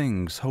of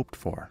things hoped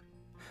for,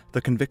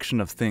 the conviction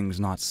of things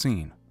not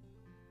seen.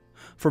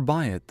 For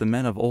by it the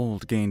men of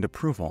old gained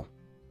approval.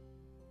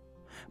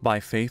 By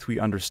faith we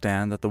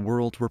understand that the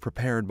worlds were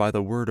prepared by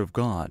the word of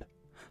God,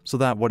 so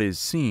that what is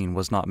seen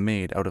was not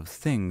made out of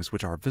things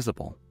which are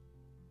visible.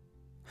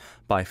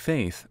 By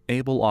faith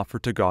Abel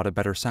offered to God a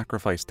better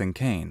sacrifice than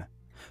Cain,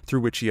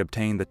 through which he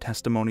obtained the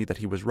testimony that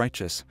he was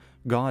righteous,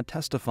 God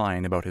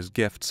testifying about his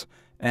gifts,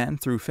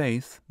 and through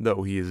faith,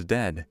 though he is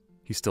dead,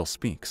 he still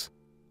speaks.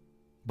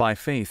 By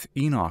faith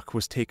Enoch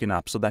was taken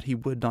up so that he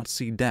would not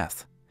see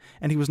death,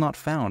 and he was not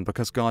found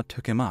because God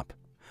took him up,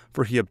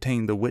 for he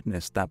obtained the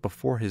witness that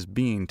before his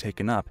being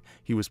taken up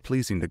he was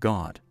pleasing to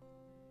God.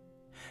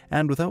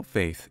 And without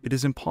faith it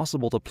is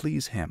impossible to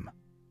please him.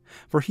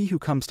 For he who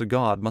comes to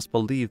God must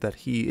believe that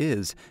he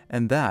is,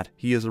 and that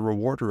he is a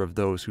rewarder of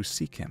those who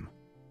seek him.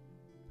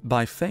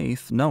 By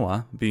faith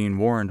Noah, being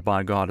warned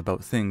by God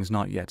about things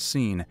not yet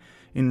seen,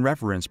 in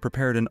reverence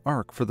prepared an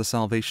ark for the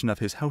salvation of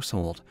his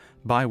household,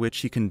 by which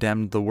he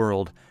condemned the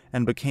world,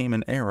 and became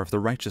an heir of the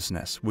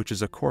righteousness which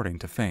is according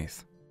to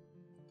faith.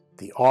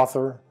 The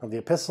author of the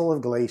Epistle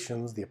of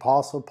Galatians, the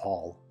Apostle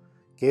Paul,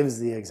 gives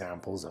the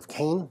examples of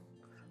Cain,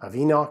 of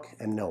Enoch,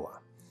 and Noah.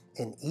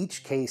 In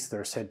each case,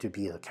 they're said to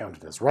be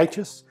accounted as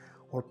righteous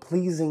or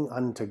pleasing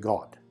unto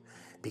God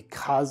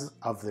because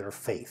of their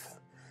faith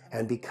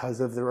and because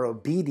of their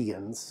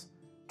obedience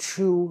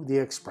to the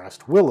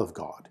expressed will of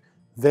God,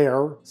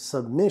 their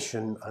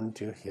submission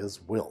unto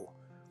his will.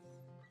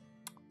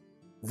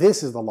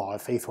 This is the law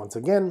of faith once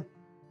again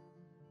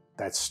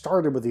that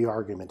started with the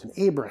argument in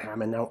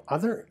Abraham, and now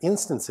other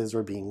instances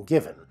are being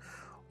given,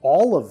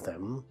 all of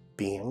them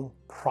being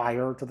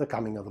prior to the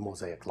coming of the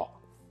Mosaic law.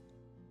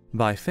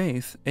 By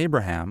faith,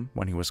 Abraham,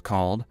 when he was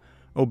called,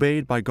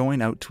 obeyed by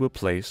going out to a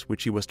place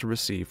which he was to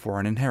receive for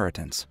an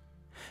inheritance.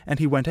 And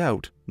he went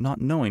out, not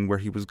knowing where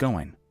he was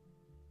going.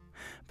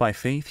 By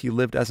faith he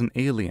lived as an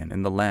alien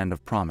in the land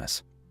of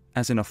promise,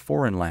 as in a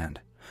foreign land,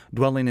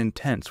 dwelling in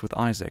tents with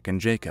Isaac and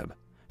Jacob,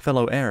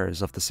 fellow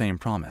heirs of the same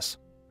promise.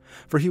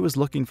 For he was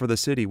looking for the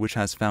city which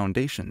has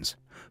foundations,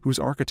 whose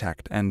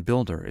architect and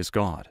builder is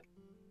God.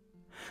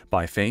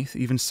 By faith,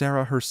 even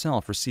Sarah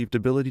herself received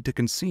ability to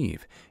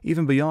conceive,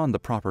 even beyond the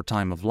proper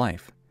time of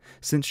life,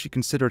 since she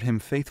considered him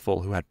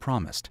faithful who had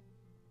promised.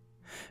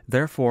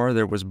 Therefore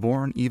there was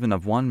born even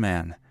of one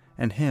man,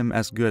 and him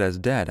as good as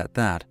dead at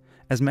that,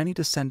 as many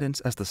descendants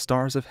as the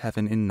stars of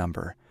heaven in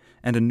number,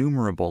 and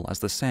innumerable as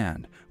the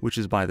sand which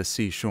is by the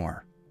sea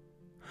shore.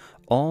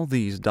 All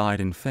these died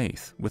in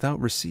faith,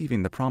 without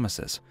receiving the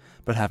promises,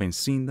 but having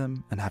seen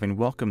them, and having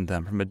welcomed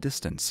them from a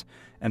distance,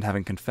 and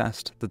having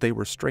confessed that they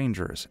were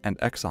strangers and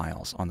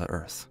exiles on the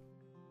earth.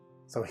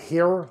 So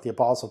here the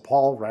Apostle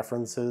Paul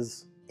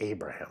references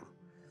Abraham,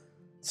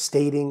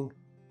 stating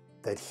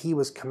that he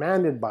was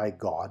commanded by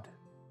God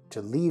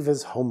to leave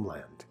his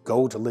homeland,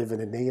 go to live in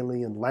an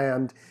alien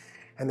land,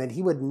 and that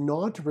he would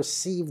not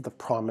receive the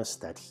promise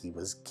that he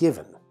was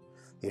given,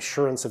 the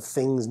assurance of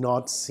things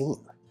not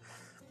seen.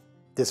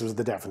 This was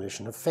the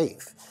definition of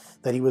faith,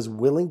 that he was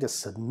willing to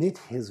submit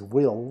his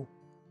will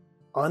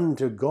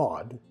unto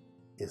God,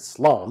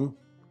 Islam,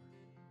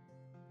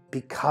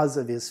 because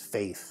of his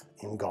faith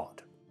in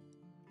God.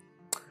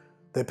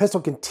 The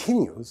epistle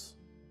continues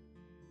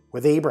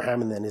with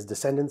Abraham and then his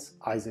descendants,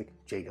 Isaac,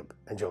 Jacob,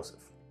 and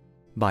Joseph.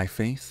 By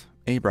faith,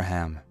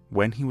 Abraham,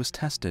 when he was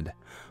tested,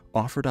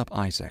 offered up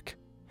Isaac,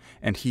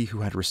 and he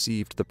who had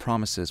received the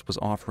promises was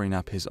offering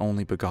up his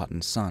only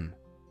begotten son.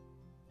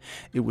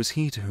 It was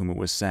he to whom it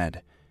was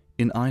said,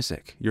 "In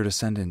Isaac your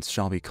descendants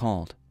shall be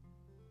called."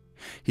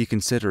 He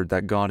considered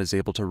that God is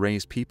able to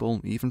raise people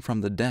even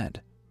from the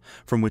dead,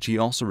 from which he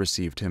also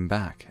received him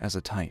back as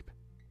a type.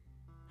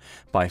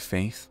 By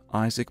faith,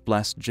 Isaac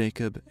blessed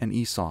Jacob and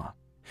Esau,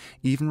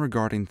 even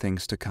regarding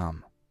things to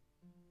come.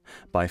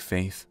 By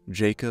faith,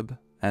 Jacob,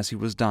 as he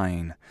was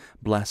dying,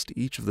 blessed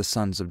each of the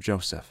sons of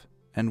Joseph,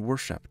 and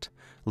worshipped,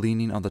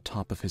 leaning on the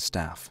top of his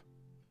staff.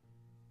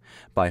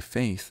 By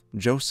faith,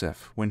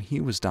 Joseph, when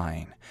he was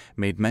dying,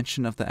 made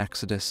mention of the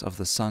exodus of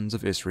the sons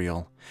of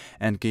Israel,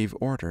 and gave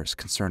orders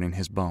concerning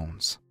his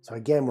bones. So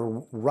again,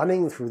 we're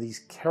running through these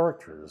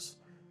characters,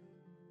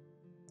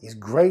 these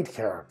great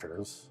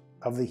characters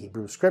of the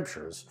Hebrew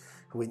Scriptures,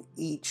 who in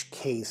each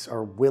case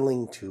are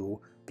willing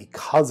to,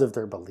 because of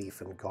their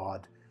belief in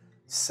God,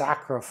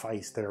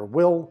 sacrifice their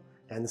will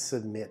and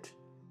submit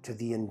to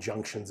the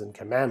injunctions and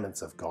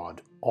commandments of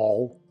God,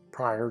 all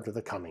prior to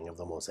the coming of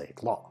the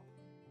Mosaic Law.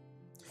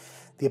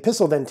 The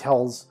epistle then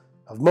tells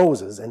of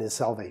Moses and his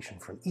salvation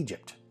from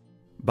Egypt.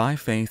 By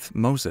faith,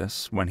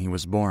 Moses, when he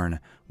was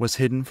born, was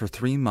hidden for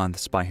 3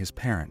 months by his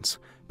parents,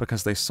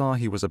 because they saw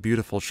he was a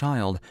beautiful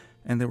child,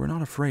 and they were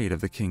not afraid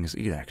of the king's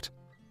edict.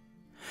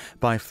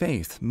 By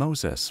faith,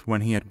 Moses,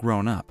 when he had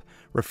grown up,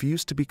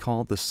 refused to be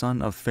called the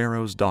son of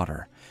Pharaoh's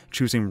daughter,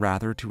 choosing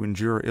rather to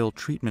endure ill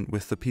treatment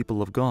with the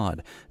people of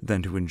God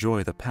than to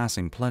enjoy the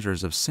passing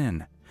pleasures of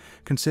sin,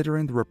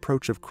 considering the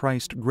reproach of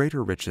Christ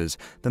greater riches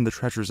than the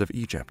treasures of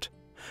Egypt,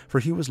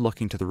 for he was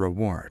looking to the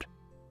reward.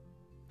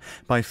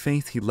 By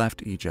faith he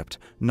left Egypt,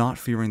 not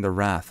fearing the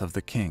wrath of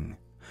the king,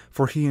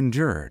 for he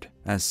endured,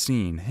 as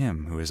seeing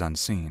him who is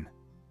unseen.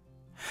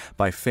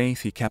 By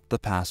faith he kept the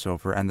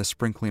Passover and the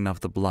sprinkling of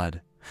the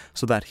blood,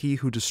 so that he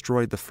who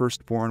destroyed the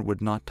firstborn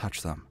would not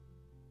touch them.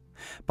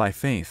 By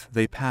faith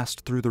they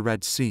passed through the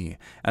Red Sea,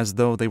 as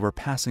though they were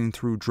passing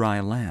through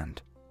dry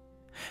land.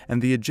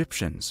 And the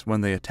Egyptians,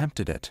 when they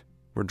attempted it,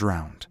 were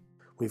drowned.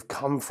 We've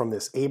come from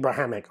this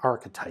Abrahamic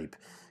archetype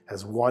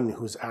as one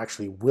who's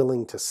actually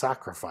willing to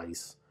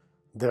sacrifice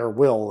their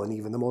will and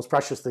even the most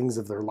precious things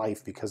of their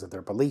life because of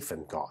their belief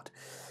in God.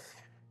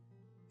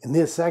 In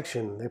this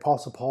section, the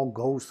Apostle Paul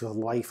goes through the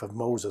life of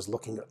Moses,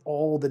 looking at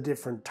all the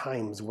different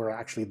times where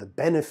actually the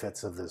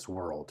benefits of this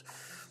world,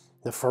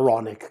 the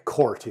Pharaonic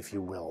court, if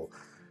you will,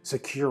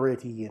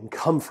 security and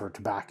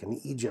comfort back in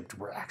Egypt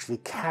were actually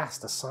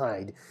cast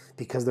aside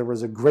because there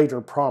was a greater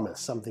promise,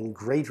 something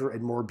greater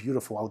and more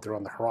beautiful out there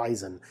on the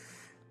horizon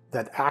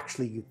that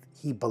actually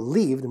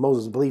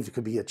Moses believed it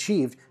could be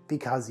achieved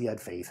because he had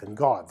faith in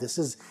God. This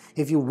is,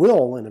 if you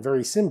will, in a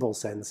very simple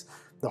sense,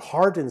 the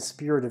heart and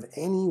spirit of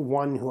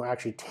anyone who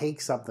actually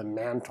takes up the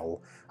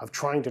mantle of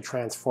trying to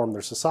transform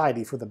their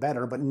society for the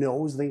better, but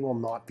knows they will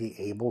not be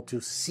able to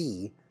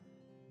see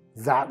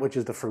that which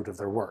is the fruit of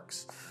their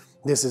works.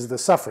 This is the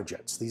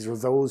suffragettes. These are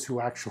those who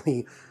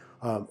actually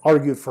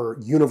argued for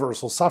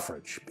universal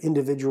suffrage,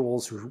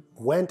 individuals who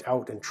went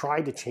out and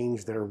tried to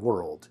change their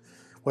world,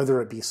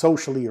 whether it be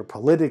socially or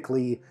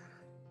politically,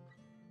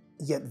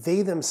 yet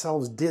they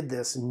themselves did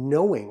this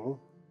knowing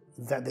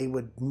that they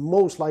would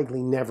most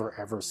likely never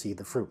ever see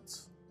the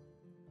fruits.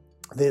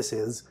 This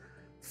is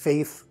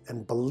faith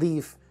and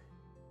belief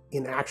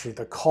in actually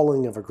the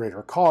calling of a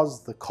greater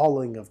cause, the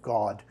calling of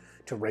God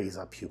to raise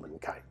up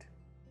humankind.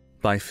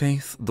 By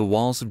faith, the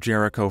walls of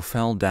Jericho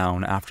fell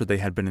down after they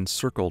had been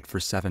encircled for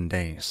 7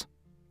 days.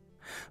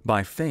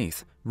 By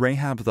faith,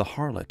 Rahab the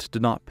harlot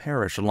did not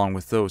perish along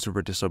with those who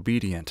were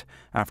disobedient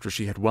after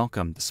she had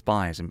welcomed the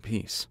spies in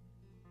peace.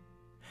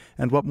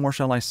 And what more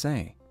shall I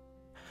say?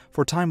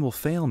 For time will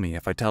fail me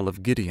if I tell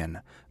of Gideon,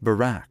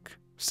 Barak,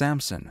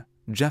 Samson,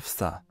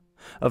 Jephthah,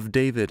 of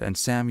David and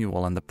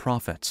Samuel and the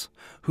prophets,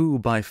 who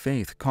by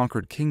faith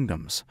conquered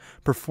kingdoms,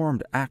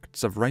 performed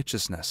acts of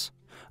righteousness,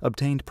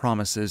 obtained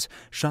promises,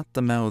 shut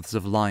the mouths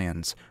of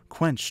lions,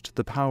 quenched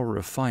the power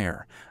of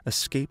fire,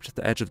 escaped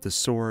the edge of the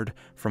sword,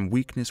 from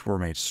weakness were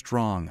made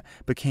strong,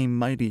 became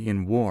mighty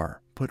in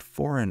war, put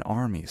foreign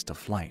armies to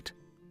flight.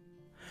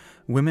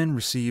 Women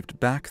received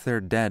back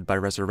their dead by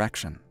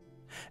resurrection,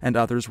 and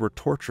others were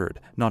tortured,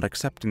 not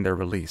accepting their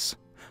release,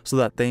 so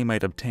that they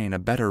might obtain a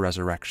better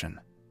resurrection.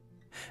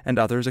 And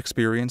others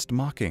experienced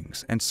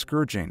mockings and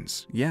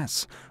scourgings,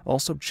 yes,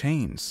 also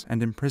chains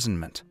and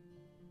imprisonment.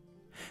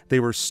 They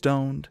were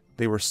stoned,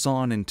 they were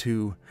sawn in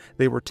two,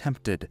 they were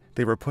tempted,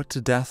 they were put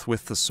to death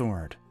with the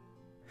sword.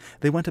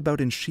 They went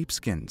about in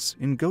sheepskins,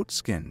 in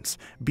goatskins,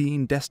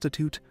 being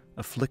destitute,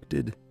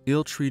 afflicted,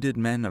 ill-treated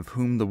men of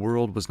whom the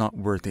world was not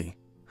worthy,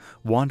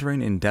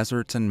 wandering in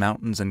deserts and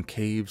mountains and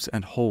caves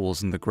and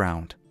holes in the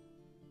ground.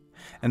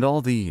 And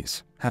all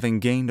these, having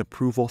gained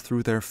approval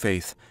through their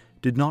faith,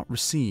 did not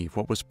receive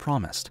what was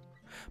promised,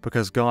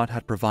 because God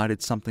had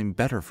provided something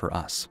better for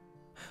us,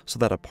 so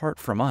that apart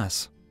from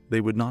us, they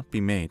would not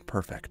be made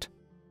perfect.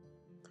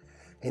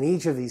 In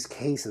each of these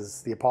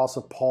cases, the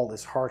Apostle Paul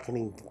is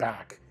hearkening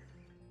back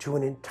to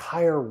an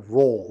entire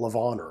roll of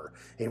honor,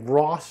 a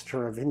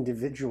roster of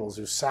individuals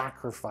who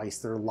sacrifice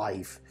their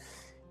life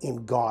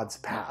in God's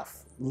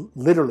path.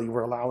 Literally,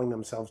 were allowing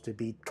themselves to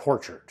be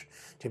tortured,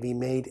 to be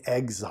made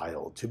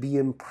exiled, to be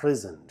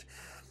imprisoned,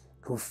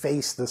 who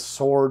face the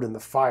sword and the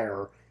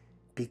fire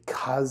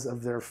because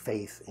of their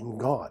faith in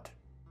God.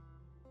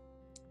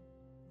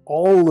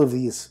 All of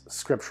these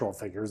scriptural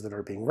figures that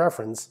are being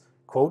referenced,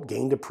 quote,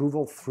 gained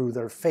approval through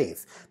their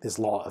faith. This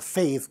law of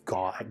faith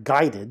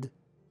guided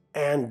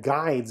and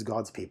guides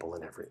God's people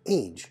in every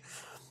age.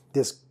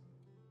 This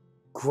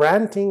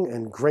granting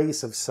and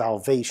grace of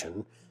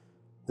salvation,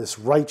 this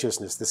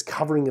righteousness, this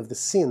covering of the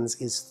sins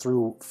is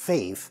through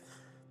faith,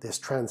 this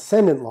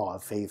transcendent law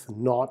of faith,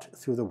 not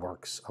through the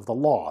works of the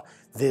law.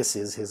 This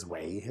is his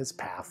way, his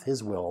path,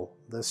 his will,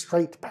 the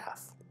straight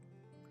path.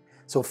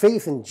 So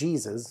faith in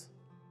Jesus,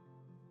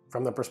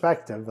 from the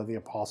perspective of the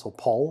Apostle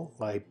Paul,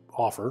 I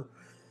offer,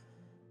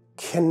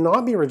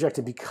 cannot be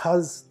rejected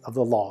because of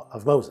the law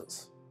of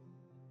Moses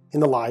in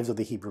the lives of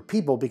the Hebrew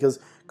people, because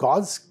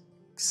God's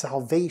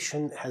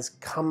salvation has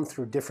come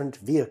through different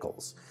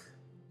vehicles.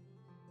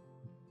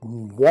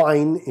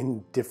 Wine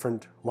in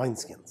different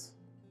wineskins.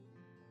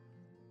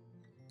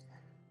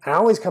 I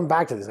always come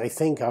back to this. I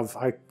think of,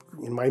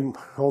 in my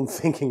own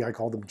thinking, I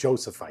call them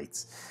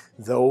Josephites.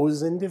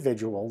 Those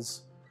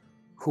individuals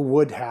who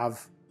would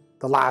have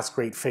the last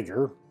great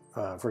figure,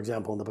 for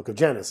example, in the book of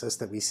Genesis,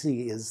 that we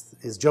see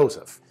is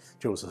Joseph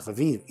of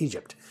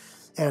Egypt.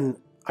 And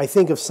I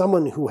think of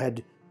someone who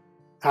had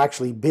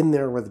actually been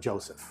there with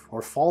Joseph,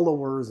 or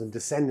followers and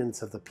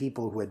descendants of the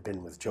people who had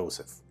been with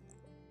Joseph.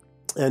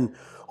 And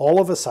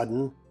all of a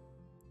sudden,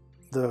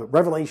 the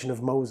revelation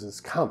of Moses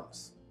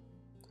comes.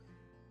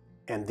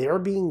 And they're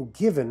being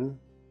given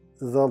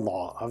the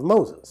law of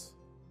Moses,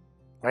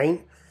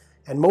 right?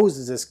 And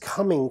Moses is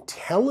coming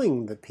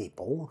telling the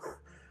people,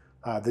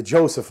 the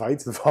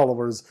Josephites, the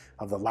followers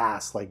of the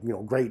last,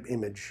 great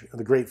image,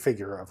 the great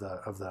figure of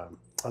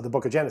the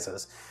book of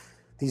Genesis.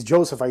 These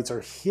Josephites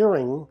are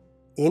hearing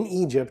in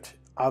Egypt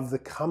of the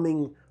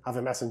coming of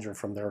a messenger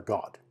from their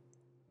God.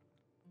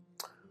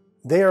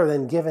 They are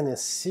then given a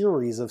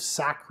series of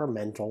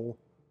sacrificial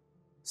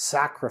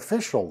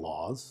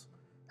laws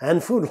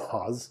and food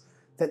laws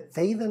that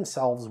they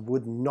themselves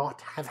would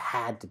not have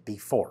had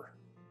before.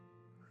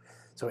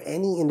 So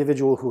any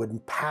individual who had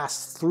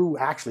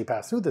actually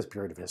passed through this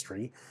period of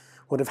history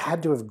would have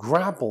had to have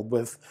grappled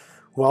with,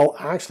 well,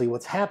 actually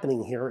what's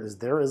happening here is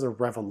there is a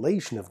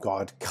revelation of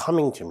God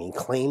coming to me,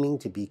 claiming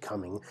to be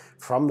coming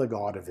from the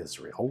God of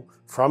Israel,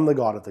 from the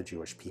God of the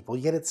Jewish people,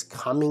 yet it's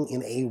coming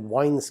in a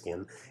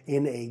wineskin,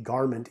 in a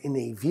garment, in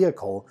a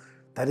vehicle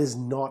that is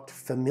not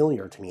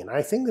familiar to me. And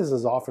I think this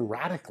is often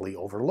radically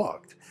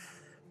overlooked.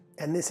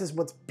 And this is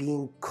what's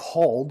being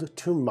called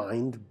to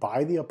mind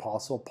by the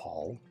Apostle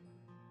Paul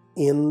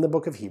in the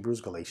book of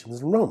Hebrews,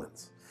 Galatians, and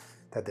Romans,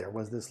 that there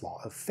was this law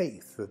of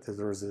faith, that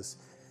there was this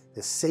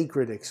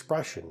sacred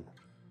expression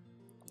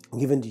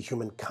given to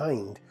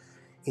humankind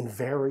in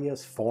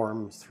various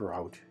forms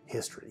throughout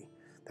history.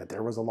 That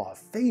there was a law of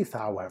faith,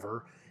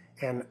 however,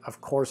 and of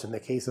course in the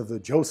case of the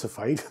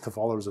Josephite, the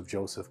followers of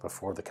Joseph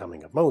before the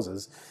coming of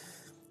Moses,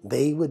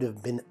 they would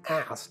have been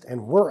asked,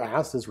 and were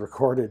asked, as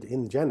recorded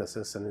in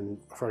Genesis and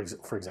for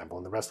example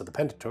in the rest of the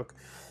Pentateuch,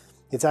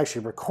 it's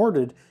actually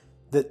recorded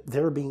that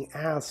they're being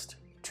asked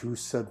to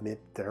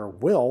submit their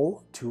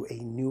will to a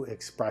new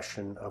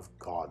expression of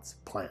God's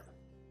plan.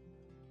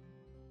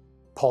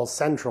 Paul's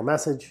central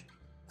message,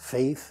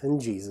 faith in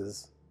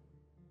Jesus,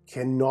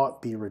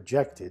 cannot be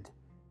rejected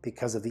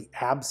because of the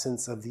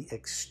absence of the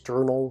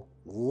external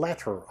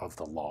letter of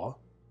the law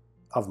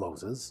of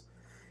Moses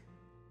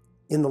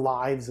in the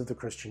lives of the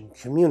Christian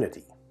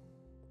community.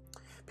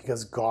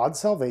 Because God's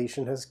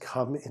salvation has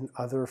come in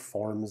other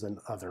forms and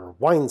other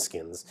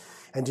wineskins.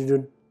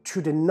 And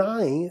to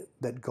deny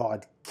that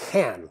God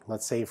can,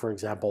 let's say, for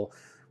example,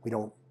 We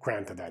don't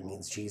grant that that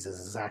means Jesus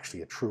is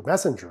actually a true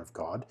messenger of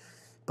God,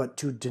 but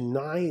to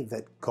deny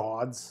that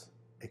God's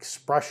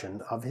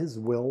expression of his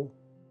will,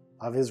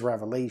 of his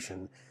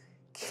revelation,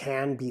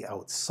 can be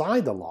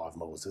outside the law of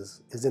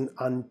Moses is an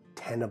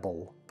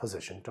untenable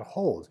position to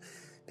hold,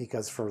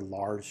 because for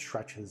large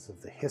stretches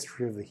of the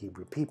history of the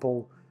Hebrew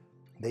people,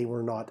 they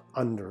were not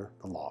under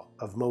the law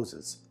of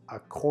Moses,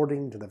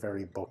 according to the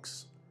very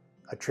books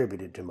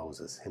attributed to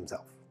Moses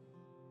himself.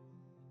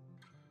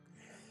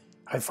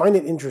 I find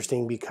it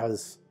interesting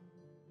because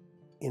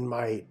in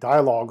my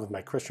dialogue with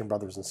my Christian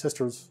brothers and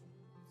sisters,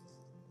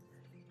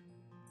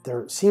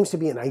 there seems to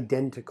be an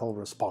identical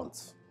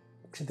response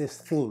to this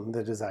theme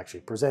that is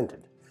actually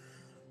presented.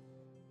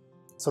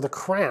 So the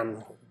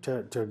Qur'an,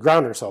 to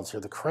ground ourselves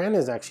here, the Qur'an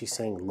is actually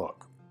saying,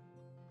 look,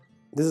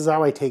 this is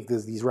how I take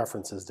these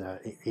references to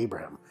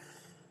Abraham.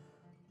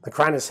 The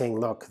Qur'an is saying,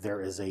 look, there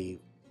is a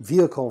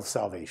vehicle of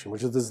salvation,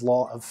 which is this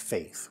law of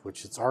faith,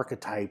 which its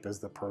archetype is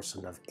the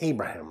person of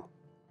Abraham.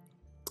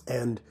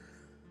 And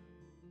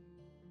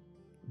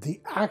the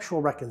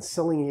actual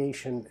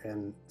reconciliation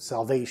and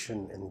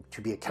salvation and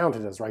to be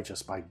accounted as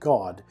righteous by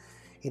God,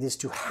 it is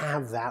to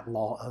have that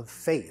law of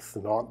faith,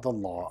 not the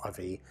law of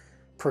a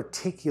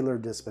particular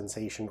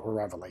dispensation or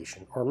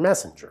revelation or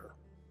messenger.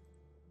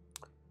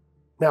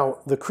 Now,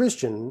 the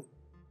Christian,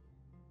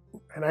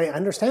 and I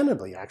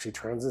understandably actually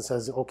turns and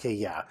says, okay,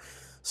 yeah,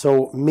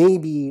 so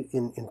maybe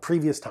in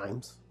previous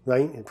times,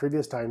 right? In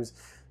previous times,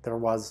 there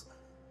was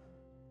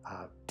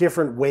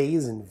different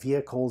ways and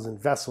vehicles and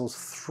vessels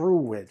through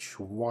which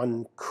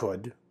one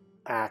could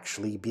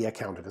actually be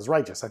accounted as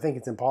righteous. I think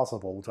it's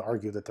impossible to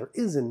argue that there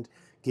isn't,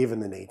 given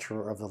the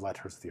nature of the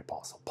letters of the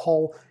Apostle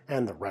Paul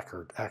and the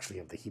record actually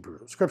of the Hebrew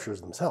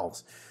Scriptures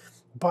themselves.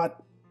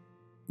 But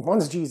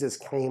once Jesus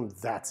came,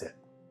 that's it.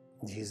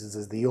 Jesus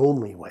is the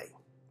only way,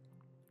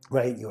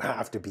 right? You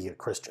have to be a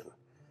Christian.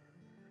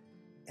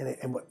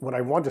 And what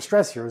I want to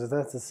stress here is that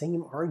that's the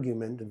same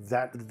argument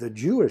that the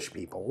Jewish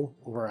people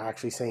were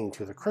actually saying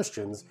to the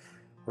Christians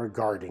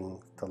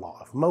regarding the law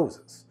of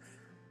Moses.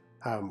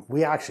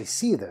 We actually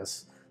see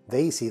this.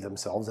 They see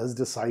themselves as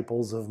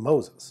disciples of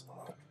Moses,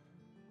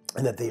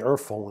 and that they are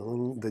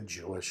following the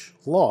Jewish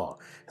law.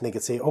 And they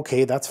could say,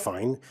 okay, that's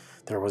fine.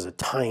 There was a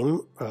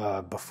time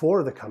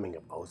before the coming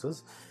of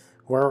Moses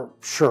where,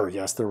 sure,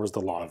 yes, there was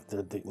the law of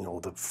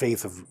the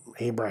faith of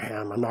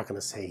Abraham. I'm not going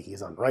to say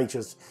he's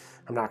unrighteous.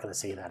 I'm not going to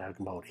say that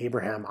about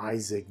Abraham,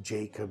 Isaac,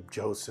 Jacob,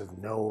 Joseph,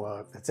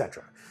 Noah,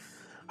 etc.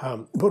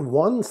 But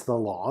once the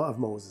law of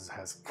Moses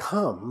has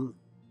come,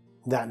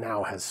 that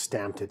now has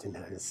stamped it and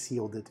has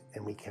sealed it,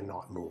 and we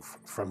cannot move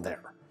from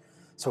there.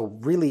 So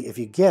really, if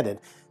you get it,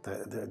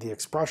 the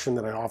expression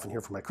that I often hear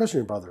from my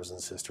Christian brothers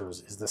and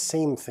sisters is the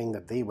same thing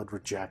that they would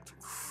reject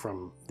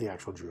from the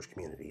actual Jewish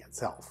community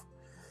itself.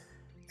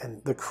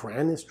 And the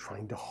Qur'an is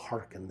trying to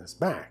hearken this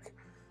back,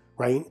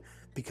 right?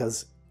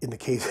 Because in the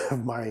case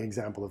of my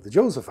example of the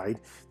Josephite,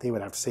 they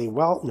would have to say,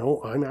 well, no,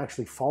 I'm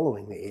actually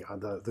following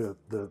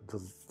the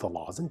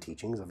laws and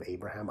teachings of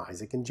Abraham,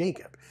 Isaac, and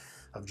Jacob,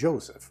 of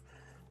Joseph.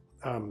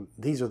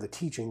 These are the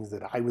teachings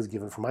that I was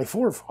given from my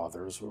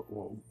forefathers.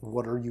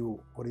 What are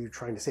you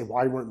trying to say?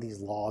 Why weren't these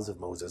laws of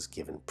Moses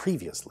given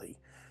previously,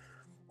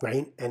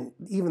 right? And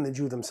even the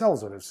Jew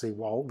themselves would have to say,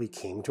 well, we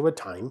came to a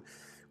time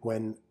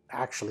when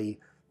actually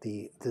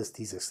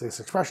this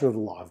expression of the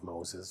law of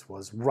Moses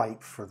was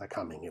ripe for the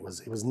coming. It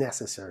was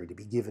necessary to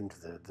be given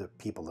to the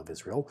people of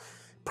Israel.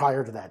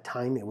 Prior to that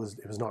time, it was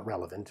not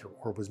relevant,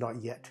 or was not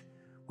yet.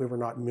 We were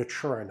not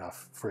mature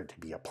enough for it to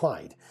be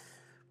applied.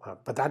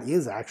 But that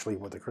is actually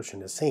what the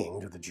Christian is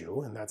saying to the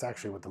Jew, and that's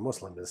actually what the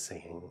Muslim is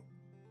saying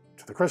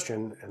to the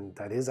Christian, and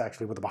that is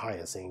actually what the Baha'i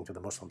is saying to the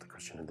Muslim, the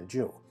Christian, and the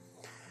Jew.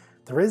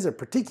 There is a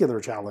particular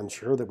challenge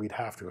here that we'd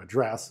have to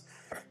address,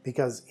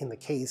 because in the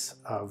case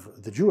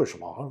of the Jewish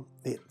law,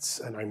 it's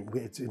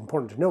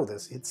important to know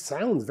this, it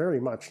sounds very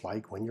much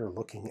like when you're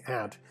looking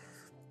at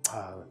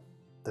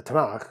the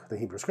Tanakh, the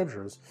Hebrew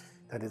Scriptures,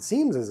 that it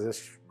seems as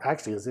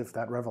if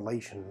that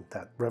revelation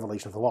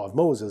of the law of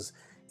Moses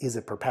is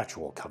a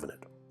perpetual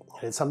covenant.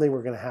 And it's something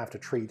we're going to have to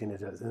treat in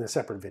a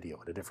separate video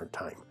at a different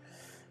time.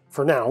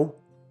 For now,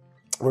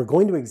 we're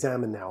going to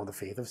examine now the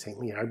faith of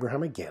saintly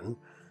Abraham again,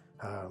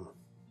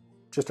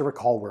 just to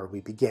recall where we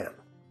began.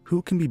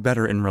 Who can be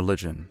better in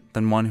religion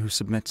than one who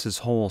submits his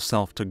whole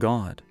self to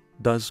God,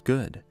 does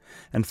good,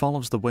 and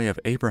follows the way of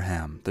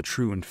Abraham, the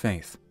true in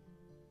faith?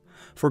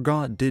 For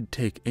God did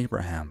take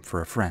Abraham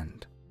for a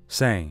friend,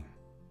 saying,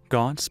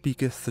 God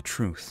speaketh the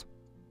truth.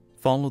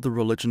 Follow the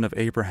religion of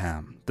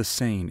Abraham, the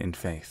sane in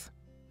faith.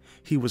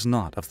 He was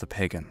not of the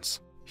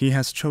pagans. He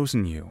has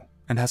chosen you,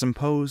 and has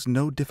imposed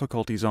no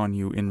difficulties on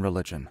you in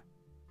religion.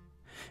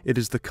 It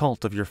is the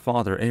cult of your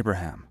father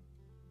Abraham.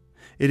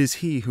 It is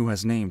he who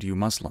has named you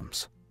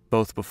Muslims,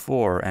 both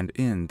before and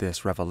in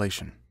this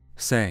revelation.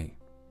 Say,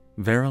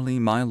 Verily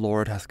my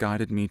Lord hath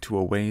guided me to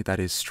a way that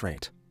is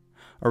straight,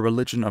 a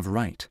religion of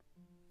right,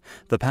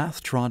 the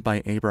path trod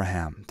by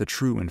Abraham, the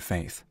true in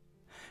faith,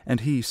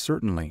 and he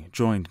certainly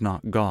joined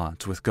not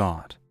gods with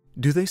God.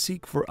 Do they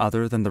seek for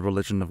other than the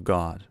religion of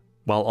God,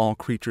 while all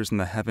creatures in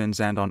the heavens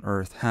and on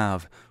earth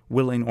have,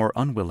 willing or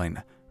unwilling,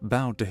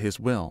 bowed to his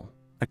will,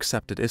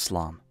 accepted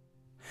Islam,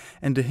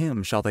 and to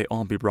him shall they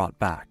all be brought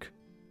back.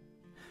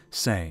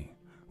 Say,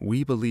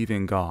 we believe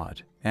in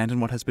God, and in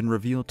what has been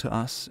revealed to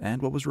us,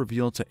 and what was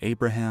revealed to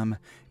Abraham,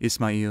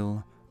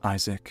 Ismail,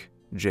 Isaac,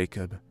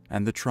 Jacob,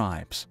 and the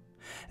tribes,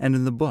 and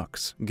in the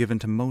books given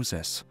to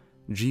Moses,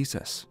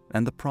 Jesus,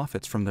 and the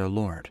prophets from their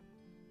Lord.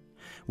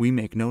 We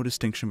make no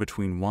distinction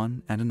between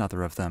one and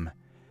another of them,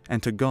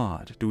 and to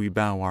God do we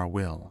bow our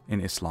will in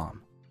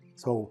Islam.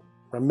 So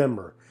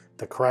remember,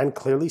 the Quran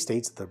clearly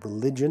states that the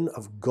religion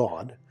of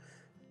God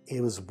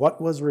is what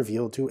was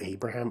revealed to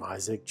Abraham,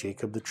 Isaac,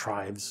 Jacob, the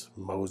tribes,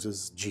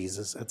 Moses,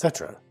 Jesus,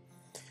 etc.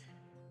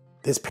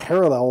 This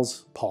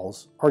parallels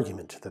Paul's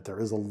argument that there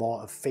is a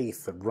law of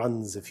faith that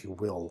runs, if you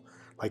will,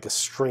 like a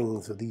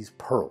string through these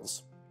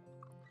pearls,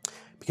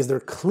 because they're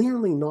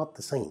clearly not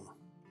the same.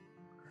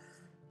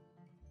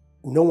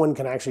 No one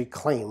can actually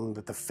claim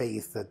that the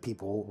faith that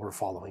people were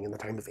following in the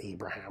time of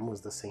Abraham was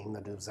the same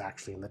that it was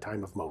actually in the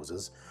time of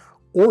Moses,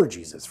 or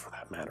Jesus for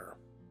that matter.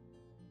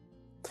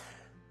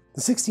 The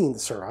 16th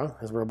surah,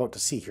 as we're about to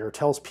see here,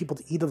 tells people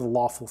to eat of the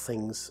lawful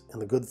things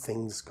and the good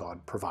things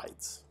God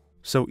provides.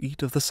 So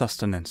eat of the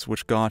sustenance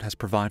which God has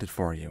provided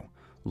for you,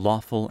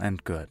 lawful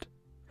and good,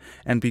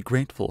 and be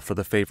grateful for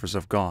the favors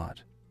of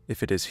God,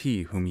 if it is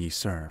He whom ye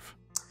serve.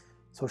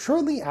 So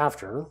shortly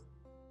after,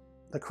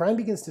 the Quran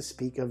begins to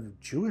speak of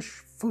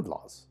Jewish food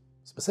laws,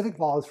 specific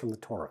laws from the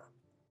Torah.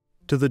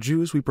 To the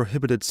Jews we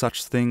prohibited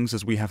such things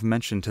as we have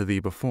mentioned to thee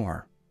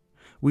before.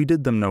 We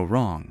did them no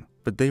wrong,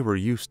 but they were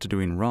used to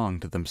doing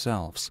wrong to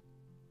themselves.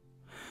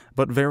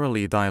 But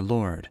verily thy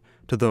Lord,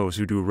 to those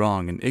who do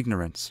wrong in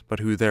ignorance, but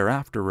who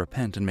thereafter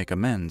repent and make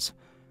amends,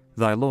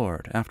 thy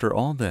Lord, after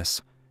all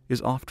this,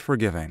 is oft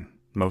forgiving,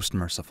 most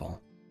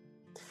merciful.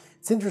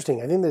 It's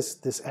interesting. I think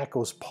this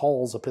echoes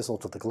Paul's epistle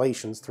to the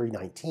Galatians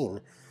 3:19,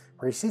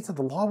 where he states that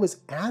the law was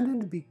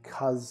added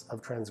because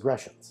of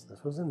transgressions.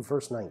 This was in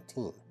verse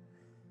 19.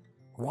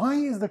 Why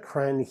is the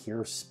Quran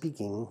here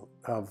speaking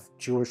of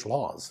Jewish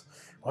laws?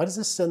 Why does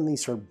this suddenly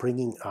start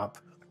bringing up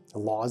the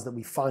laws that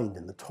we find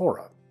in the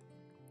Torah?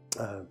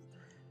 We're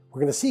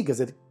going to see, because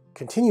it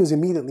continues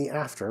immediately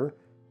after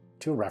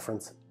to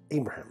reference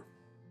Abraham.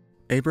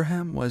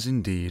 Abraham was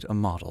indeed a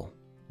model,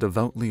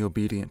 devoutly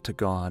obedient to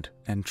God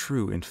and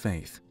true in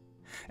faith,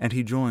 and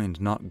he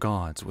joined not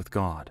gods with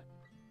God.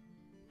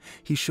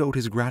 He showed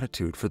his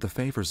gratitude for the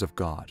favors of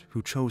God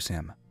who chose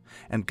him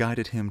and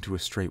guided him to a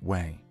straight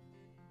way.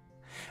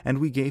 And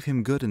we gave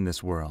him good in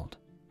this world,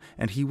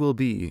 and he will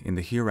be in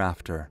the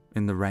hereafter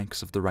in the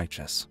ranks of the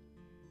righteous.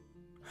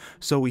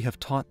 So we have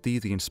taught thee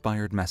the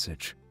inspired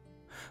message.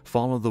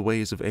 Follow the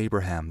ways of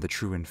Abraham the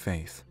true in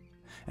faith,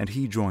 and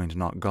he joined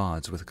not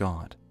gods with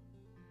God.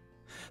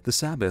 The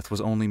Sabbath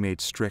was only made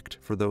strict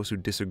for those who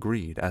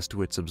disagreed as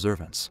to its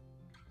observance.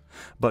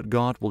 But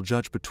God will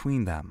judge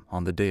between them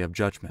on the day of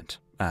judgment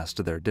as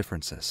to their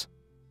differences.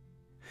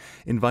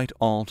 Invite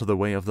all to the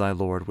way of thy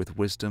Lord with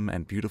wisdom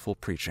and beautiful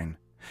preaching,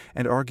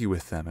 and argue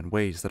with them in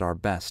ways that are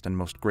best and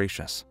most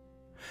gracious.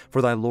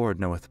 For thy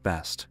Lord knoweth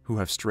best who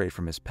have strayed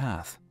from his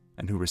path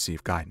and who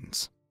receive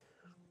guidance.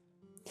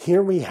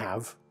 Here we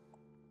have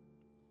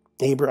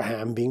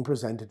Abraham being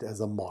presented as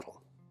a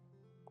model.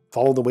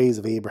 Follow the ways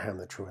of Abraham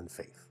the true in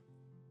faith.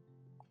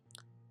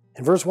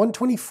 In verse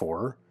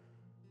 124,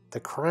 the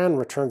Quran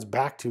returns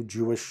back to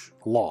Jewish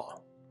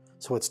law.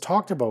 So it's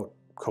talked about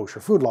kosher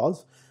food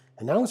laws,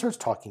 and now it starts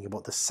talking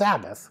about the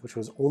Sabbath, which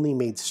was only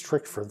made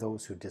strict for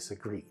those who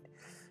disagreed,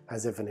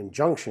 as if an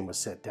injunction was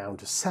set down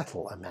to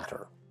settle a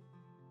matter.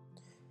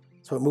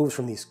 So it moves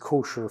from these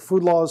kosher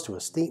food laws to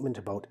a statement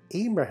about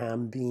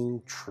Abraham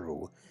being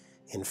true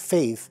in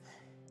faith,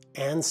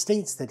 and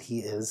states that he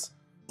is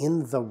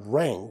in the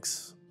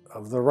ranks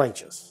of the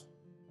righteous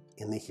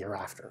in the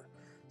hereafter.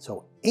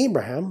 So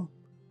Abraham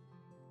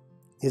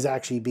is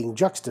actually being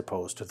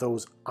juxtaposed to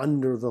those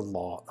under the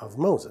law of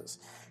Moses.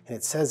 And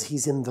it says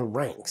he's in the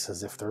ranks,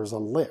 as if there's a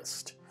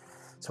list.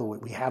 So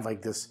we have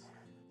like this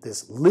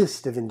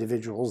list of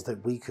individuals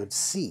that we could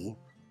see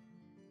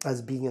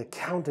as being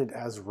accounted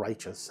as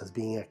righteous, as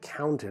being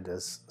accounted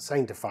as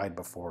sanctified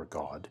before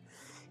God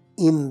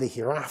in the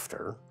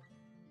hereafter,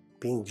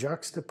 being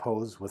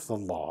juxtaposed with the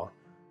law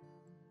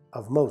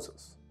of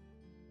Moses.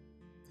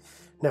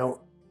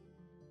 Now,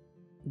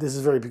 this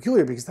is very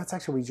peculiar because that's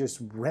actually what we just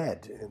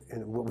read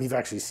and what we've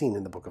actually seen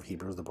in the book of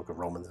Hebrews, the book of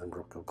Romans, and the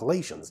book of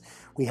Galatians.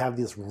 We have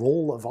this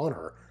roll of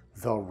honor,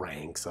 the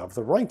ranks of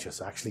the righteous,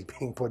 actually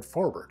being put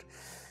forward.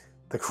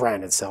 The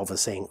Quran itself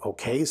is saying,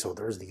 okay, so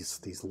there's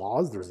these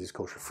laws, there's these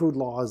kosher food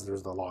laws,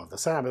 there's the law of the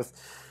Sabbath.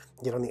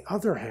 Yet on the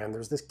other hand,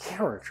 there's this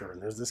character,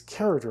 and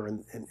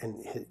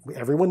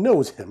everyone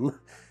knows him,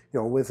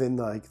 within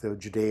like the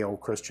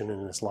Judeo-Christian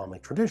and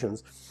Islamic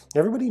traditions.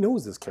 Everybody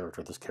knows this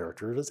character. This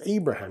character is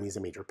Abraham. He's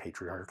a major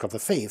patriarch of the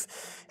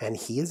faith, and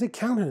he is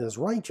accounted as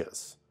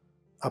righteous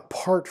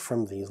apart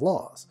from these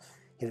laws.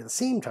 Yet at the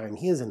same time,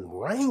 he is in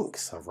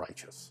ranks of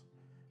righteous.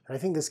 And I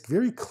think this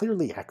very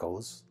clearly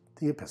echoes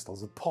the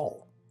epistles of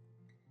Paul.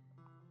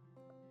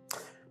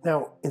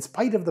 Now, in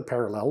spite of the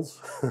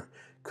parallels,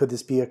 could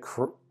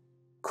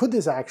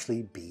this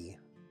actually be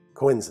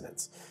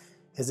coincidence?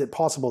 Is it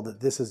possible that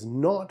this is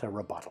not a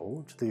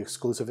rebuttal to the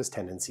exclusivist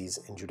tendencies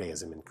in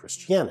Judaism and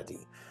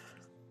Christianity?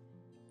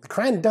 The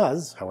Qur'an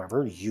does,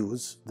 however,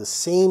 use the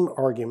same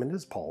argument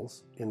as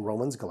Paul's in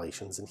Romans,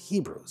 Galatians, and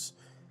Hebrews,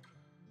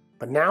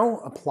 but now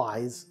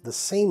applies the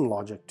same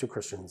logic to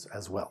Christians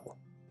as well.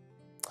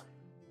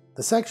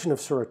 The section of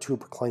Surah 2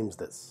 proclaims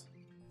this.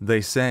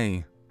 They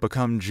say,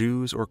 become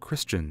Jews or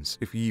Christians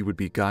if ye would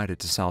be guided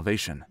to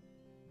salvation.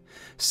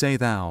 Say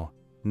thou,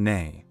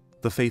 Nay,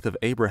 the faith of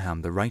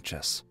Abraham the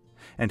righteous,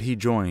 and he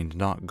joined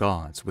not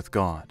gods with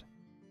God.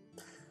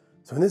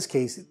 So in this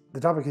case, the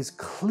topic is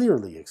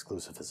clearly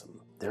exclusivism.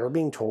 They're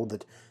being told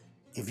that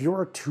if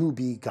you're to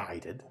be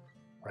guided,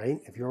 right,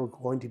 if you're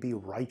going to be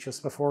righteous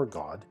before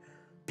God,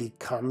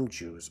 become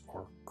Jews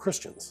or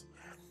Christians.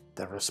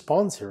 The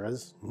response here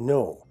is,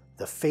 no,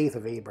 the faith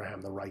of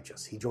Abraham the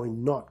righteous. He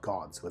joined not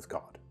gods with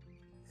God.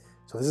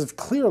 So this is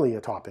clearly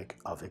a topic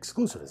of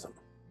exclusivism.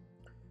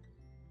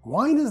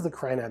 Why does the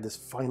Qur'an add this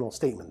final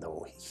statement,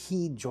 though?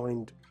 He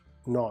joined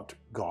not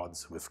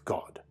gods with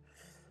God.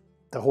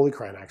 The Holy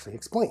Qur'an actually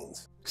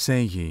explains.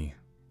 Say ye,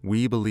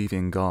 we believe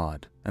in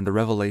God and the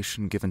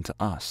revelation given to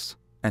us,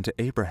 and to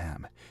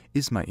Abraham,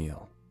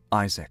 Ismael,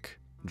 Isaac,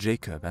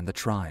 Jacob, and the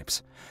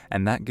tribes,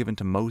 and that given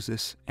to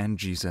Moses and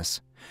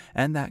Jesus,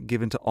 and that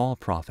given to all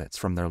prophets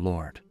from their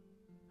Lord.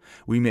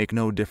 We make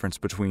no difference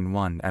between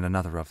one and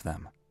another of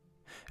them,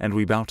 and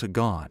we bow to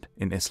God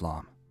in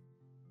Islam.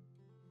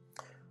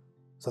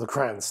 So the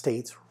Qur'an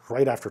states,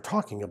 right after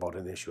talking about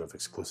an issue of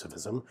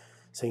exclusivism,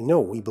 saying, no,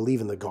 we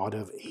believe in the God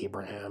of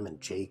Abraham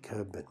and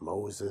Jacob and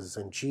Moses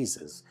and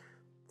Jesus.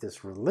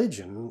 This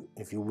religion,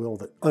 if you will,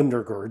 that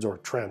undergirds or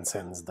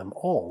transcends them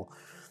all.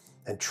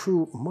 And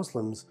true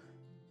Muslims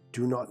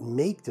do not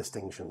make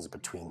distinctions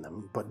between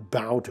them, but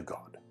bow to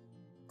God.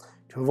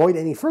 To avoid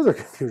any further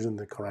confusion,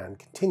 the Qur'an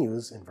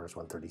continues in verse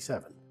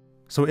 137.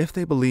 So if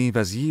they believe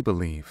as ye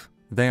believe,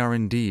 they are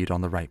indeed on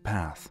the right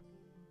path.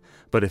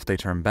 But if they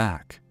turn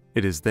back,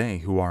 it is they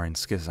who are in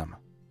schism.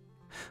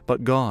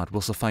 But God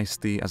will suffice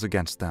thee as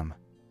against them,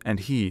 and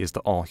he is the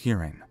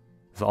all-hearing,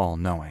 the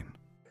all-knowing.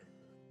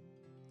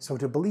 So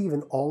to believe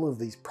in all of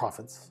these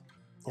prophets,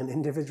 an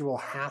individual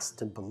has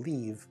to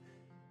believe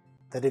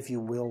that, if you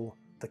will,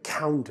 the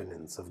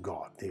countenance of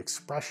God, the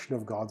expression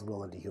of God's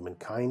will unto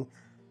humankind,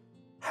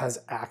 has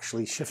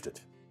actually shifted.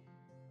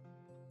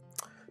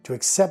 To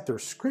accept their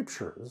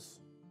scriptures,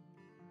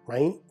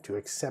 right, to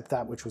accept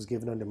that which was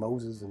given unto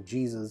Moses and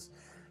Jesus,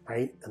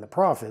 right, and the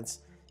prophets,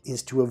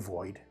 is to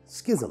avoid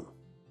schism.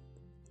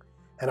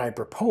 And I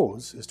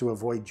propose is to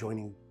avoid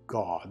joining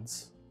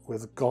gods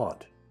with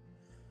God.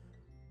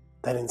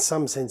 That in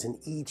some sense, in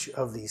each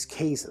of these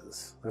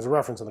cases, there's a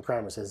reference in the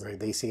Qur'an that says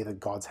they say that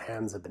God's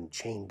hands have been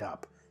chained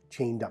up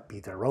be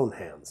their own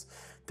hands.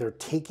 They're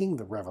taking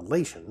the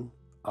revelation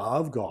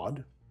of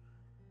God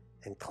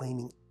and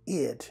claiming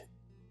it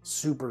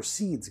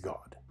supersedes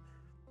God.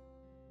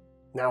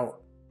 Now,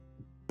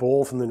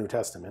 both in the New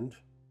Testament,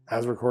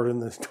 as recorded in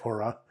the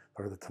Torah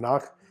or the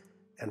Tanakh,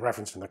 and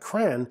referenced in the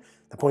Qur'an,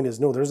 the point is,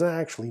 no, there's an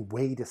actually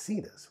way to see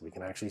this. We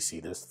can actually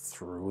see this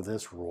through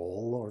this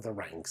roll or the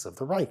ranks of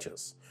the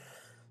righteous.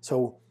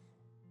 So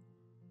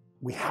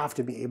we have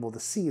to be able to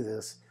see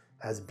this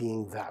as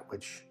being that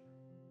which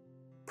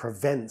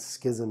prevents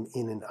schism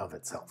in and of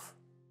itself.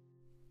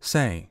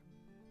 Say,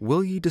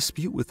 will ye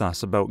dispute with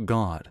us about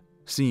God,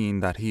 seeing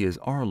that he is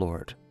our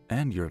Lord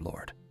and your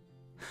Lord,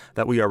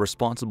 that we are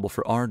responsible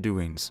for our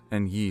doings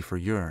and ye for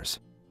yours,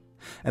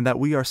 and that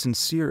we are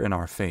sincere in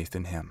our faith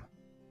in him?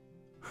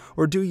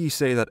 Or do ye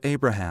say that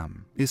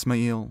Abraham,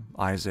 Ismael,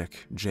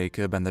 Isaac,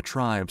 Jacob, and the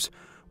tribes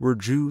were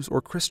Jews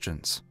or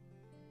Christians?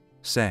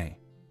 Say,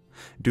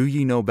 do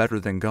ye know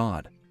better than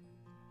God?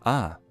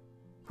 Ah,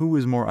 who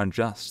is more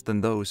unjust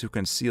than those who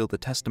conceal the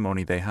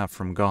testimony they have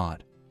from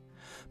God?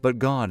 But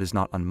God is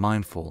not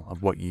unmindful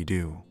of what ye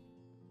do.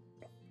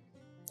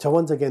 So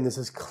once again, this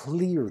is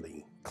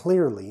clearly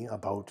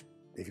about,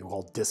 if you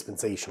will,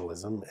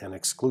 dispensationalism and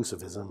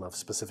exclusivism of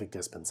specific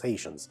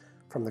dispensations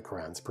from the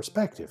Qur'an's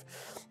perspective.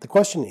 The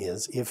question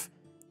is, if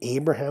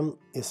Abraham,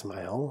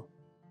 Ismael,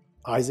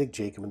 Isaac,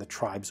 Jacob, and the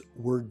tribes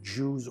were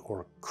Jews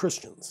or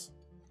Christians?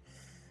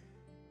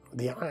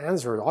 The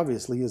answer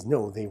obviously is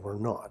no, they were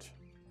not.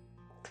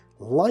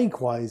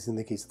 Likewise, in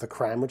the case of the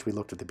Qur'an, which we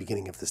looked at the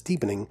beginning of this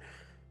deepening,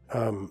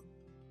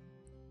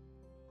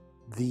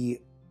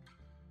 the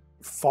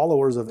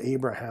followers of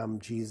Abraham,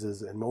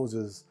 Jesus, and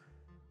Moses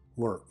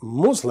were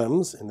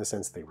Muslims in the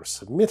sense they were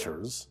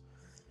submitters,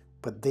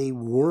 but they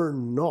were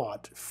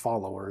not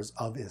followers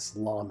of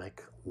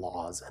Islamic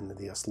laws and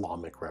the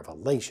Islamic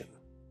revelation.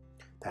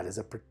 That is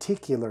a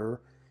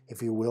particular,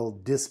 if you will,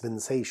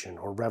 dispensation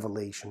or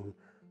revelation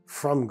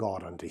from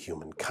God unto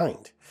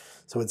humankind.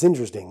 So it's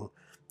interesting,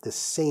 this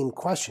same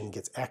question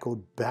gets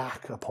echoed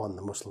back upon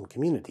the Muslim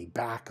community,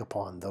 back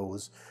upon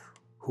those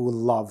who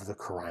love the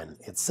Qur'an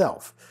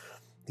itself.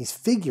 These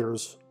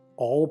figures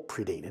all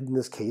predated, in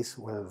this case,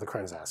 where the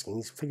Qur'an is asking,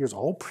 these figures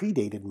all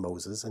predated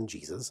Moses and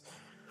Jesus,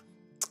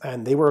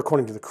 And they were,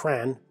 according to the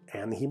Qur'an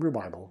and the Hebrew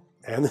Bible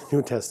and the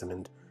New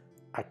Testament,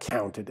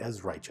 accounted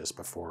as righteous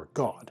before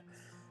God.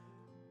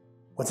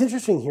 What's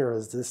interesting here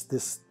is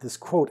this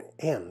quote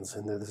ends,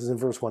 and this is in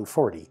verse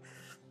 140.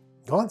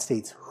 God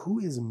states, "Who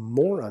is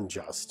more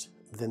unjust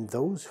than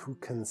those who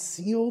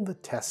conceal the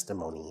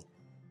testimony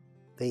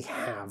they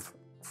have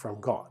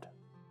from God?"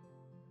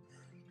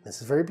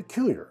 This is very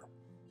peculiar.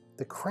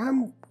 The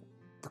Qur'an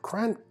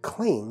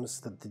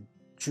claims that the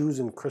Jews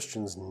and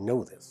Christians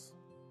know this,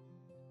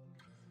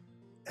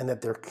 and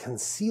that they're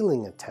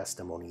concealing a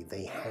testimony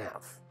they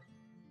have.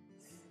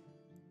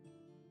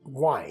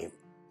 Why?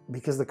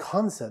 Because the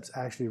concepts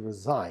actually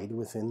reside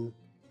within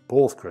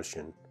both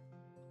Christian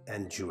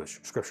and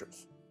Jewish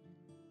scriptures.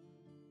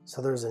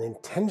 So there's an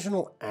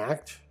intentional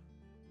act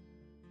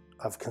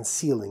of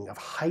concealing, of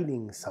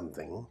hiding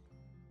something,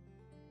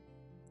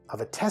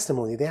 of a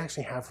testimony they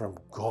actually have from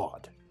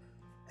God.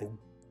 And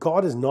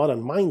God is not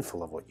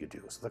unmindful of what you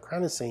do. So the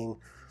Qur'an is saying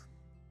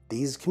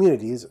these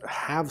communities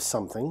have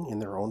something in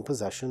their own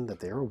possession that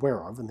they're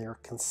aware of, and they're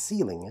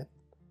concealing it.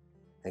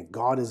 And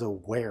God is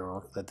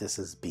aware that this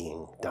is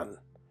being done.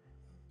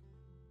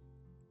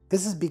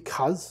 This is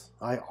because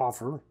I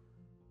offer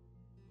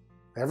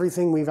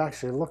everything we've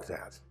actually looked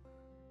at,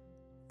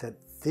 that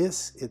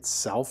this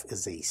itself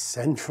is a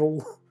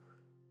central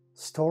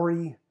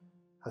story,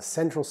 a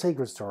central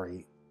sacred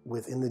story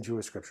within the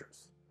Jewish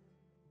scriptures.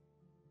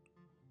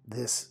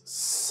 This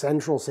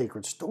central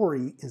sacred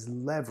story is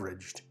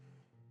leveraged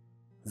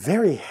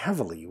very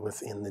heavily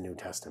within the New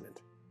Testament,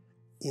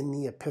 in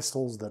the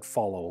epistles that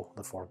follow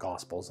the four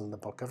Gospels and the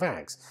book of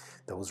Acts,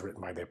 those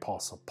written by the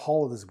Apostle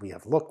Paul, as we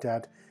have looked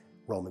at,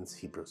 Romans,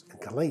 Hebrews, and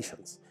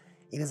Galatians.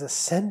 It is a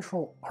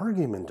central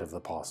argument of the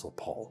Apostle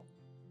Paul,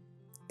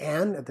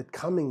 and at the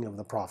coming of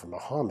the Prophet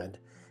Muhammad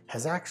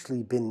has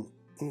actually been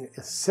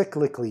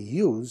cyclically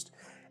used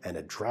and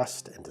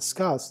addressed and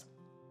discussed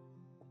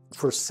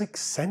for 6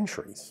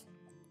 centuries.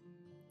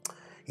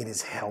 It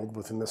is held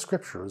within the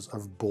scriptures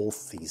of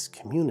both these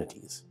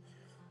communities.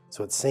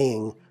 So it's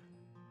saying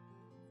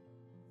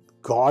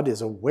God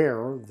is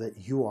aware that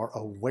you are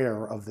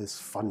aware of this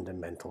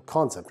fundamental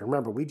concept.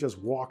 Remember, we just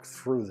walked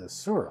through this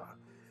surah.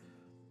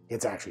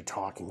 It's actually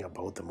talking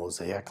about the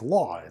Mosaic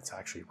law. It's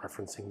actually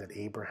referencing that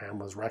Abraham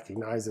was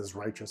recognized as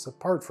righteous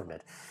apart from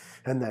it,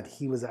 and that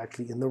he was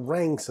actually in the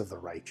ranks of the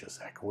righteous,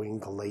 echoing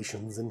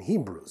Galatians and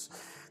Hebrews.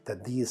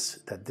 That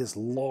this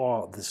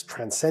law, this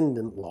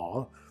transcendent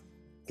law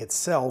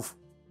itself,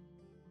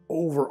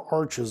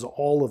 overarches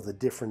all of the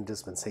different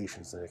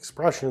dispensations and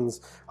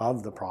expressions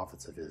of the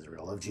prophets of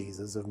Israel, of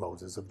Jesus, of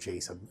Moses, of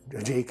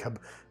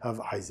Jacob, of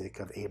Isaac,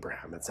 of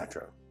Abraham,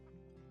 etc.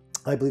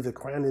 I believe the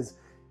Qur'an is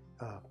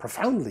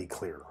profoundly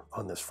clear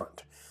on this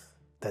front,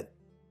 that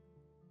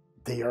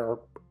they are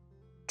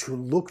to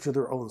look to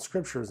their own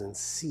scriptures and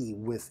see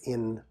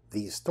within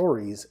these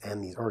stories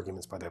and these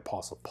arguments by the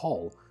Apostle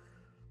Paul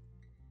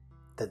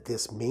that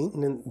this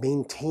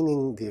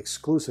maintaining the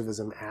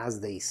exclusivism as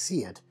they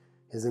see it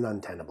is an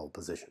untenable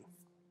position.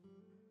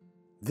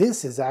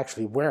 This is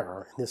actually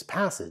where, in this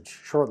passage,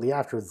 shortly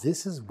after,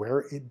 this is where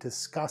it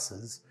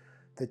discusses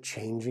the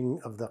changing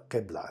of the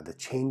Qibla, the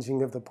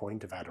changing of the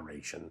point of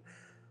adoration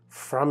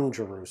from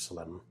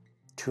Jerusalem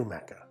to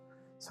Mecca.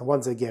 So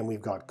once again,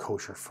 we've got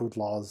kosher food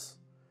laws,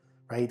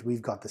 right?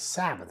 We've got the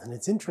Sabbath, and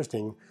it's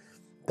interesting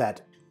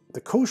that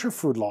the kosher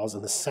food laws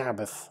and the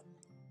Sabbath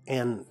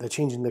and the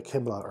changing the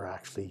Qibla are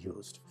actually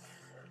used.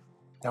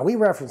 Now, we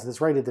referenced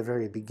this right at the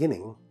very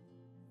beginning,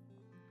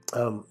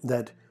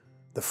 that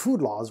the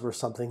food laws were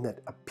something that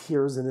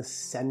appears in a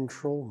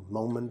central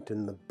moment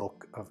in the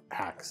book of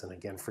Acts. And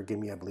again, forgive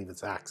me, I believe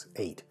it's Acts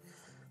 8,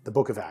 the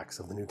book of Acts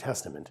of the New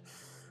Testament,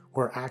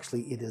 where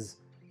actually it is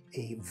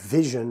a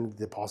vision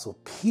the Apostle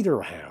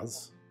Peter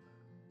has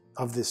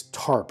of this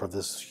tarp, of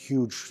this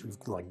huge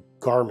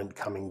garment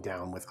coming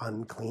down with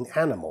unclean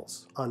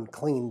animals,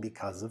 unclean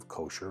because of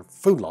kosher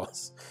food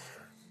laws,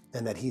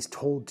 and that he's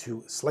told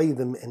to slay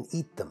them and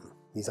eat them,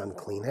 these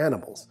unclean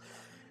animals.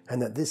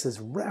 And that this is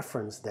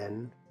referenced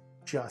then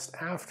just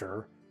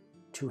after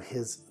to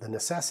the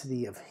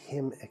necessity of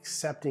him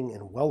accepting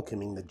and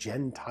welcoming the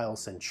Gentile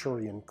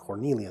centurion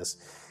Cornelius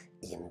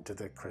into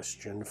the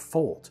Christian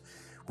fold.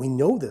 We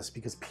know this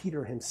because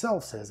Peter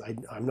himself says,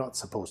 I'm not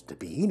supposed to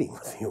be eating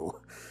with you,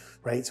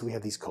 right? So we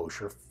have these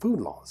kosher food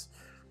laws.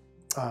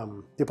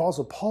 The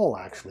Apostle Paul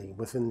actually,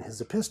 within his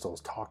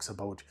epistles, talks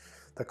about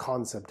the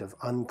concept of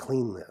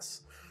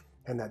uncleanness,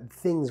 and that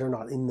things are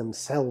not in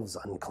themselves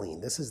unclean.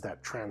 This is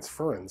that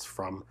transference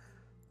from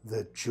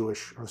the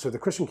the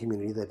Christian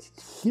community that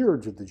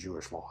adhered to the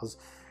Jewish laws,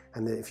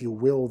 and that, if you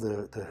will,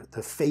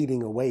 the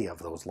fading away of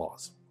those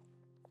laws.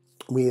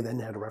 We then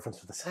had a reference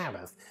to the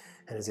Sabbath,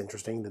 and it's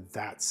interesting that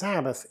that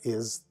Sabbath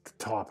is the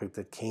topic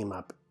that came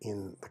up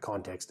in the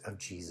context of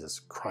Jesus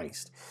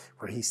Christ,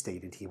 where he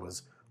stated he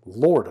was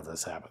Lord of the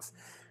Sabbath.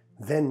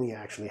 Then we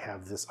actually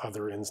have this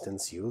other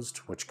instance used,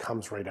 which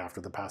comes right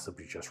after the passage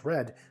we just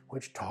read,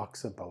 which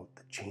talks about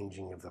the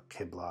changing of the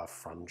Qibla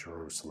from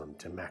Jerusalem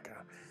to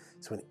Mecca.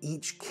 So in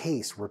each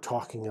case, we're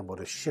talking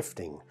about a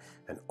shifting,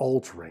 an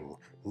altering,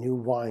 new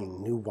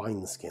wine, new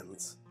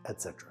wineskins,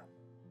 etc.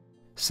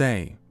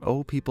 Say,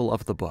 O people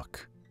of the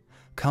book,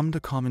 come to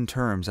common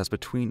terms as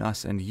between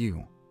us and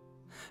you,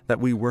 that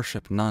we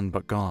worship none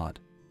but God,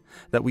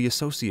 that we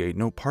associate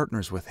no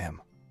partners with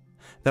him,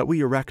 that we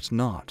erect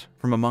not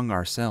from among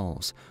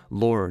ourselves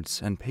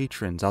lords and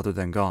patrons other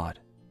than God.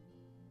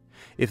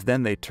 If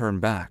then they turn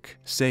back,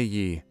 say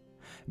ye,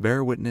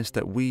 bear witness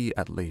that we,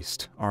 at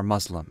least, are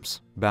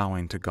Muslims,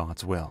 bowing to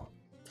God's will.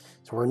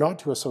 So we're not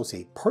to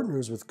associate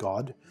partners with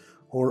God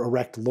or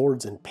erect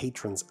lords and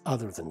patrons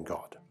other than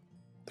God.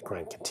 The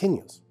Qur'an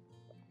continues.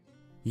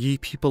 Ye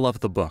people of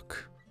the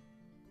book,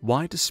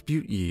 why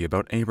dispute ye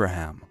about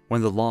Abraham,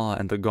 when the law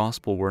and the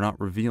gospel were not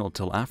revealed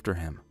till after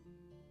him?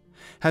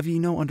 Have ye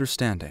no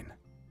understanding?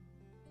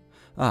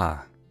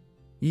 Ah,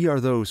 ye are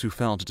those who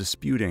fell to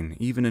disputing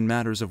even in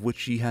matters of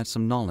which ye had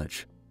some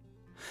knowledge.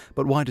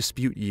 But why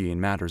dispute ye in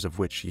matters of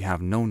which ye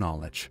have no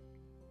knowledge?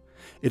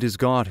 It is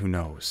God who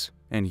knows,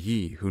 and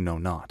ye who know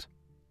not.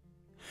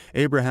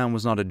 Abraham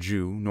was not a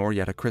Jew, nor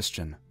yet a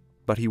Christian,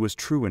 but he was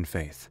true in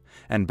faith,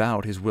 and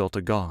bowed his will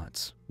to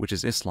God's, which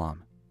is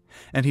Islam,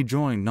 and he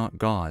joined not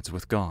gods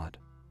with God.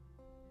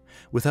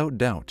 Without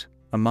doubt,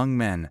 among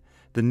men,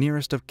 the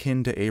nearest of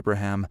kin to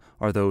Abraham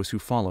are those who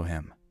follow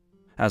him,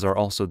 as are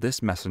also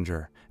this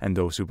messenger and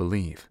those who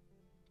believe.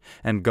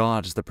 And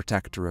God is the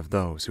protector of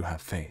those who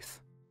have faith.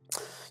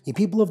 Ye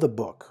people of the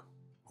book,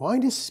 why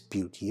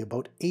dispute ye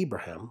about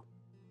Abraham,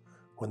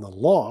 when the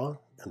law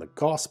and the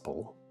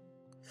gospel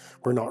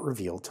were not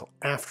revealed till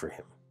after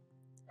him?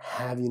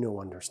 Have ye no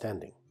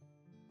understanding?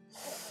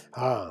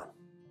 Ah,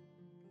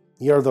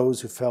 ye are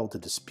those who fell to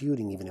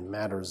disputing even in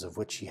matters of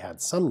which ye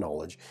had some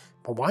knowledge,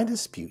 but why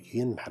dispute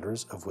ye in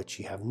matters of which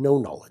ye have no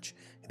knowledge?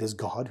 It is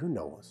God who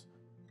knows,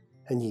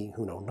 and ye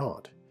who know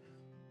not.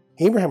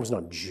 Abraham was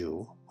not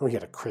Jew, nor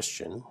yet a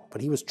Christian, but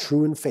he was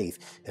true in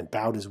faith, and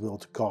bowed his will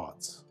to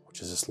God's,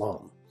 which is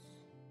Islam.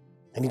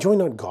 And he joined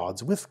not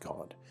gods with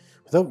God.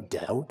 Without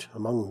doubt,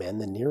 among men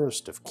the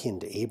nearest of kin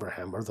to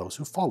Abraham are those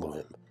who follow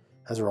him,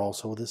 as are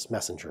also this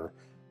messenger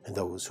and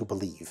those who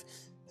believe.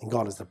 And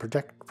God is the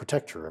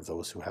protector of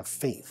those who have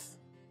faith.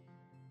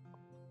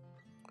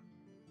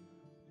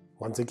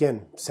 Once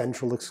again,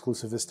 central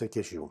exclusivistic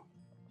issue.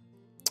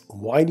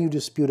 Why do you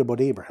dispute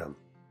about Abraham,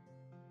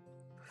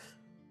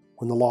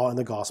 when the law and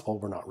the gospel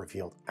were not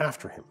revealed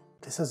after him?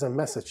 This is a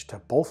message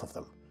to both of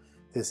them.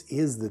 This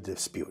is the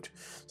dispute.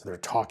 So they're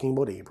talking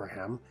about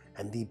Abraham,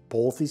 and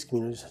both these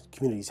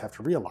communities have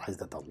to realize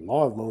that the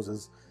law of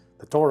Moses,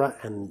 the Torah,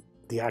 and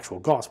the actual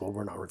gospel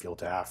were not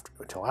revealed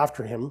until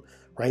after him,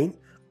 right?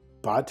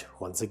 But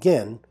once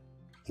again,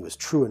 he was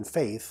true in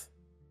faith,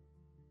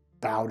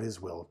 bowed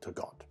his will to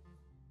God.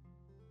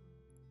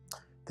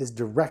 This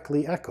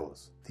directly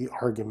echoes the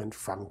argument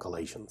from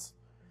Galatians.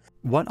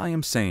 What I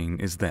am saying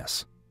is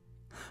this.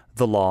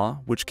 The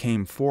law, which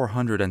came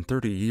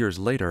 430 years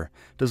later,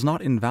 does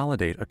not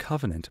invalidate a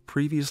covenant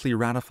previously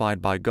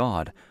ratified by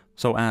God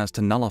so as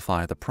to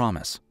nullify the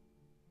promise.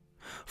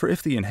 For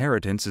if the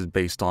inheritance is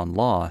based on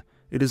law,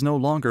 it is no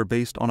longer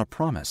based on a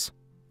promise,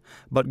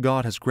 but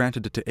God has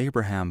granted it to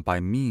Abraham by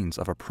means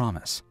of a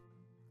promise.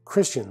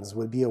 Christians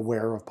would be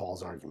aware of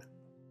Paul's argument.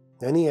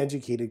 Any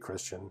educated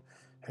Christian,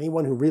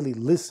 anyone who really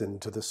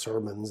listened to the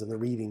sermons and the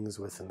readings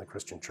within the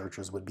Christian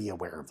churches would be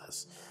aware of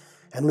this.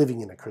 And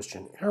living in a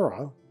Christian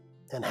era,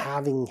 and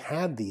having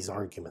had these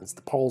arguments,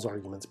 Paul's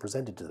arguments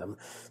presented to them,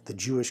 the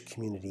Jewish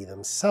community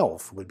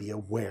themselves would be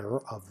aware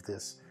of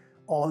this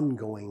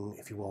ongoing,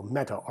 if you will,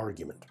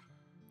 meta-argument.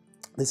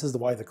 This is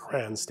why the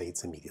Qur'an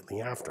states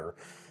immediately after,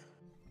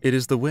 It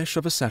is the wish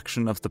of a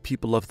section of the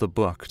people of the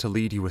book to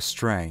lead you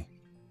astray,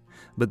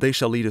 but they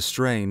shall lead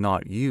astray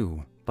not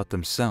you, but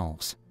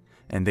themselves,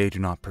 and they do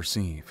not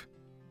perceive.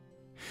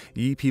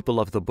 Ye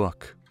people of the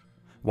book,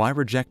 why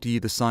reject ye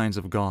the signs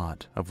of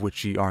God, of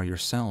which ye are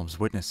yourselves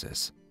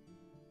witnesses?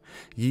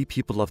 Ye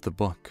people of the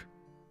book,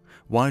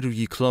 why do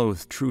ye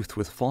clothe truth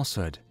with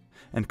falsehood,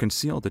 and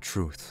conceal the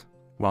truth,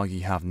 while ye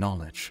have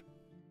knowledge?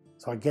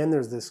 So again,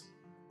 there's this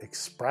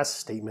express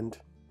statement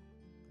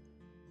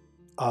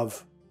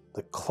of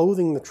the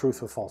clothing the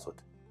truth with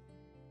falsehood,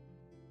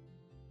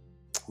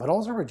 but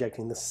also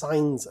rejecting the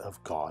signs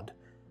of God,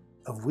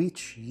 of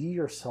which ye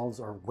yourselves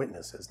are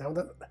witnesses. Now,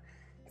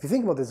 if you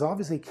think about this,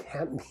 obviously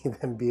can't be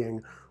them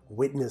being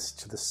witness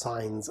to the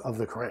signs of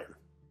the Qur'an,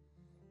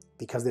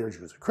 because they are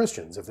Jews or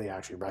Christians. If they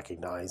actually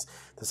recognize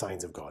the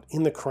signs of God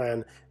in the Qur'an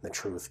and the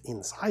truth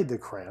inside the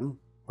Qur'an,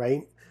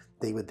 right,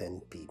 they would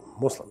then be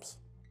Muslims.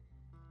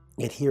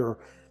 Yet here,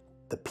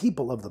 the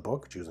people of the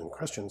book, Jews and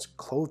Christians,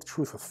 clothe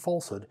truth with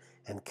falsehood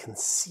and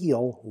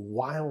conceal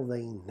while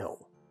they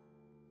know.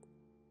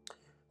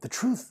 The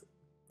truth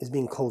is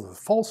being clothed with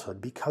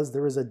falsehood because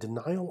there is a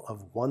denial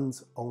of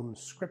one's own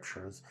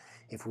scriptures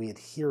if we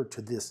adhere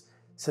to this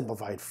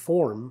simplified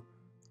form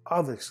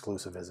of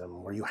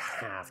exclusivism where you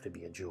have to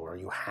be a Jew or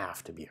you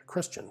have to be a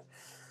Christian.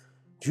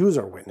 Jews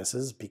are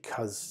witnesses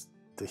because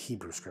the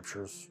Hebrew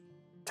scriptures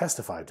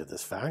testify to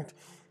this fact,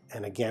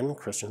 And again,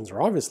 Christians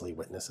are obviously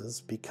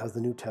witnesses because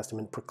the New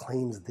Testament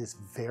proclaims this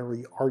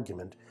very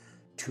argument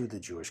to the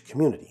Jewish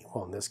community.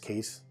 Well, in this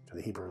case, to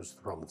the Hebrews,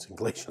 the Romans, and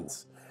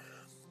Galatians.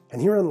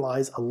 And herein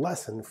lies a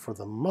lesson for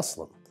the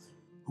Muslim,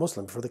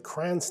 for the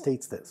Qur'an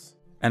states this.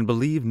 And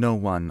believe no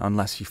one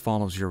unless he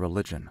follows your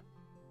religion.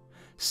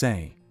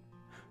 Say,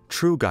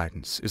 true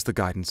guidance is the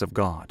guidance of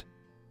God.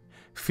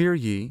 Fear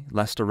ye,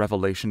 lest a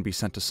revelation be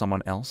sent to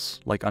someone else,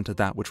 like unto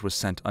that which was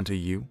sent unto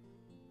you?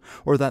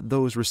 Or that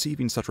those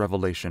receiving such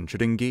revelation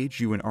should engage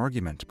you in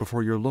argument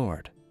before your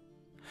Lord?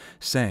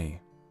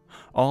 Say,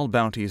 all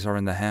bounties are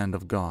in the hand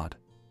of God.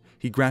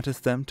 He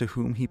granteth them to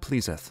whom he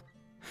pleaseth.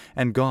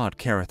 And God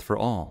careth for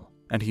all,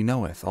 and he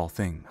knoweth all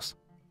things.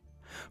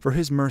 For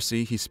his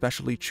mercy he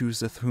specially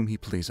chooseth whom he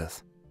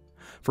pleaseth.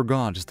 For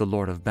God is the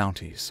Lord of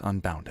bounties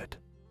unbounded.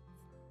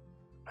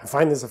 I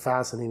find this a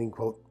fascinating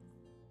quote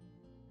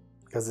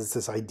because it's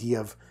this idea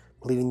of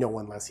believing no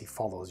one unless he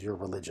follows your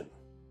religion.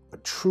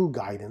 But true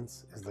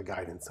guidance is the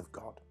guidance of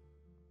God.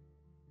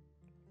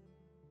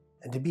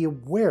 And to be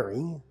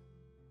wary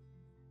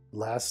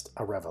lest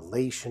a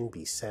revelation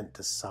be sent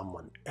to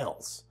someone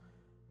else,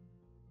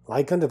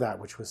 like unto that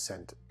which was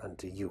sent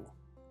unto you,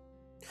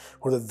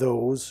 or that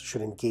those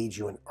should engage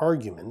you in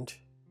argument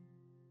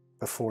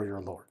before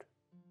your Lord.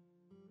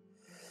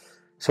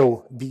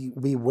 So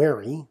be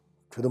wary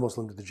to the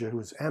Muslims, to the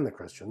Jews, and the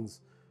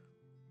Christians,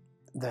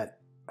 that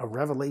a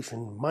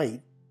revelation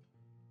might,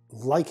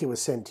 like it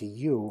was sent to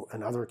you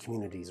and other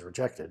communities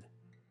rejected,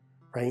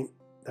 right?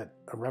 That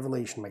a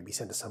revelation might be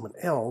sent to someone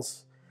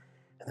else,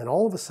 and then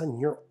all of a sudden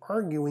you're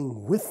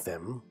arguing with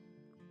them,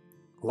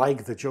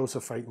 like the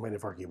Josephite might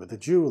have argued with the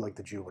Jew, like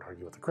the Jew would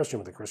argue with the Christian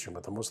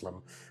with the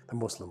Muslim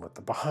with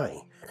the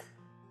Baha'i.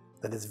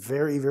 That it's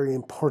very, very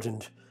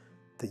important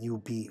that you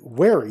be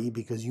wary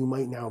because you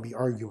might now be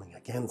arguing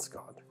against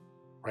God,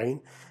 right?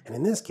 And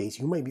in this case,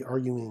 you might be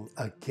arguing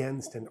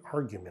against an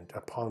argument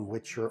upon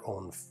which your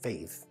own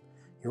faith,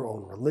 your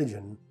own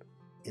religion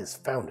is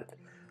founded,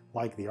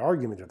 like the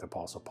argument of the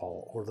Apostle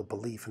Paul or the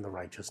belief in the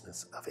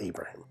righteousness of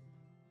Abraham.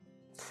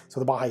 So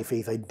the Baha'i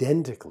Faith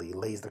identically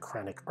lays the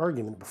Qur'anic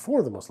argument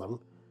before the Muslim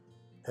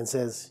and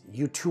says,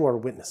 you too are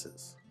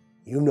witnesses.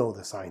 You know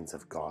the signs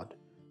of God.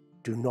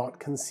 Do not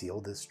conceal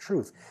this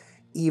truth.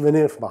 Even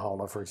if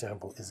Baha'u'llah, for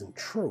example, isn't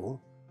true,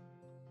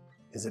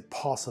 is it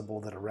possible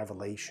that a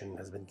revelation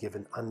has been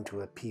given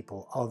unto a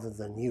people other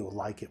than you,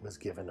 like it was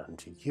given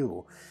unto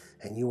you,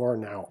 and you are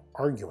now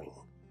arguing,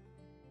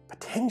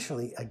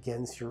 potentially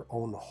against your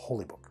own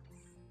holy book?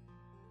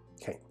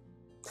 Okay.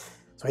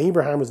 So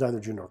Abraham was neither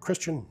Jew nor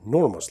Christian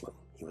nor Muslim.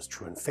 He was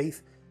true in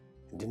faith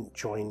and didn't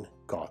join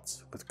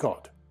gods with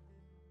God.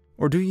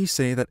 Or do ye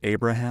say that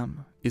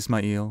Abraham,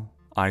 Ismael,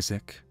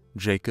 Isaac,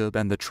 Jacob,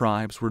 and the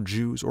tribes were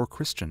Jews or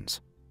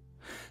Christians?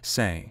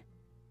 Say,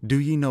 do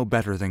ye know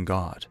better than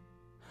God?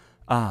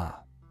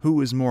 Ah, who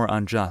is more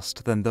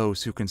unjust than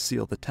those who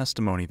conceal the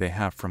testimony they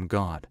have from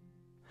God?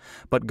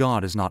 But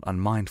God is not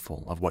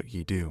unmindful of what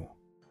ye do.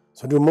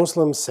 So do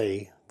Muslims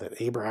say that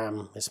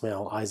Abraham,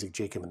 Ismail, Isaac,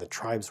 Jacob, and the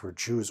tribes were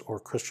Jews or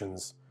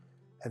Christians,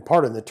 and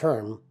pardon the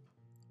term,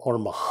 or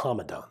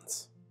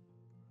Mohammedans?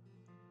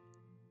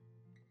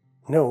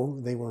 No,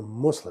 they were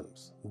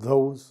Muslims,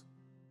 those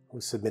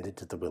who submitted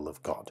to the will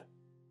of God.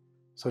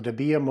 So to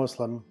be a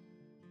Muslim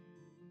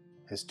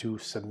is to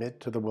submit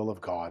to the will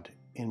of God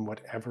in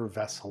whatever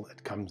vessel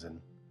it comes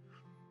in.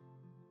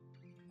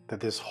 That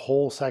this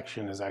whole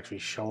section has actually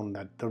shown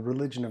that the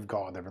religion of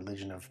God, the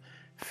religion of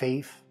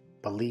faith,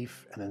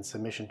 belief, and then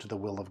submission to the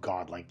will of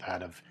God, like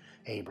that of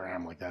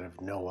Abraham, like that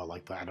of Noah,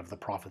 like that of the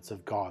prophets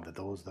of God, that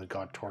those that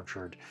got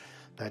tortured,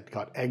 that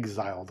got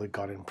exiled, that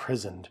got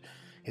imprisoned,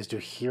 is to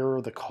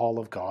hear the call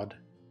of God,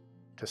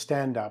 to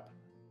stand up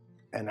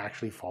and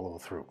actually follow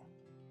through.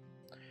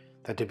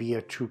 That to be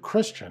a true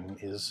Christian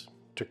is,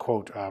 to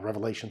quote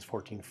Revelations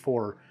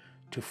 14:4,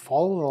 to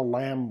follow the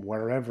Lamb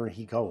wherever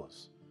he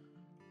goes,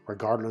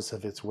 regardless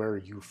if it's where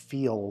you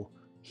feel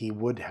he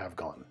would have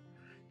gone.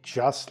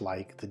 Just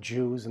like the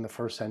Jews in the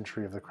first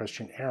century of the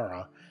Christian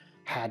era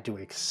had to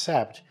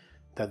accept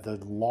that the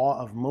law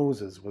of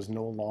Moses was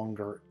no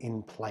longer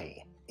in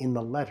play, in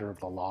the letter of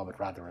the law, but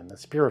rather in the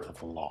spirit of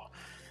the law.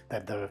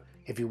 That the,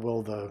 if you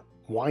will, the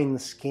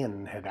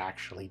wineskin had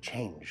actually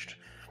changed.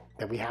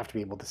 That we have to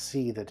be able to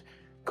see that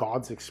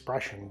God's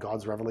expression,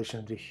 God's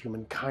revelation to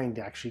humankind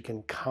actually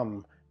can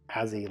come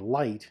as a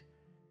light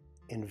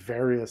in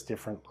various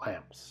different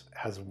lamps,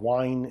 as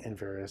wine in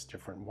various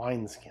different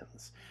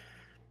wineskins.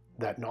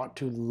 That not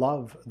to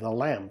love the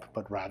lamp,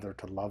 but rather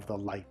to love the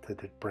light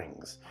that it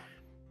brings.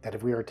 That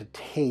if we are to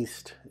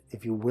taste,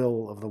 if you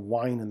will, of the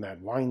wine in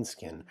that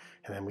wineskin,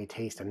 and then we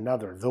taste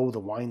another, though the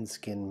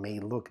wineskin may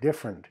look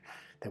different,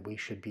 that we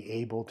should be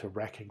able to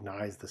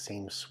recognize the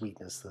same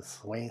sweetness, the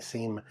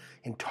same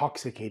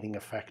intoxicating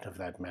effect of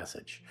that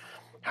message.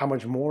 How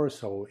much more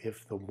so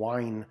if the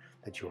wine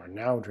that you are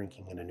now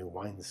drinking in a new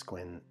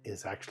wineskin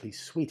is actually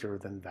sweeter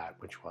than that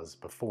which was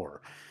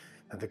before.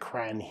 And the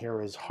Qur'an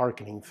here is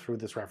hearkening through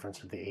this reference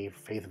to the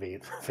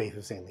faith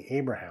of Saint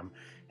Abraham,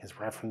 is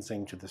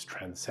referencing to this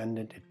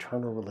transcendent,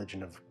 eternal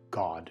religion of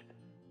God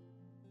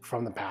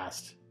from the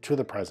past to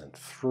the present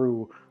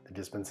through the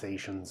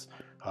dispensations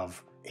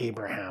of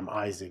Abraham,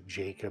 Isaac,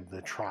 Jacob,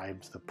 the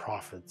tribes, the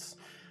prophets,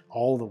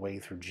 all the way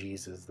through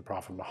Jesus, the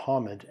Prophet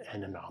Muhammad,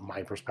 and in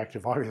my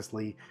perspective,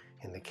 obviously,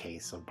 in the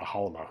case of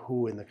Baha'u'llah,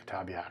 who in the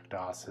Kitab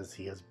Aqdah says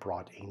he has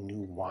brought a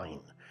new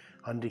wine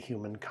unto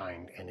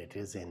humankind, and it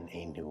is in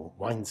a new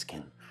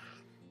wineskin.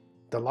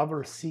 The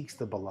lover seeks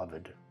the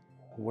beloved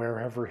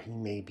wherever he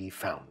may be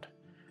found.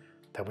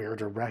 That we are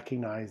to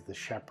recognize the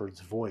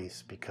shepherd's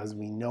voice because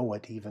we know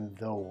it, even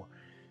though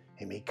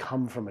it may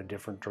come from a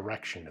different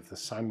direction. If the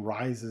sun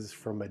rises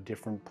from a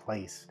different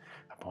place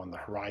upon the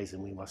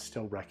horizon, we must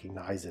still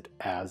recognize it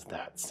as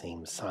that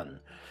same sun.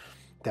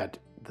 That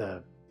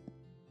the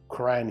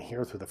Qur'an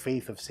here, through the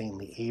faith of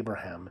saintly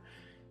Abraham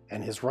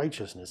and his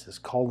righteousness, is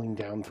calling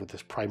down through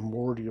this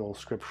primordial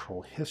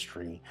scriptural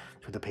history,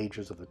 through the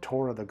pages of the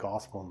Torah, the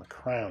Gospel, and the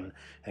Qur'an,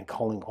 and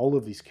calling all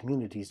of these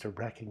communities to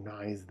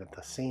recognize that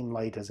the same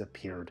light has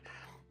appeared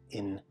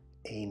in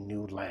a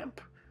new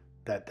lamp,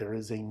 that there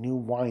is a new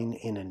wine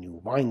in a new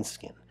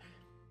wineskin.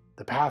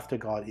 The path to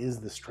God is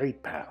the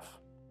straight path,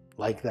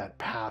 like that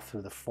path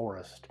through the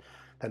forest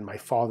that my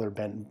father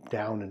bent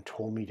down and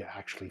told me to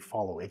actually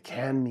follow. It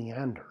can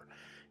meander,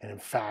 and in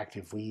fact,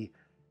 if we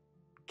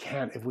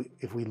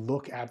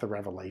look at the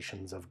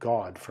revelations of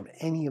God from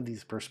any of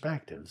these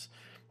perspectives,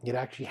 it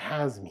actually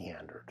has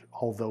meandered,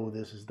 although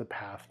this is the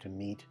path to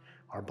meet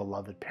our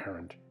beloved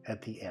parent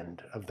at the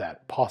end of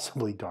that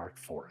possibly dark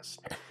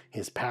forest.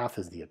 His path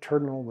is the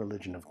eternal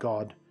religion of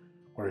God,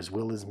 where his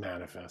will is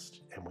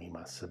manifest, and we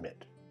must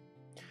submit.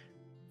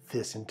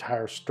 This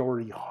entire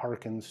story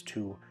hearkens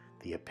to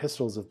the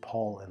epistles of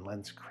Paul and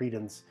lends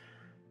credence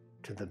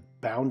to the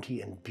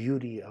bounty and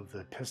beauty of the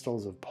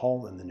epistles of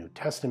Paul in the New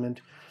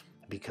Testament,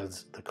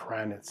 because the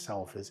Qur'an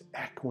itself is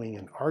echoing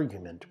an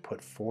argument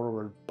put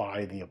forward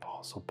by the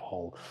Apostle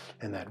Paul,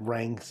 and that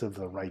ranks of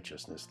the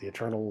righteousness, the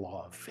eternal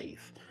law of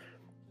faith.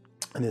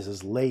 And this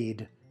is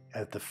laid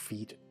at the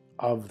feet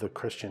of the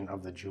Christian,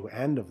 of the Jew,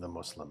 and of the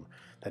Muslim,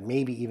 that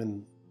maybe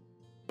even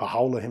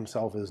Baha'u'llah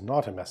himself is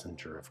not a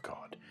messenger of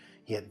God,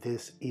 yet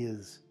this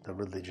is the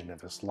religion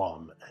of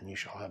Islam, and you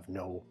shall have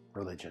no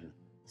religion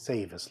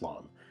save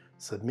Islam.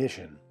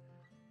 Submission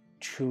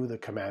to the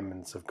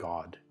commandments of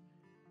God,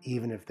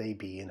 even if they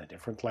be in a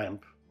different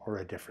lamp or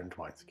a different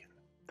wineskin.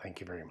 Thank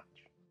you very much.